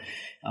well,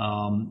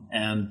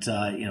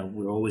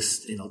 we're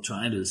always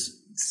trying to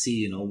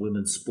see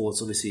women's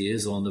sports obviously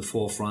is on the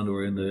forefront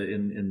or in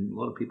a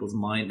lot of people's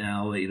mind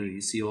now.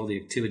 You see all the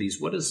activities.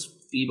 What is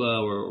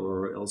FIBA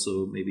or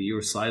also maybe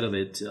your side of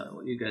it?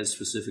 What are you guys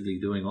specifically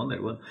doing on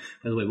there? By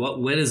the way,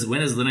 when is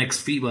the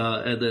next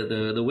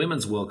FIBA the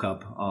Women's World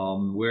Cup?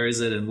 Where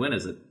is it and when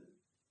is it?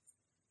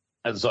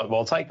 So,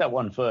 I'll take that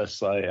one first.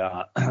 So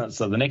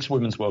the next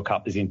Women's World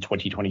Cup is in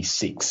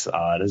 2026.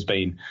 It has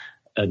been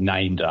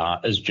named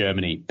as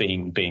Germany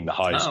being the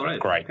host. Oh, right.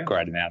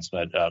 Great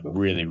announcement.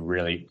 Really,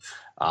 really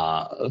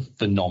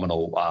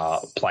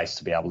phenomenal place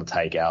to be able to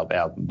take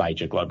our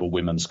major global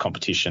women's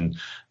competition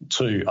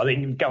to. I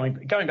think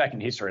going back in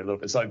history a little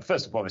bit. So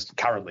first of all,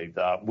 currently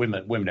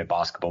women in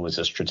basketball is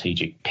a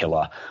strategic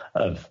pillar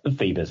of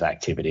FIBA's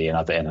activity, and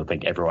I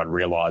think everyone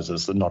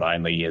realises that not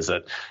only is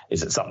it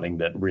something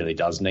that really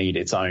does need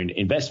its own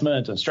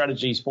investment and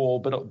strategies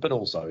for, but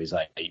also is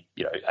a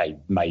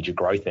major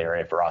growth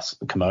area for us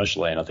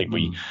commercially. And I think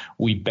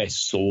we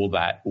best saw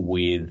that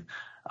with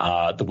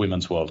the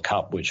Women's World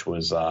Cup, which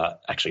was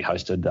actually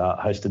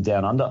hosted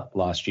down under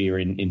last year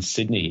in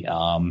Sydney,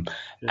 and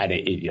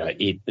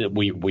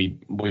we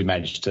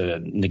managed to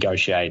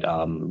negotiate,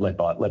 led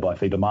by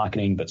FIBA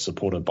marketing, but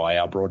supported by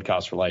our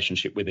broadcast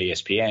relationship with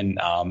ESPN,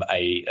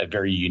 a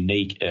very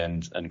unique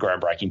and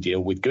groundbreaking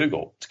deal with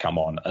Google to come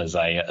on as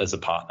a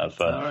partner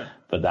for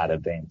that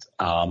event,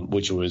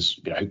 which was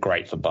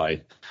great for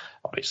both.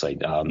 Obviously,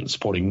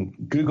 supporting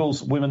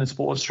Google's women in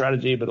sports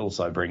strategy, but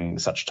also bringing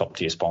such a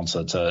top-tier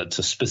sponsor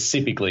to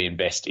specifically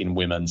invest in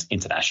women's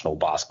international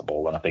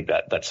basketball. And I think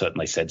that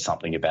certainly said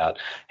something about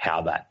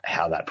how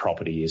that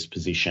property is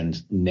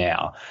positioned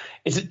now.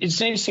 It's an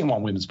interesting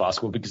one, women's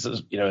basketball, because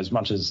as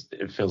much as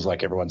it feels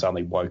like everyone's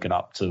only woken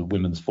up to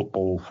women's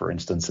football, for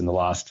instance, in the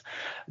last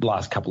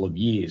couple of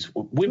years,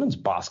 women's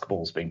basketball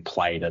has been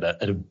played at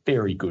a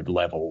very good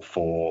level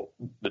for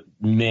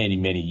many,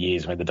 many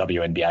years. I mean, the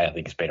WNBA, I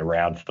think, has been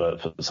around for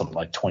something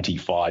like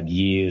 25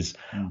 years.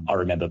 I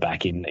remember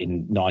back in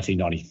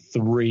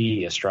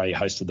 1993, Australia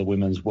hosted the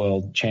Women's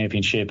World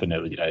Championship,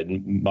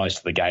 and most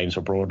of the games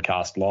were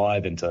broadcast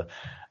live into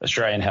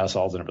Australian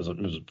households, and it was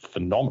a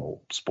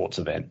phenomenal sports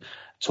event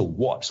to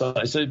watch. So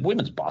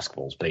women's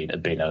basketball's been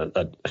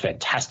a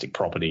fantastic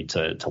property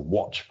to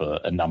watch for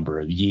a number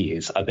of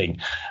years. I think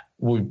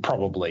we've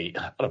probably,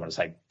 I don't want to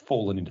say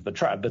fallen into the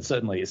trap, but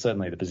certainly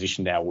the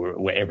position now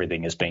where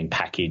everything has been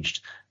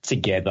packaged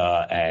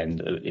together,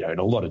 and in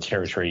a lot of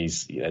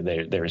territories,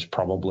 there is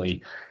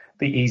probably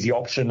the easy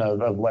option of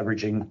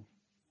leveraging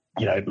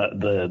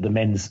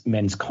the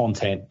men's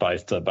content,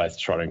 both to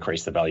try to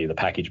increase the value of the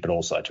package, but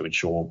also to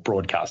ensure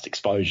broadcast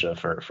exposure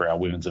for our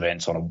women's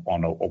events on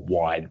a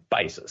wide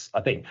basis.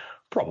 I think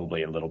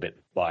probably a little bit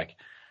like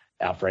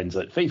our friends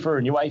at FIFA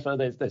and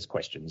UEFA, there's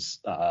questions,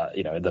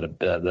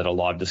 that are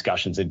live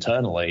discussions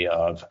internally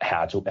of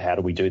how do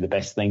we do the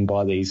best thing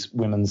by these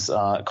women's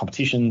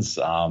competitions,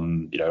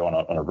 on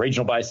a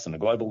regional basis and a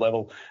global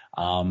level,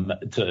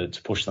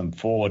 to push them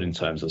forward in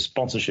terms of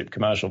sponsorship,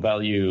 commercial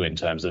value, in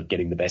terms of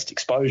getting the best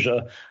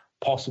exposure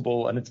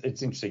possible. And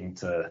it's interesting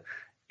to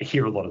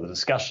hear a lot of the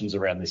discussions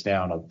around this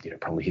now, and I'll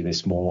probably hear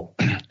this more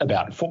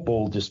about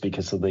football just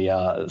because of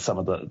the some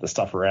of the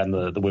stuff around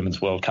the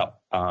Women's World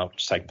Cup,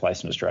 which is taking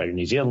place in Australia and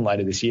New Zealand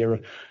later this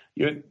year.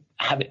 The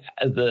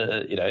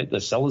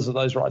sellers of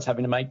those rights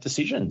having to make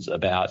decisions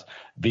about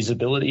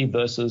visibility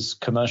versus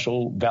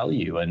commercial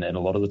value, and a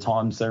lot of the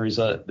times there is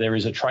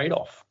a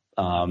trade-off.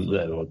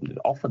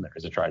 Often there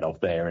is a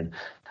trade-off there, and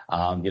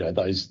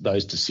those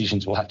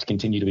decisions will have to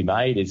continue to be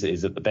made.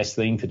 Is it the best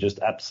thing to just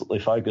absolutely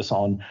focus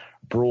on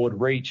broad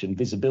reach and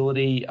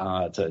visibility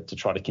to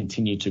try to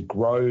continue to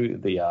grow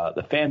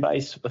the fan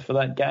base for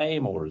that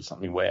game, or is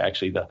something where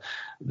actually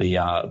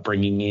the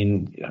bringing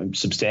in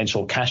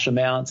substantial cash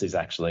amounts is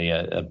actually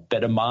a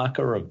better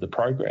marker of the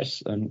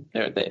progress? And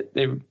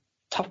they're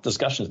tough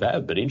discussions to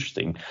have, but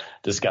interesting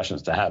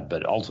discussions to have.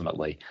 But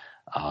ultimately,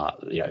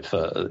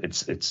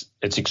 it's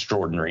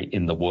extraordinary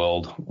in the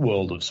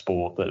world of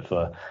sport that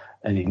for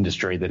an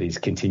industry that is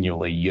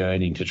continually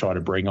yearning to try to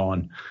bring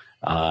on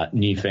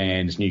new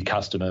fans, new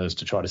customers,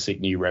 to try to seek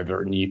new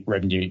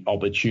revenue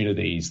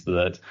opportunities,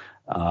 that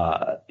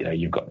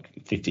you've got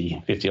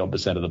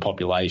 50% of the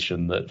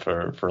population that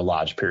for a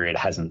large period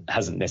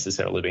hasn't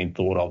necessarily been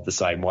thought of the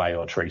same way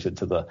or treated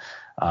to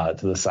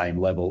the same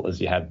level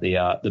as you have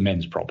the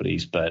men's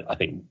properties. But I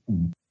think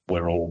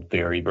we're all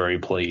very, very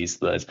pleased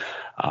that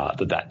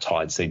that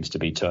tide seems to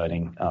be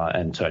turning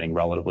and turning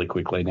relatively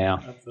quickly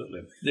now.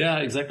 Absolutely. Yeah,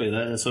 exactly.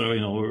 That's sort of,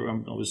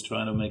 I'm always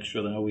trying to make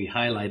sure that we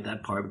highlight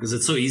that part, because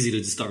it's so easy to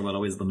just talk about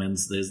always the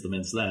men's this, the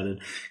men's that,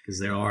 because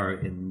there are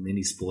in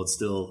many sports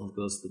still, of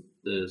course,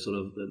 the sort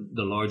of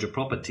the larger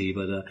property.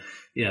 But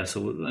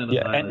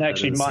and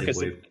actually,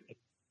 Marcus,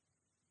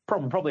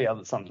 probably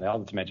something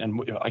other to mention.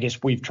 And I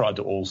guess we've tried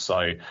to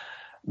also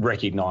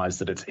recognise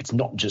that it's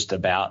not just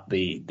about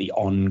the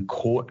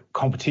on-court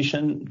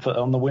competition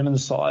on the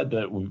women's side,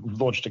 but we've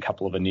launched a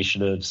couple of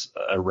initiatives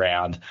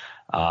around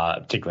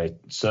particularly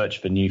search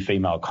for new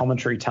female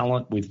commentary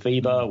talent with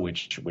FIBA,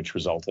 which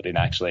resulted in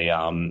actually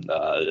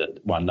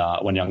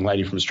one young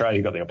lady from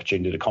Australia got the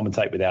opportunity to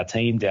commentate with our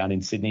team down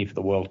in Sydney for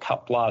the World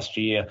Cup last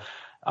year.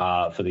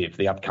 For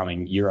the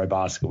upcoming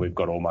Eurobasket, we've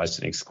got almost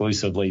an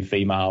exclusively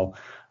female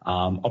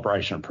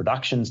operation and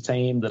productions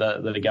team that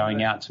are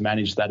going out to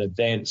manage that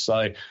event.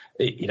 So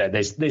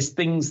there's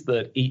things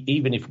that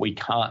even if we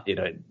can't,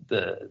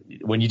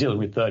 when you're dealing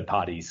with third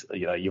parties,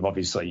 you've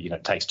obviously,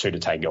 it takes two to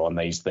tango on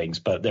these things,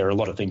 but there are a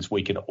lot of things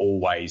we can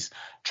always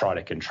try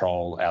to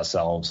control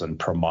ourselves and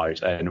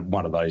promote. And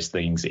one of those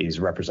things is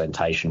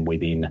representation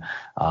within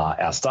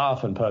our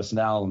staff and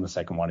personnel. And the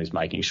second one is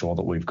making sure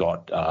that we've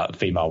got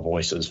female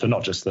voices for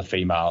not just the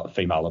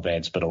female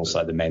events, but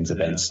also the men's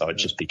events. So it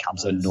just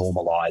becomes a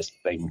normalized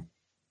thing.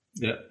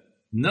 Yeah.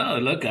 No,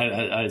 look,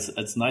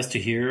 it's nice to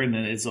hear, and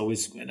it's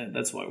always, and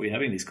that's why we're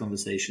having these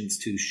conversations,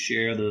 to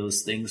share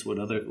those things,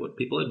 what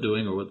people are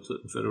doing, or what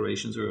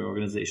federations or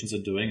organizations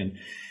are doing, and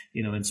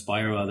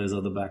inspire others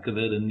on the back of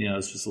it. And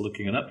it's just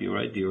looking it up. You're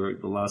right. The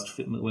last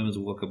Women's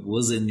World Cup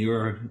was in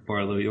your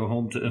part of your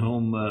home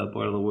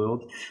part of the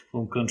world,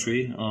 home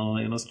country,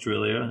 in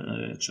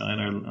Australia.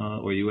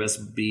 China or US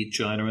beat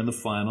China in the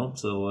final.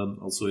 So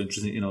also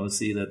interesting, to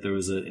see that there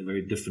was a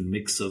very different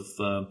mix of.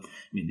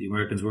 The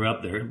Americans were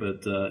up there,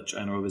 but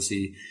China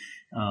obviously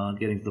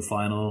getting to the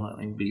final. I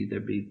think they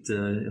beat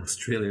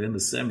Australia in the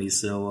semi.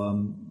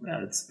 So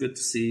it's good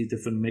to see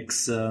different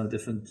mix,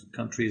 different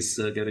countries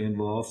getting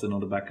involved, and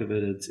on the back of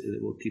it,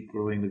 it will keep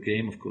growing the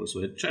game, of course.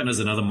 So China's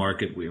another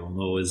market we all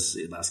know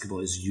basketball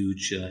is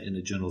huge in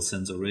a general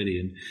sense already,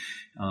 and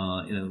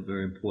a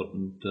very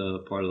important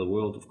part of the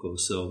world, of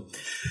course. So.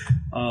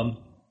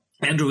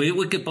 Andrew,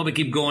 we could probably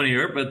keep going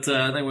here, but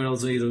I think we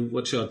also need to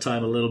watch our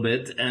time a little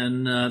bit.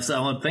 And so I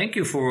want to thank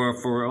you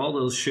for all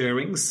those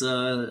sharings,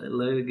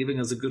 giving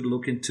us a good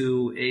look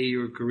into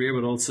your career,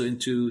 but also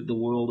into the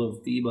world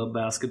of FIBA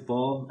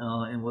basketball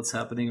and what's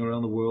happening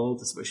around the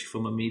world, especially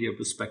from a media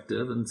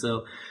perspective. And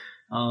so,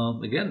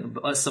 again,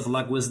 best of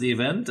luck with the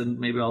event, and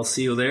maybe I'll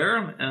see you there.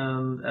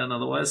 And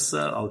otherwise,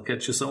 I'll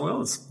catch you somewhere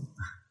else.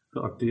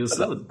 Talk to you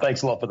soon.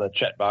 Thanks a lot for the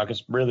chat,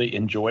 Marcus. Really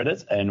enjoyed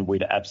it, and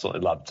we'd absolutely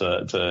love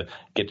to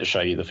get to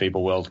show you the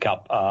FIBA World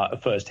Cup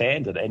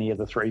firsthand at any of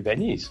the three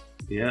venues.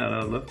 Yeah,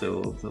 I'd love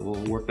to.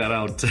 We'll work that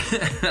out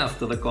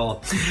after the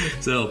call.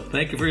 So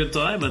thank you for your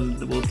time,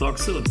 and we'll talk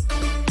soon.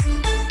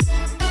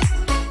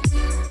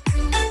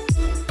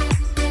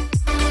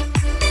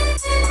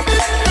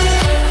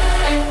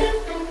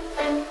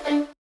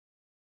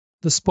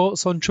 The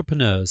Sports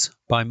Entrepreneurs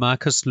by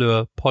Marcus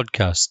Luer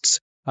podcasts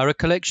are a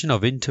collection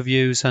of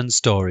interviews and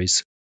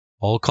stories.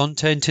 All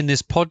content in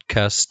this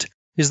podcast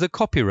is the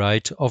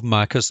copyright of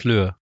Marcus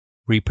Luer.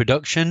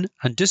 Reproduction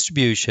and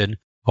distribution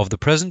of the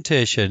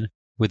presentation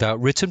without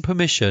written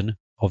permission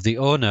of the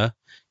owner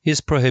is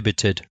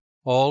prohibited.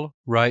 All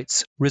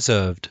rights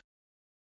reserved.